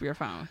 Fucked up your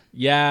phone.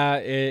 Yeah,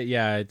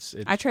 it's.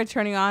 I tried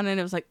turning on and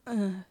it was like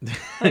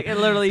it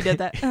literally did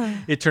that.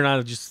 It turned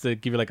on just to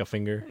give you like a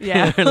finger.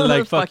 Yeah,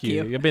 like fuck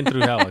you. You've been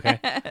through hell. Okay,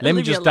 let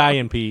me just die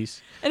in peace.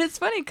 And it's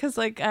funny because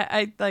like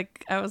I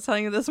was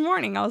telling you this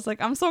morning, I was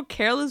like, I'm so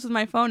careless with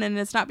my phone, and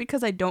it's not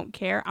because I don't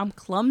care. I'm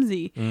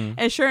clumsy.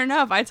 And sure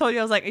enough, I told you,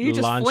 I was like, you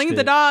just fling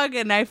the dog,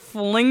 and I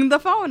fling the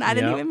phone. I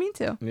didn't even mean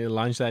to. You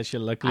launched that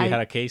shit. Luckily, it had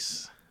a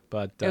case,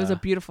 but it was a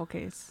beautiful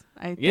case.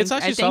 It's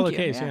actually a solid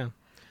case. Yeah.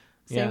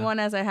 Same one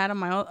as I had on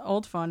my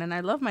old phone, and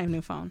I love my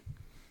new phone.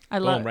 I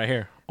love it. Right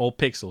here, old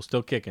Pixel,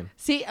 still kicking.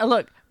 See,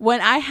 look,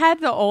 when I had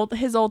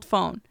his old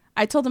phone,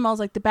 I told him, I was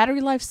like, the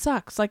battery life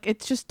sucks. Like,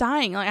 it's just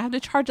dying. Like, I have to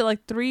charge it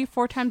like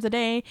 3-4 times a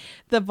day.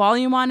 The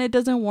volume on it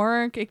doesn't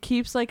work. It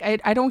keeps like,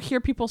 I don't hear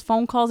people's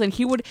phone calls. And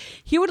he would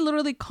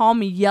literally call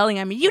me, yelling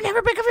at me, you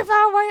never pick up your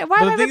phone. Why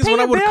but the thing is, when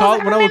I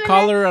would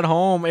call her at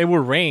home, it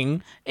would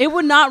ring. It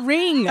would not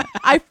ring.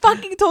 I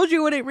fucking told you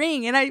it wouldn't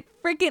ring. And I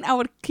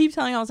would keep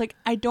telling him, I was like,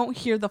 I don't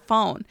hear the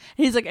phone.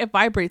 And he's like, it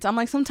vibrates. I'm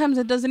like, sometimes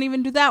it doesn't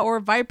even do that, or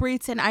it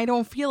vibrates and I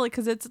don't feel it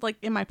because it's like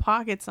in my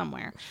pocket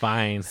somewhere.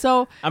 Fine.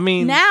 So I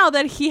mean, now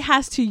that he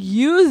has to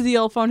use the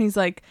old phone, he's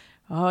like,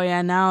 oh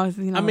yeah, now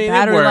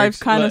battery life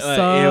kind of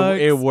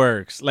sucks. It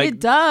works. Like, it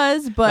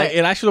does, but like,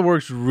 it actually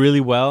works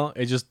really well.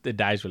 It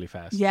dies really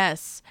fast.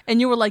 Yes.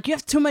 And you were like, you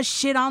have too much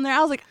shit on there.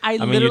 I was like, I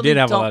mean, you did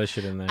have a lot of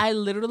shit in there. I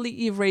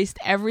literally erased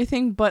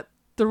everything but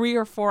 3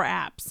 or 4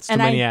 apps. It's too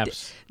many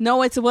apps.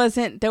 No, it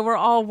wasn't. They were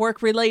all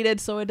work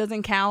related, so it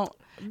doesn't count.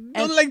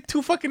 And like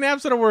 2 fucking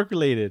apps that are work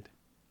related.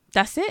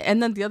 That's it.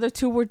 And then the other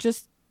 2 were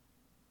just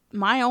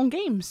my own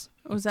games.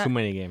 Was that too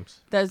many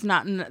games? That's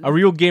not a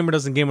real gamer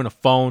doesn't game on a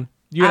phone.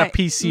 You got a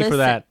PC for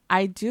that.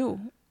 I do,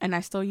 and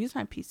I still use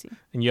my PC.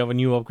 And you have a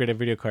new upgraded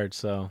video card,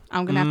 so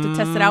I'm gonna have to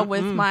test it out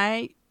with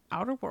my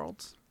Outer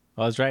Worlds.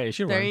 Oh, that's right. It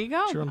should there run. You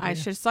go. I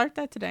should start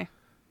that today.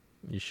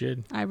 You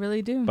should. I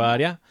really do. But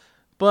yeah.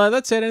 But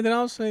that's it. Anything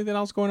else? Anything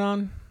else going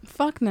on?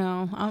 Fuck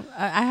no.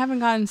 I haven't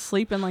gotten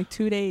sleep in like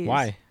 2 days.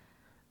 Why?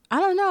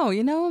 I don't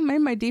know. Maybe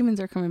my demons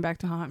are coming back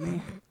to haunt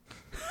me.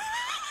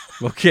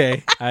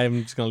 Okay.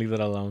 I'm just going to leave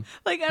that alone.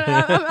 Like,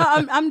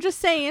 I'm just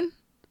saying.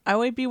 I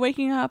would be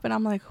waking up and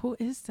I'm like, who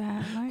is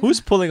that?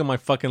 Who's pulling on my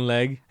fucking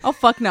leg? Oh,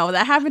 fuck no.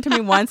 That happened to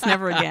me once,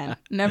 never again.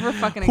 Never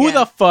fucking again. Who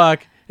the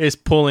fuck is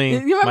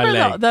pulling you remember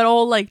my leg? that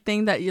old like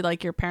thing that you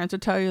like your parents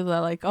would tell you that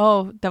like,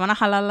 oh, te van a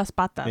jalar las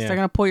patas. Yeah. They're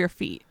going to pull your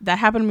feet. That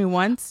happened to me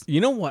once. You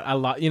know what?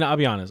 I'll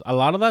be honest. A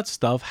lot of that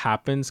stuff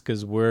happens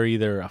because we're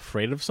either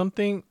afraid of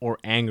something or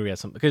angry at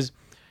something. Because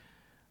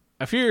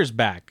a few years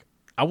back,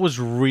 I was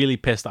really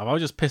pissed off. I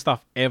was just pissed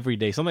off every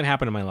day. Something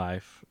happened in my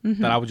life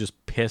that I was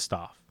just pissed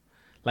off.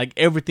 Like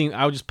everything,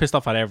 I was just pissed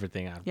off at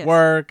everything. At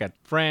work, at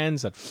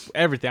friends, at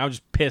everything. I was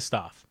just pissed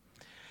off.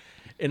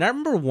 And I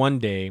remember one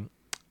day,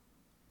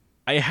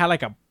 I had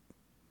like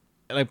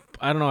I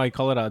don't know, I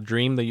call it a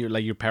dream that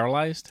you're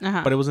paralyzed,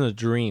 but it wasn't a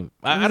dream.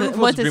 I don't know if it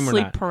was a dream or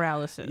not. Sleep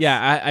paralysis.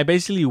 Yeah, I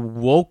basically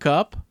woke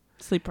up.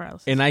 Sleep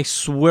paralysis. And I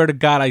swear to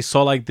God, I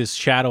saw like this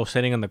shadow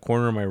sitting in the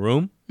corner of my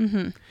room,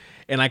 and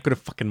I couldn't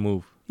fucking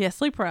move. Yeah,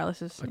 sleep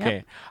paralysis. Okay,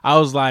 yep. I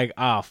was like,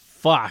 oh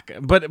fuck,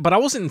 but I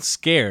wasn't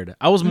scared.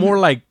 I was more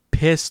like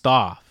pissed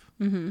off.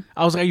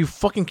 I was like, are you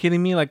fucking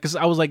kidding me? Like, cause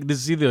I was like, this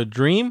is either a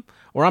dream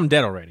or I'm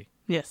dead already.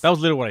 Yes, that was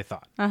literally what I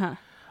thought.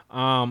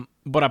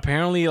 But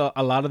apparently a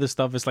lot of this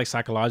stuff is like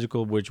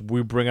psychological, which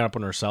we bring it up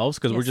on ourselves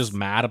because we're just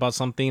mad about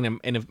something and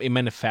it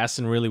manifests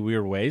in really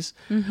weird ways.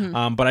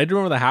 But I do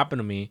remember that happened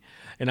to me,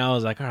 and I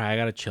was like, all right, I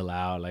gotta chill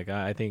out. Like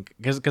I think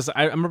because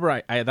I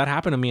remember that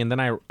happened to me, and then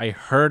I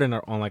heard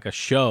on like a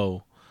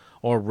show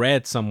or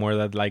read somewhere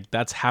that like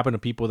that's happened to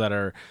people that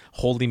are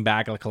holding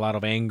back like a lot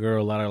of anger,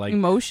 a lot of like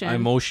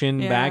emotion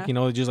back. You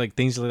know, just like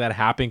things like that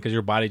happen because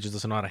your body just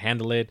doesn't know how to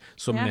handle it,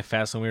 so it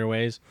manifests in weird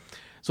ways.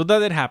 So that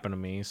did happen to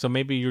me. So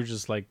maybe you're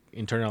just like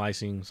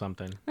internalizing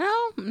something.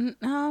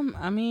 No,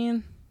 I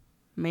mean,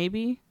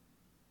 maybe.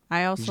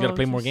 I also you just gotta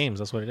play more games.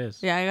 That's what it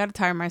is. Yeah, I gotta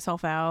tire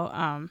myself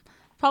out.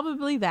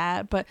 Probably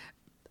that. But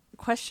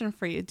question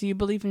for you: do you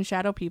believe in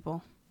shadow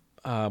people?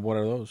 What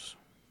are those?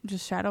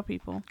 Just shadow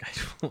people.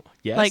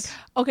 Yes. Like,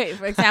 okay,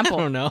 for example,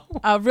 I don't know.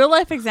 A real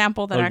life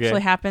example that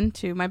actually happened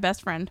to my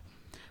best friend.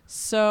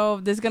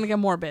 So this is gonna get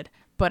morbid,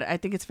 but I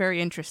think it's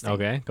very interesting.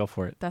 Okay, go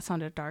for it. That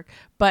sounded dark,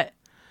 but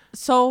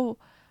so.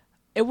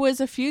 It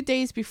was a few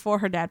days before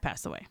her dad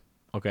passed away.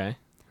 Okay.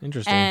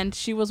 Interesting. And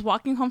she was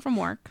walking home from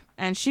work,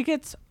 and she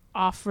gets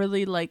off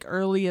really like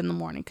early in the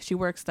morning because she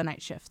works the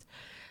night shift.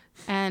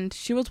 And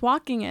she was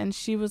walking, and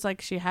she was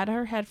like, she had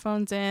her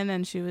headphones in,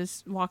 and she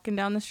was walking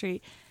down the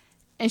street,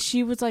 and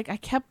she was like, I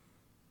kept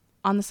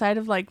on the side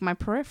of like my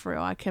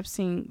peripheral, I kept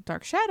seeing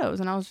dark shadows,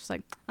 and I was just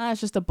like,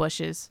 it's just the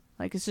bushes,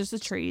 like it's just the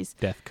trees.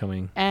 Death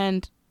coming.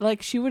 And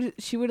like she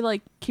would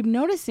like keep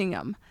noticing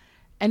them.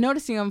 And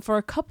noticing them for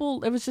a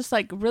couple, it was just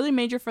like really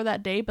major for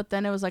that day. But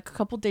then it was like a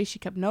couple days she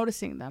kept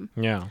noticing them.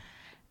 Yeah.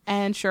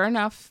 And sure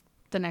enough,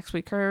 the next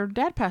week her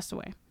dad passed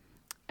away.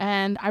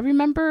 And I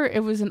remember it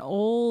was an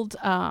old,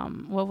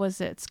 what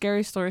was it?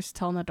 Scary Stories to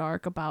Tell in the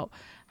Dark about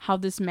how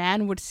this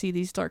man would see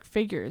these dark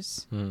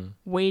figures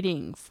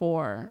waiting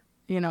for,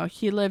 you know,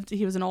 he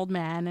was an old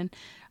man, and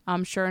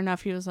sure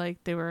enough, he was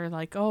like, they were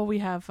like, oh, we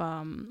have,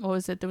 what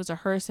was it? There was a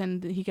hearse,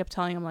 and he kept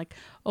telling him like,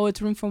 oh,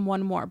 it's room for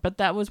one more. But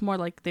that was more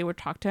like they would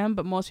talk to him.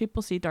 But most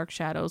people see dark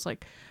shadows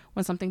like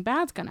when something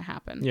bad's going to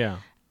happen. Yeah.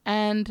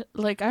 And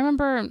like, I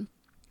remember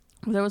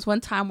there was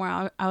one time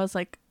where I was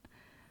like,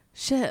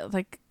 shit,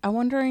 like, I'm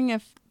wondering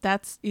if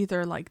that's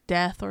either like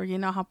death, or, you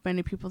know, how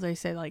many people they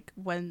say like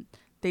when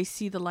they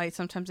see the light,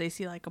 sometimes they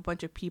see like a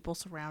bunch of people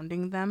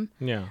surrounding them.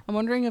 Yeah. I'm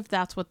wondering if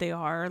that's what they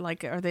are.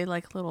 Like, are they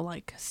like little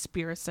like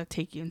spirits that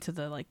take you into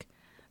the like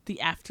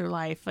the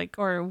afterlife? Like,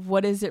 or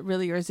what is it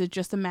really? Or is it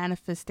just a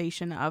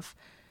manifestation of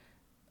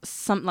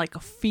some like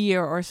a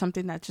fear or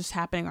something that's just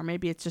happening? Or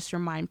maybe it's just your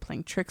mind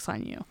playing tricks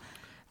on you.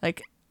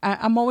 Like,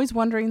 I'm always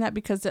wondering that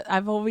because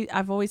I've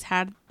always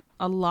had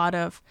a lot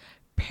of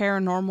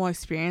paranormal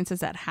experiences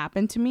that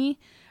happen to me,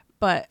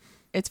 but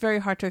it's very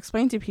hard to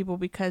explain to people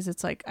because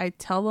it's like I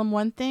tell them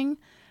one thing,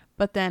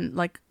 but then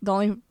like the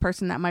only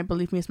person that might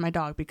believe me is my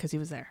dog because he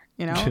was there,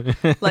 you know?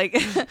 like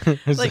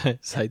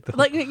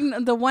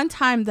the one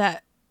time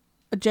that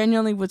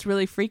genuinely was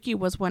really freaky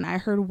was when I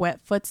heard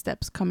wet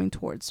footsteps coming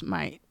towards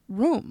my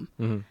room.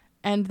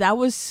 And that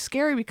was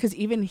scary because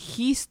even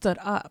he stood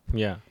up.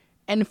 Yeah.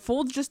 In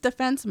full just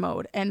defense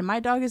mode. And my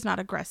dog is not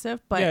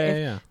aggressive, but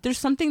if there's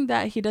something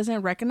that he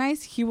doesn't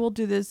recognize, he will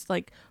do this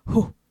like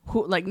whoo,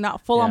 like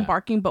not full on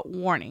barking, but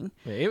warning.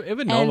 Yeah,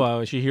 even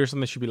Nova, she hears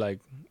something, she'd be like,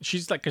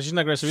 she's like, because she's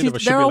not aggressive either,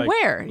 but they're she'll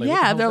aware. Like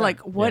yeah, they're like,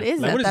 what is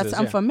that? What is That's this?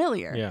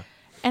 unfamiliar. Yeah.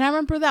 And I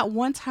remember that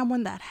one time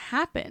when that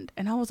happened,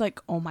 and I was like,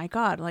 oh my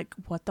God, like,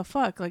 what the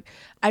fuck? Like,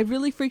 I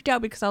really freaked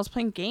out because I was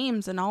playing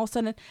games, and all of a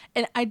sudden,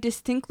 and I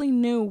distinctly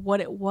knew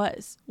what it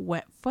was.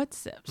 Wet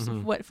footsteps.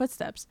 Wet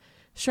footsteps.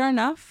 Sure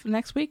enough,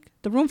 next week,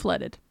 the room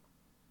flooded.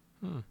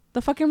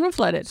 The fucking room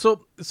flooded.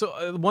 So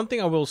one thing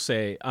I will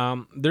say,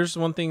 there's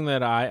one thing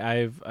that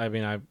I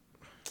don't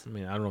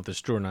know if this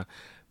is true or not,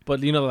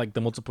 but you know, like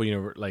the multiple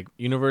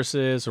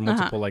universes or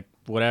multiple like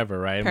whatever,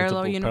 right?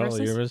 Parallel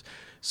universes.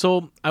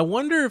 So I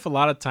wonder if a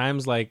lot of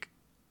times like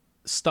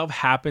stuff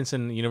happens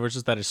in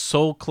universes that is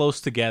so close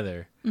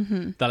together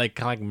that like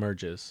kind of like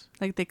merges.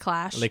 Like they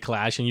clash. They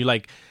clash, and you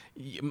like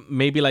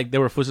maybe like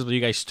there were footsteps that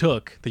you guys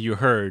took that you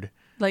heard.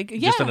 Like,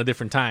 yeah. Just on a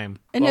different time.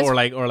 Or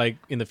like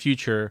in the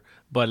future,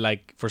 but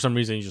like for some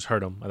reason you just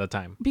heard them at the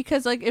time.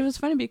 Because like it was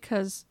funny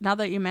because now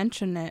that you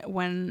mention it,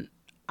 when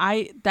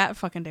that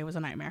fucking day was a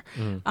nightmare.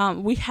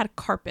 We had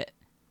carpet.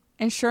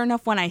 And sure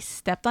enough, when I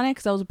stepped on it,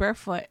 because I was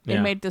barefoot, it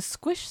made this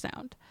squish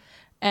sound.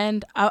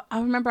 And I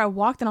remember I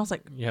walked and I was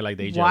like,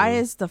 why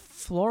is the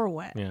floor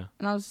wet? Yeah.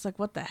 And I was just like,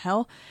 what the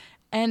hell?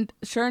 And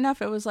sure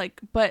enough, it was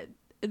like, but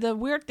the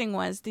weird thing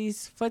was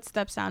these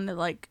footsteps sounded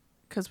like,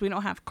 because we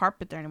don't have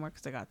carpet there anymore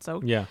because I got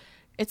soaked. Yeah.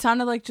 It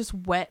sounded like just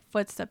wet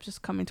footsteps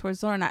just coming towards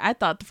the door. And I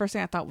thought, the first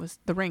thing I thought was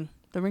the ring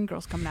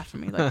girl's coming after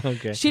me. Like,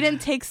 okay. She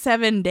didn't take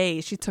 7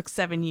 days. She took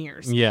 7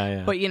 years.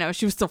 Yeah. But,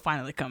 she was still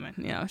finally coming.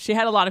 She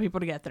had a lot of people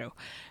to get through.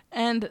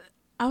 And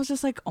I was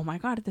just like, oh my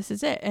God, this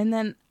is it. And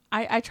then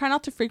I try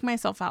not to freak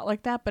myself out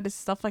like that, but it's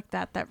stuff like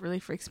that that really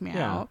freaks me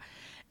out.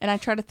 And I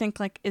try to think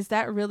like, is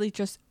that really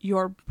just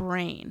your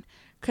brain?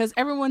 Because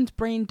everyone's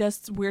brain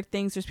does weird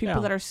things. There's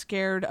people that are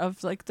scared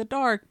of like the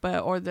dark,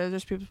 or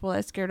there's people that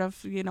are scared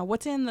of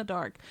what's in the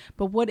dark.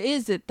 But what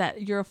is it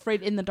that you're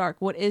afraid in the dark?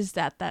 What is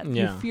that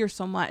you fear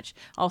so much?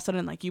 All of a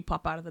sudden, like you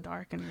pop out of the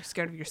dark and you're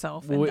scared of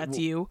yourself, and that's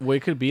you. Well,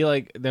 it could be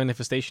like the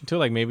manifestation too.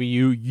 Like maybe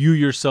you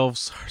yourself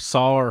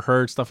saw or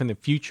heard stuff in the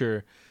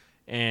future,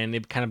 and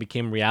it kind of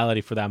became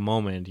reality for that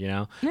moment.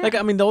 Yeah. Like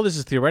I mean, all this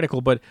is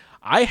theoretical, but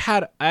I've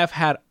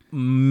had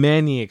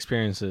many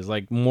experiences,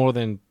 like more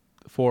than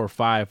 4 or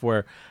 5,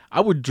 where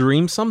I would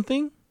dream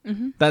something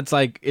that's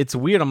like, it's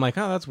weird. I'm like,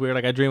 oh, that's weird.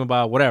 Like I dream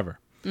about whatever.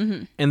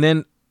 And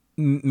then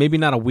maybe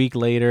not a week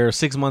later,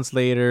 6 months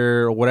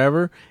later or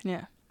whatever.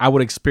 Yeah. I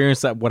would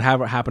experience that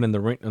whatever happened in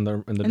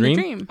the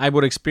dream. I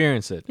would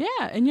experience it. Yeah.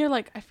 And you're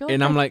like, I feel like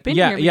and I'm like, been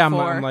here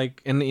before. I'm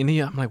like, and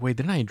I'm like, wait,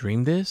 didn't I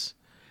dream this?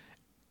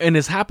 And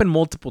it's happened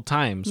multiple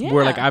times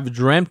where like I've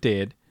dreamt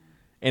it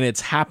and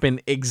it's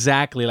happened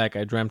exactly like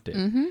I dreamt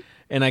it.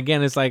 And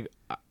again, it's like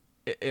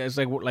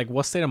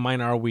what state of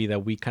mind are we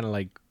that we kind of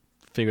like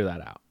figure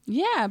that out?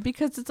 Yeah,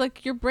 because it's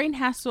like your brain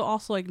has to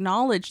also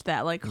acknowledge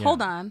that, like,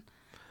 hold on,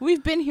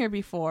 we've been here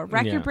before.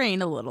 Rack your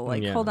brain a little,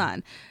 like, hold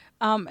on.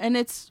 And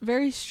it's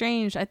very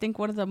strange. I think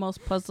one of the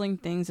most puzzling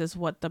things is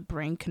what the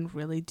brain can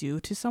really do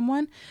to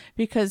someone,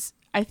 because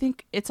I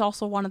think it's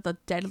also one of the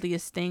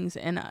deadliest things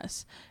in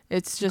us.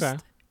 It's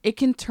just, it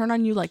can turn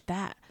on you like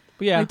that.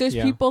 Yeah. Like there's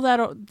people that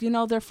are,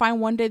 they're fine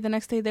one day, the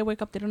next day they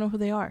wake up, they don't know who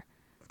they are.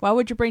 Why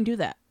would your brain do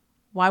that?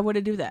 Why would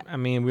it do that? I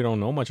mean, we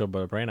don't know much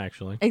about a brain,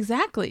 actually.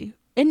 Exactly.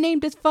 It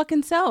named its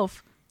fucking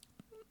self.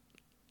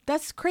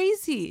 That's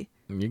crazy.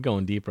 You're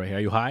going deep right here. Are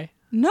you high?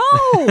 No.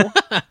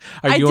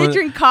 I did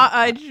drink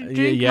my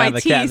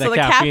tea, so the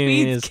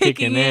caffeine's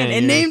kicking in.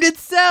 It named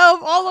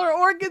itself. All our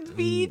organs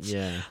beat.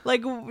 Yeah.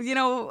 Like,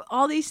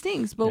 all these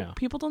things. But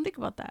people don't think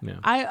about that. Yeah.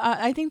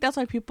 I think that's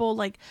why people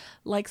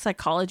like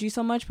psychology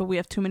so much, but we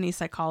have too many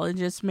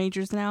psychologist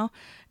majors now.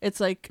 It's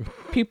like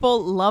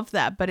people love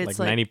that, but it's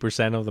like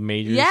 90% of the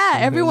majors. Yeah,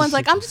 everyone's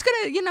like, I'm just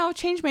gonna,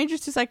 change majors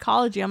to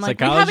psychology. I'm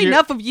like, we have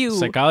enough of you.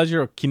 Psychology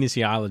or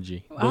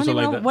kinesiology? I don't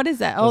even know what is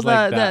that. Oh,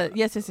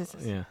 yes.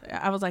 Yeah.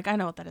 I was like, I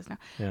know what that is now.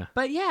 Yeah.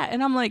 But yeah,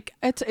 and I'm like,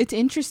 it's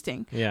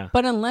interesting. Yeah.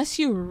 But unless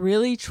you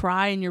really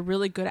try and you're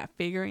really good at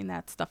figuring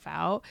that stuff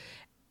out,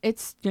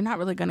 you're not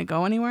really gonna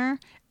go anywhere.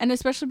 And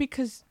especially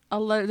because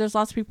there's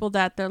lots of people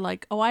that they're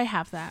like, oh, I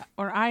have that,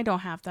 or I don't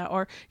have that,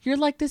 or you're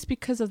like this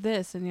because of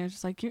this, and you're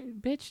just like,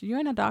 bitch, you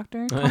ain't a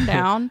doctor. Calm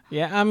down.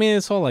 Yeah, I mean,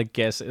 it's all like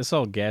guess. It's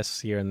all guess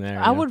here and there.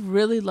 I would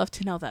really love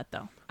to know that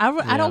though.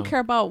 I don't care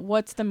about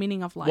what's the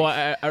meaning of life.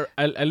 Well,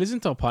 I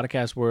listened to a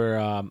podcast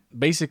where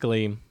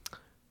basically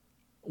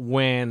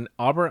when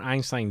Albert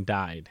Einstein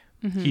died,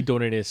 he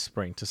donated his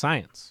brain to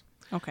science.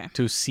 Okay.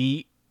 To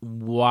see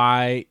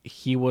why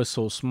he was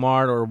so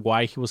smart, or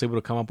why he was able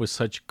to come up with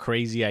such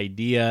crazy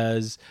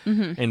ideas,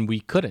 and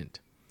we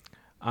couldn't.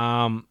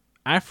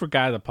 I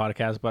forgot the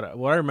podcast, but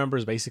what I remember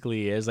is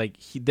basically is like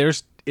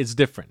it's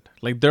different.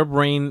 Like their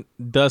brain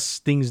does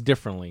things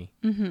differently,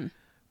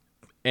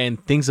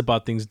 and thinks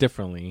about things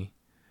differently,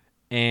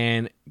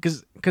 and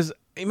because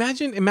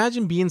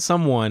imagine being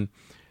someone.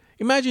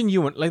 Imagine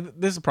you and like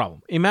this is a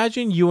problem.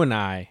 Imagine you and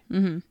I.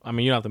 I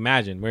mean, you don't have to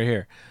imagine. We're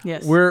here.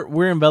 Yes.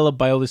 We're enveloped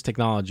by all this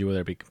technology,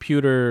 whether it be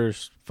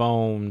computers,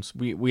 phones.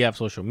 We have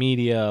social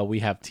media. We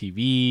have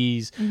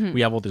TVs.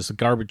 We have all this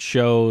garbage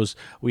shows.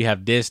 We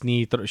have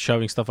Disney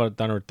shoving stuff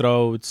down our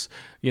throats.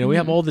 We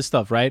have all this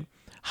stuff, right?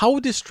 How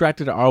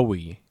distracted are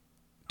we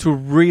to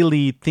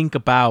really think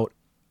about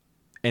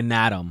an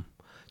atom,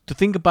 to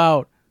think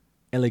about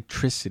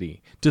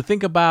electricity, to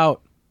think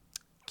about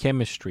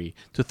chemistry,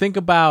 to think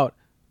about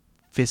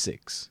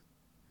physics?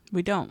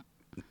 We don't.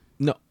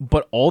 No,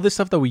 but all this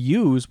stuff that we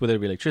use, whether it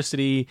be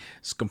electricity,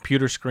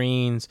 computer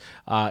screens,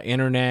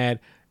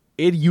 internet,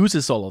 it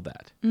uses all of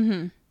that.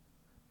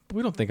 But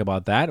we don't think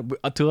about that.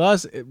 To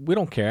us, we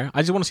don't care.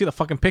 I just want to see the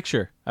fucking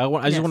picture.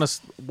 I just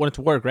want it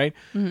to work, right?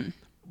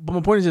 But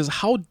my point is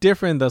how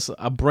different does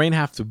a brain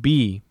have to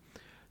be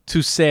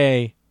to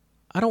say,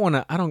 I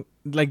don't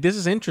like, this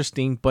is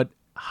interesting, but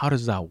how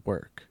does that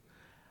work?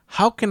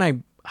 How do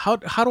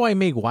I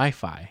make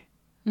Wi-Fi?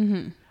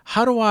 Mm-hmm.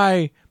 How do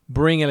I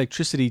bring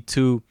electricity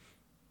to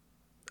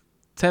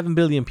 7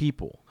 billion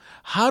people?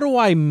 How do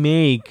I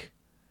make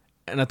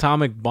an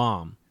atomic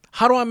bomb?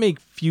 How do I make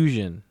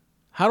fusion?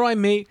 How do I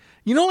make,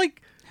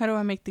 how do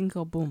I make things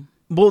go boom?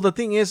 Well, the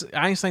thing is,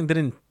 Einstein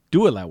didn't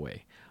do it that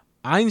way.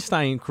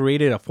 Einstein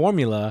created a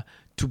formula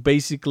to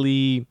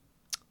basically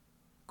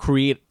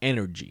create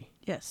energy.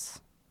 Yes.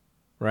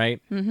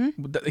 Right?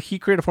 Mm-hmm. He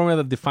created a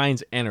formula that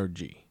defines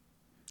energy.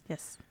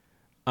 Yes.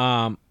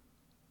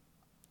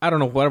 I don't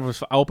know, whatever,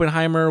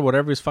 Oppenheimer,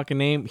 whatever his fucking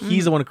name,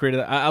 he's the one who created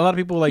that. A lot of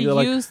people he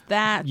used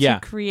that to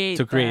create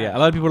that. A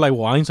lot of people are like,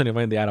 well, Einstein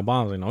invented the atom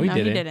bomb. Like, no, he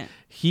didn't.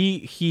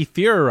 He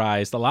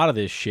theorized a lot of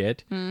this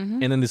shit,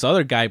 and then this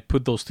other guy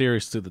put those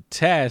theories to the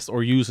test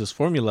or used his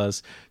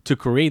formulas to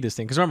create this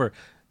thing. Because remember,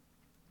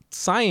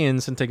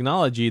 science and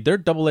technology, they're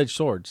double-edged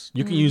swords.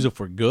 You can use it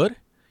for good,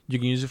 you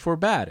can use it for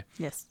bad.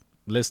 Yes.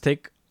 Let's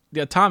take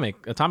the atomic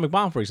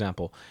bomb, for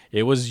example.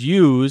 It was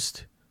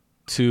used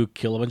to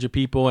kill a bunch of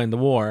people in the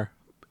war.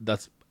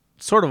 That's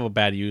sort of a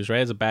bad use, right?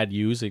 It's a bad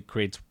use. It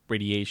creates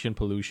radiation,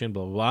 pollution,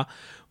 blah, blah, blah.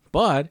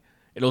 But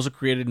it also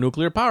created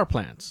nuclear power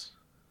plants.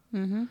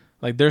 Mm-hmm.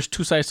 Like, there's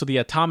two sides to the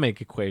atomic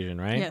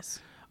equation, right? Yes.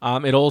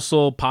 It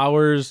also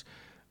powers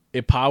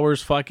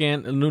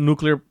fucking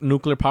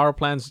nuclear power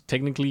plants,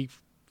 technically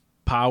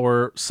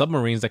power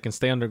submarines that can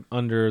stay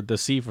under the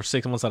sea for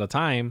 6 months at a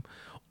time,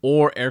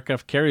 or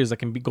aircraft carriers that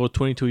can go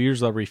 22 years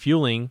without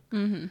refueling.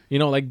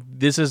 Mm-hmm.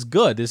 This is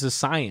good. This is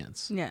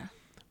science. Yeah.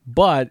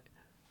 But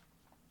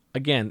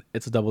again,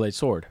 it's a double-edged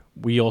sword.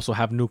 We also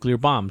have nuclear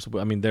bombs.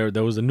 I mean, there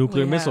was a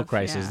nuclear missile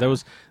crisis. Yeah.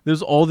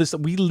 There's all this.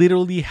 We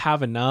literally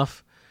have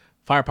enough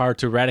firepower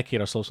to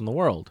eradicate ourselves from the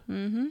world.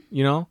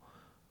 Mm-hmm.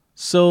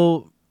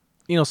 So,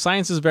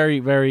 science is very,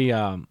 very.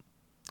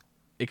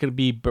 It could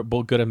be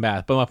both good and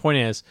bad. But my point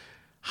is,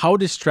 how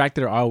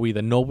distracted are we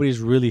that nobody's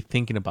really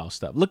thinking about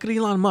stuff? Look at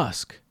Elon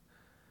Musk.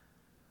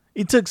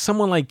 It took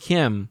someone like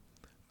him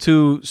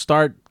to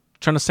start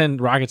trying to send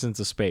rockets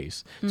into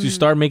space, to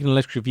start making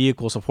electric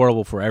vehicles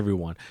affordable for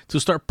everyone, to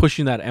start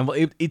pushing that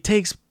envelope. It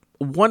takes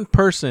one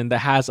person that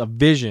has a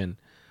vision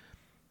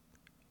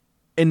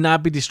and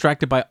not be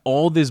distracted by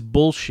all this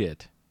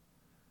bullshit.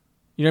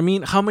 You know what I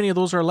mean? How many of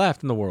those are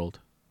left in the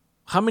world?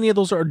 How many of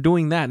those are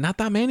doing that? Not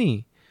that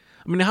many.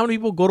 I mean, how many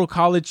people go to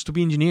college to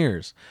be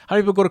engineers? How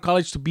many people go to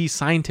college to be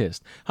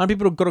scientists? How many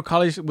people go to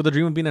college with a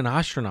dream of being an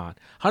astronaut?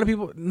 How many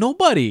people?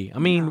 Nobody. I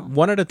mean,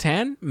 1 out of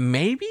 10,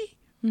 maybe?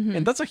 Mm-hmm.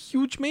 And that's a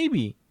huge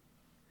maybe.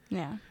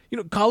 Yeah.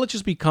 College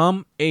has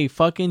become a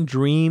fucking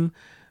dream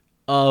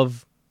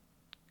of,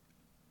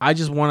 I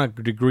just want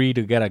a degree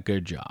to get a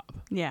good job.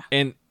 Yeah.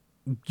 And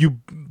you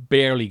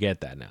barely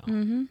get that now.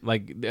 Mm-hmm.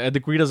 Like, a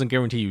degree doesn't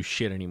guarantee you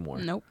shit anymore.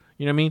 Nope.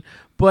 You know what I mean?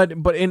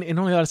 But in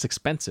only that, it's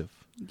expensive.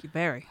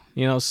 Very.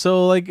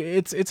 So like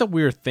it's a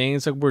weird thing.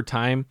 It's a weird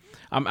time.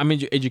 I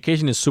mean,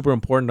 education is super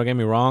important. Don't get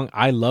me wrong.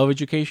 I love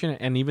education,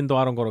 and even though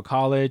I don't go to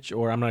college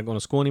or I'm not going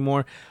to school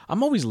anymore,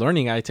 I'm always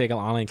learning. I take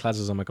online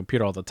classes on my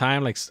computer all the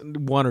time, like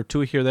 1 or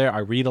 2 here or there. I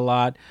read a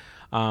lot.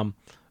 And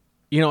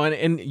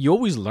you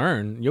always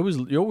learn.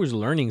 You're always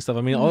learning stuff.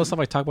 I mean, all the stuff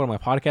I talk about on my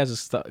podcast is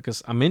stuff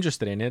because I'm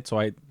interested in it. So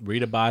I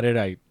read about it.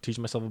 I teach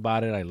myself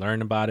about it. I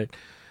learn about it.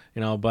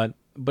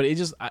 But it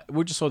just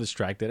we're just so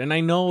distracted, and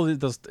I know that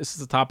this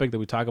is a topic that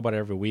we talk about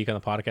every week on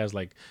the podcast.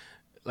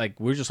 Like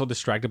we're just so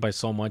distracted by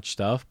so much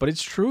stuff, but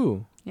it's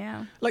true.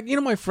 Yeah. Like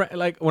my friend,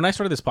 like when I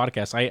started this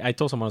podcast, I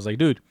told someone, I was like,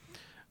 dude,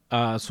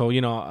 I'm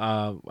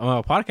on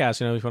a podcast. If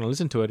you want to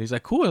listen to it, he's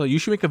like, cool. You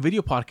should make a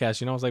video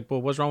podcast. I was like,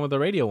 well, what's wrong with the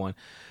radio one?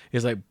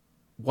 He's like,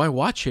 why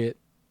watch it?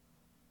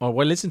 Or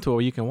why listen to it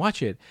where you can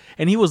watch it?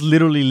 And he was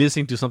literally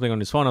listening to something on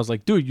his phone. I was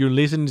like, dude, you're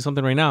listening to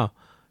something right now.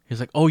 He's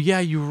like, oh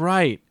yeah, you're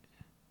right.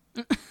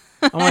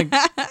 I'm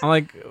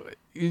like,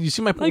 you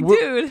see my point,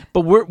 dude.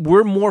 But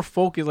we're more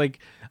focused. Like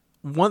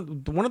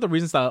one of the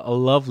reasons that I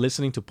love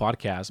listening to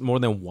podcasts more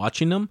than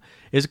watching them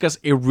is because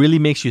it really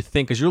makes you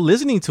think. Because you're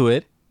listening to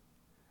it,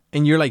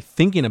 and you're like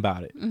thinking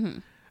about it. Mm-hmm.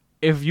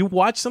 If you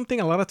watch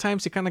something, a lot of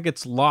times it kind of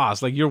gets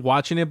lost. Like you're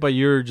watching it, but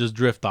you're just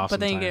drift off.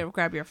 But then you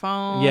grab your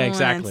phone. Yeah,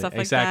 exactly, and stuff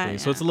like exactly.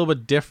 that, So it's a little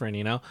bit different,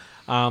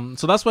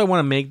 So that's why I want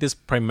to make this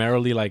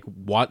primarily like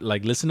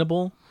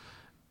listenable,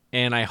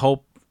 and I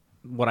hope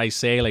what I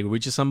say like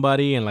reaches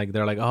somebody and like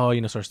they're like, oh,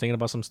 starts thinking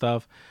about some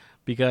stuff,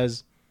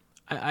 because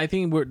I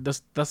think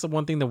that's the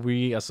one thing that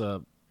we as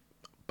a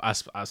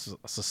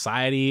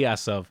society,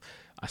 as a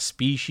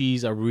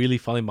species, are really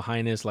falling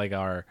behind is like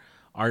our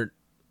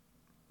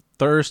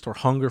thirst or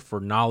hunger for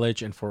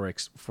knowledge and for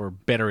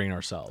bettering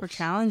ourselves, for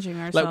challenging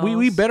ourselves. Like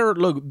we better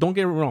look. Don't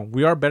get me wrong.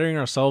 We are bettering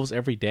ourselves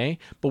every day,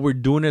 but we're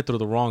doing it through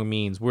the wrong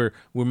means. We're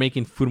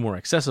making food more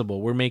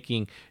accessible. We're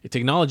making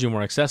technology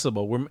more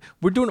accessible.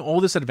 We're doing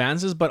all these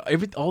advances, but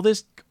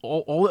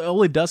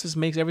all it does is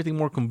makes everything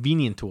more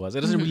convenient to us. It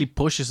doesn't really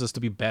pushes us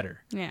to be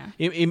better. Yeah.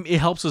 It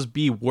helps us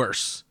be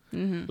worse.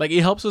 Mm-hmm. Like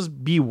it helps us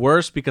be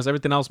worse because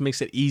everything else makes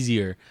it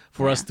easier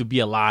for us to be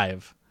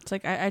alive. It's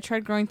like I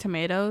tried growing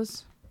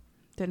tomatoes.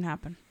 Didn't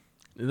happen.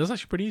 That's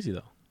actually pretty easy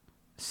though.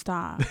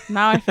 Stop.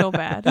 Now I feel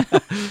bad.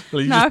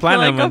 Well, you now just I feel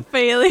plant like a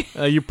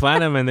failure. You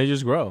plant them and they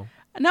just grow.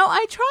 No,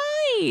 I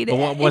tried.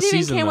 But what it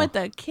season, even came though? with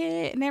the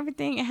kit and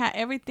everything. It had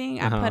everything.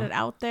 I put it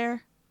out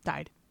there.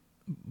 Died.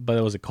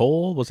 But was it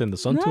cold? Was it in the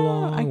sun too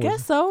long? I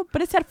guess so.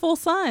 But it said full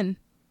sun.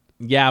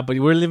 Yeah, but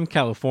we're living in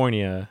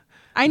California.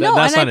 I know.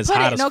 That and sun I is put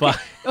hot it, as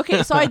fuck.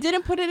 Okay, so I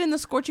didn't put it in the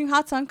scorching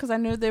hot sun because I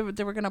knew they were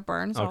going to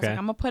burn. So I was like,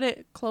 I'm going to put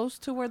it close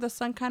to where the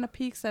sun kind of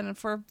peaks and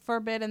for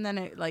a bit, and then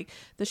it like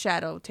the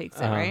shadow takes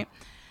it, right?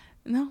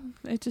 No,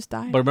 it just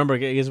died. But remember, it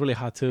gets really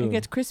hot too. It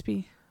gets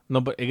crispy.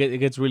 No, but it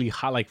gets really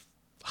hot, like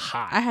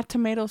hot. I had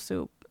tomato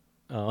soup.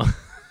 Oh,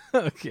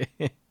 okay.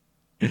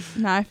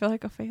 Now I feel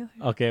like a failure.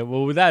 Okay,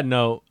 well, with that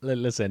note,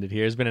 let's end it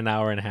here. It's been an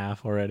hour and a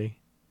half already.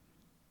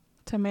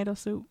 Tomato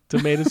soup.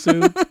 Guys.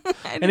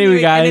 I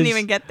didn't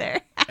even get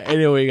there.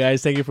 Anyway,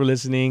 guys, thank you for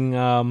listening.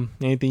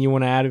 Anything you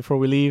want to add before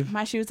we leave?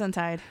 My shoe's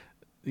untied.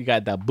 You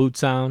got that boot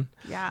sound.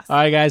 Yes. All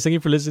right, guys, thank you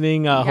for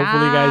listening. Hopefully,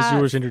 guys, you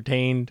were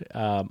entertained.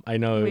 I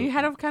know we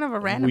had a kind of a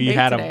random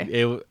day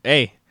today.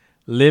 Hey,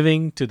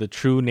 living to the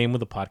true name of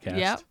the podcast.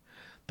 Yep.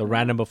 The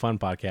Random but Fun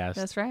Podcast.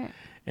 That's right.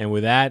 And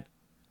with that,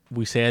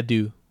 we say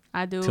adieu.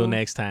 Till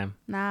next time.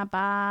 Nah, bye.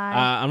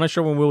 I'm not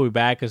sure when we'll be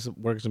back because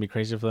work's going to be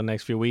crazy for the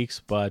next few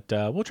weeks, but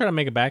we'll try to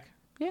make it back.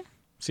 Yeah.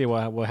 See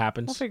what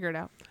happens. We'll figure it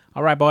out.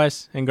 All right,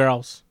 boys and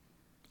girls,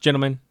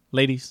 gentlemen,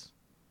 ladies.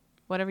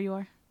 Whatever you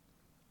are.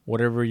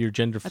 Whatever your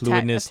gender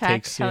fluidness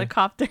takes you.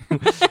 Helicopter.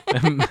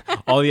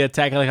 All the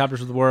attack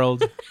helicopters of the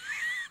world.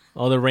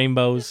 All the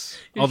rainbows.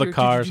 All the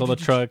cars. All the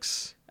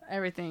trucks.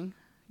 Everything.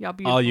 Y'all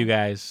beautiful. All you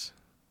guys.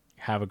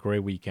 Have a great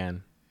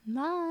weekend.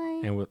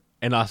 Bye.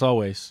 And as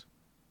always.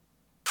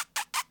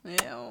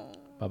 Ew.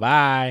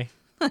 Bye-bye.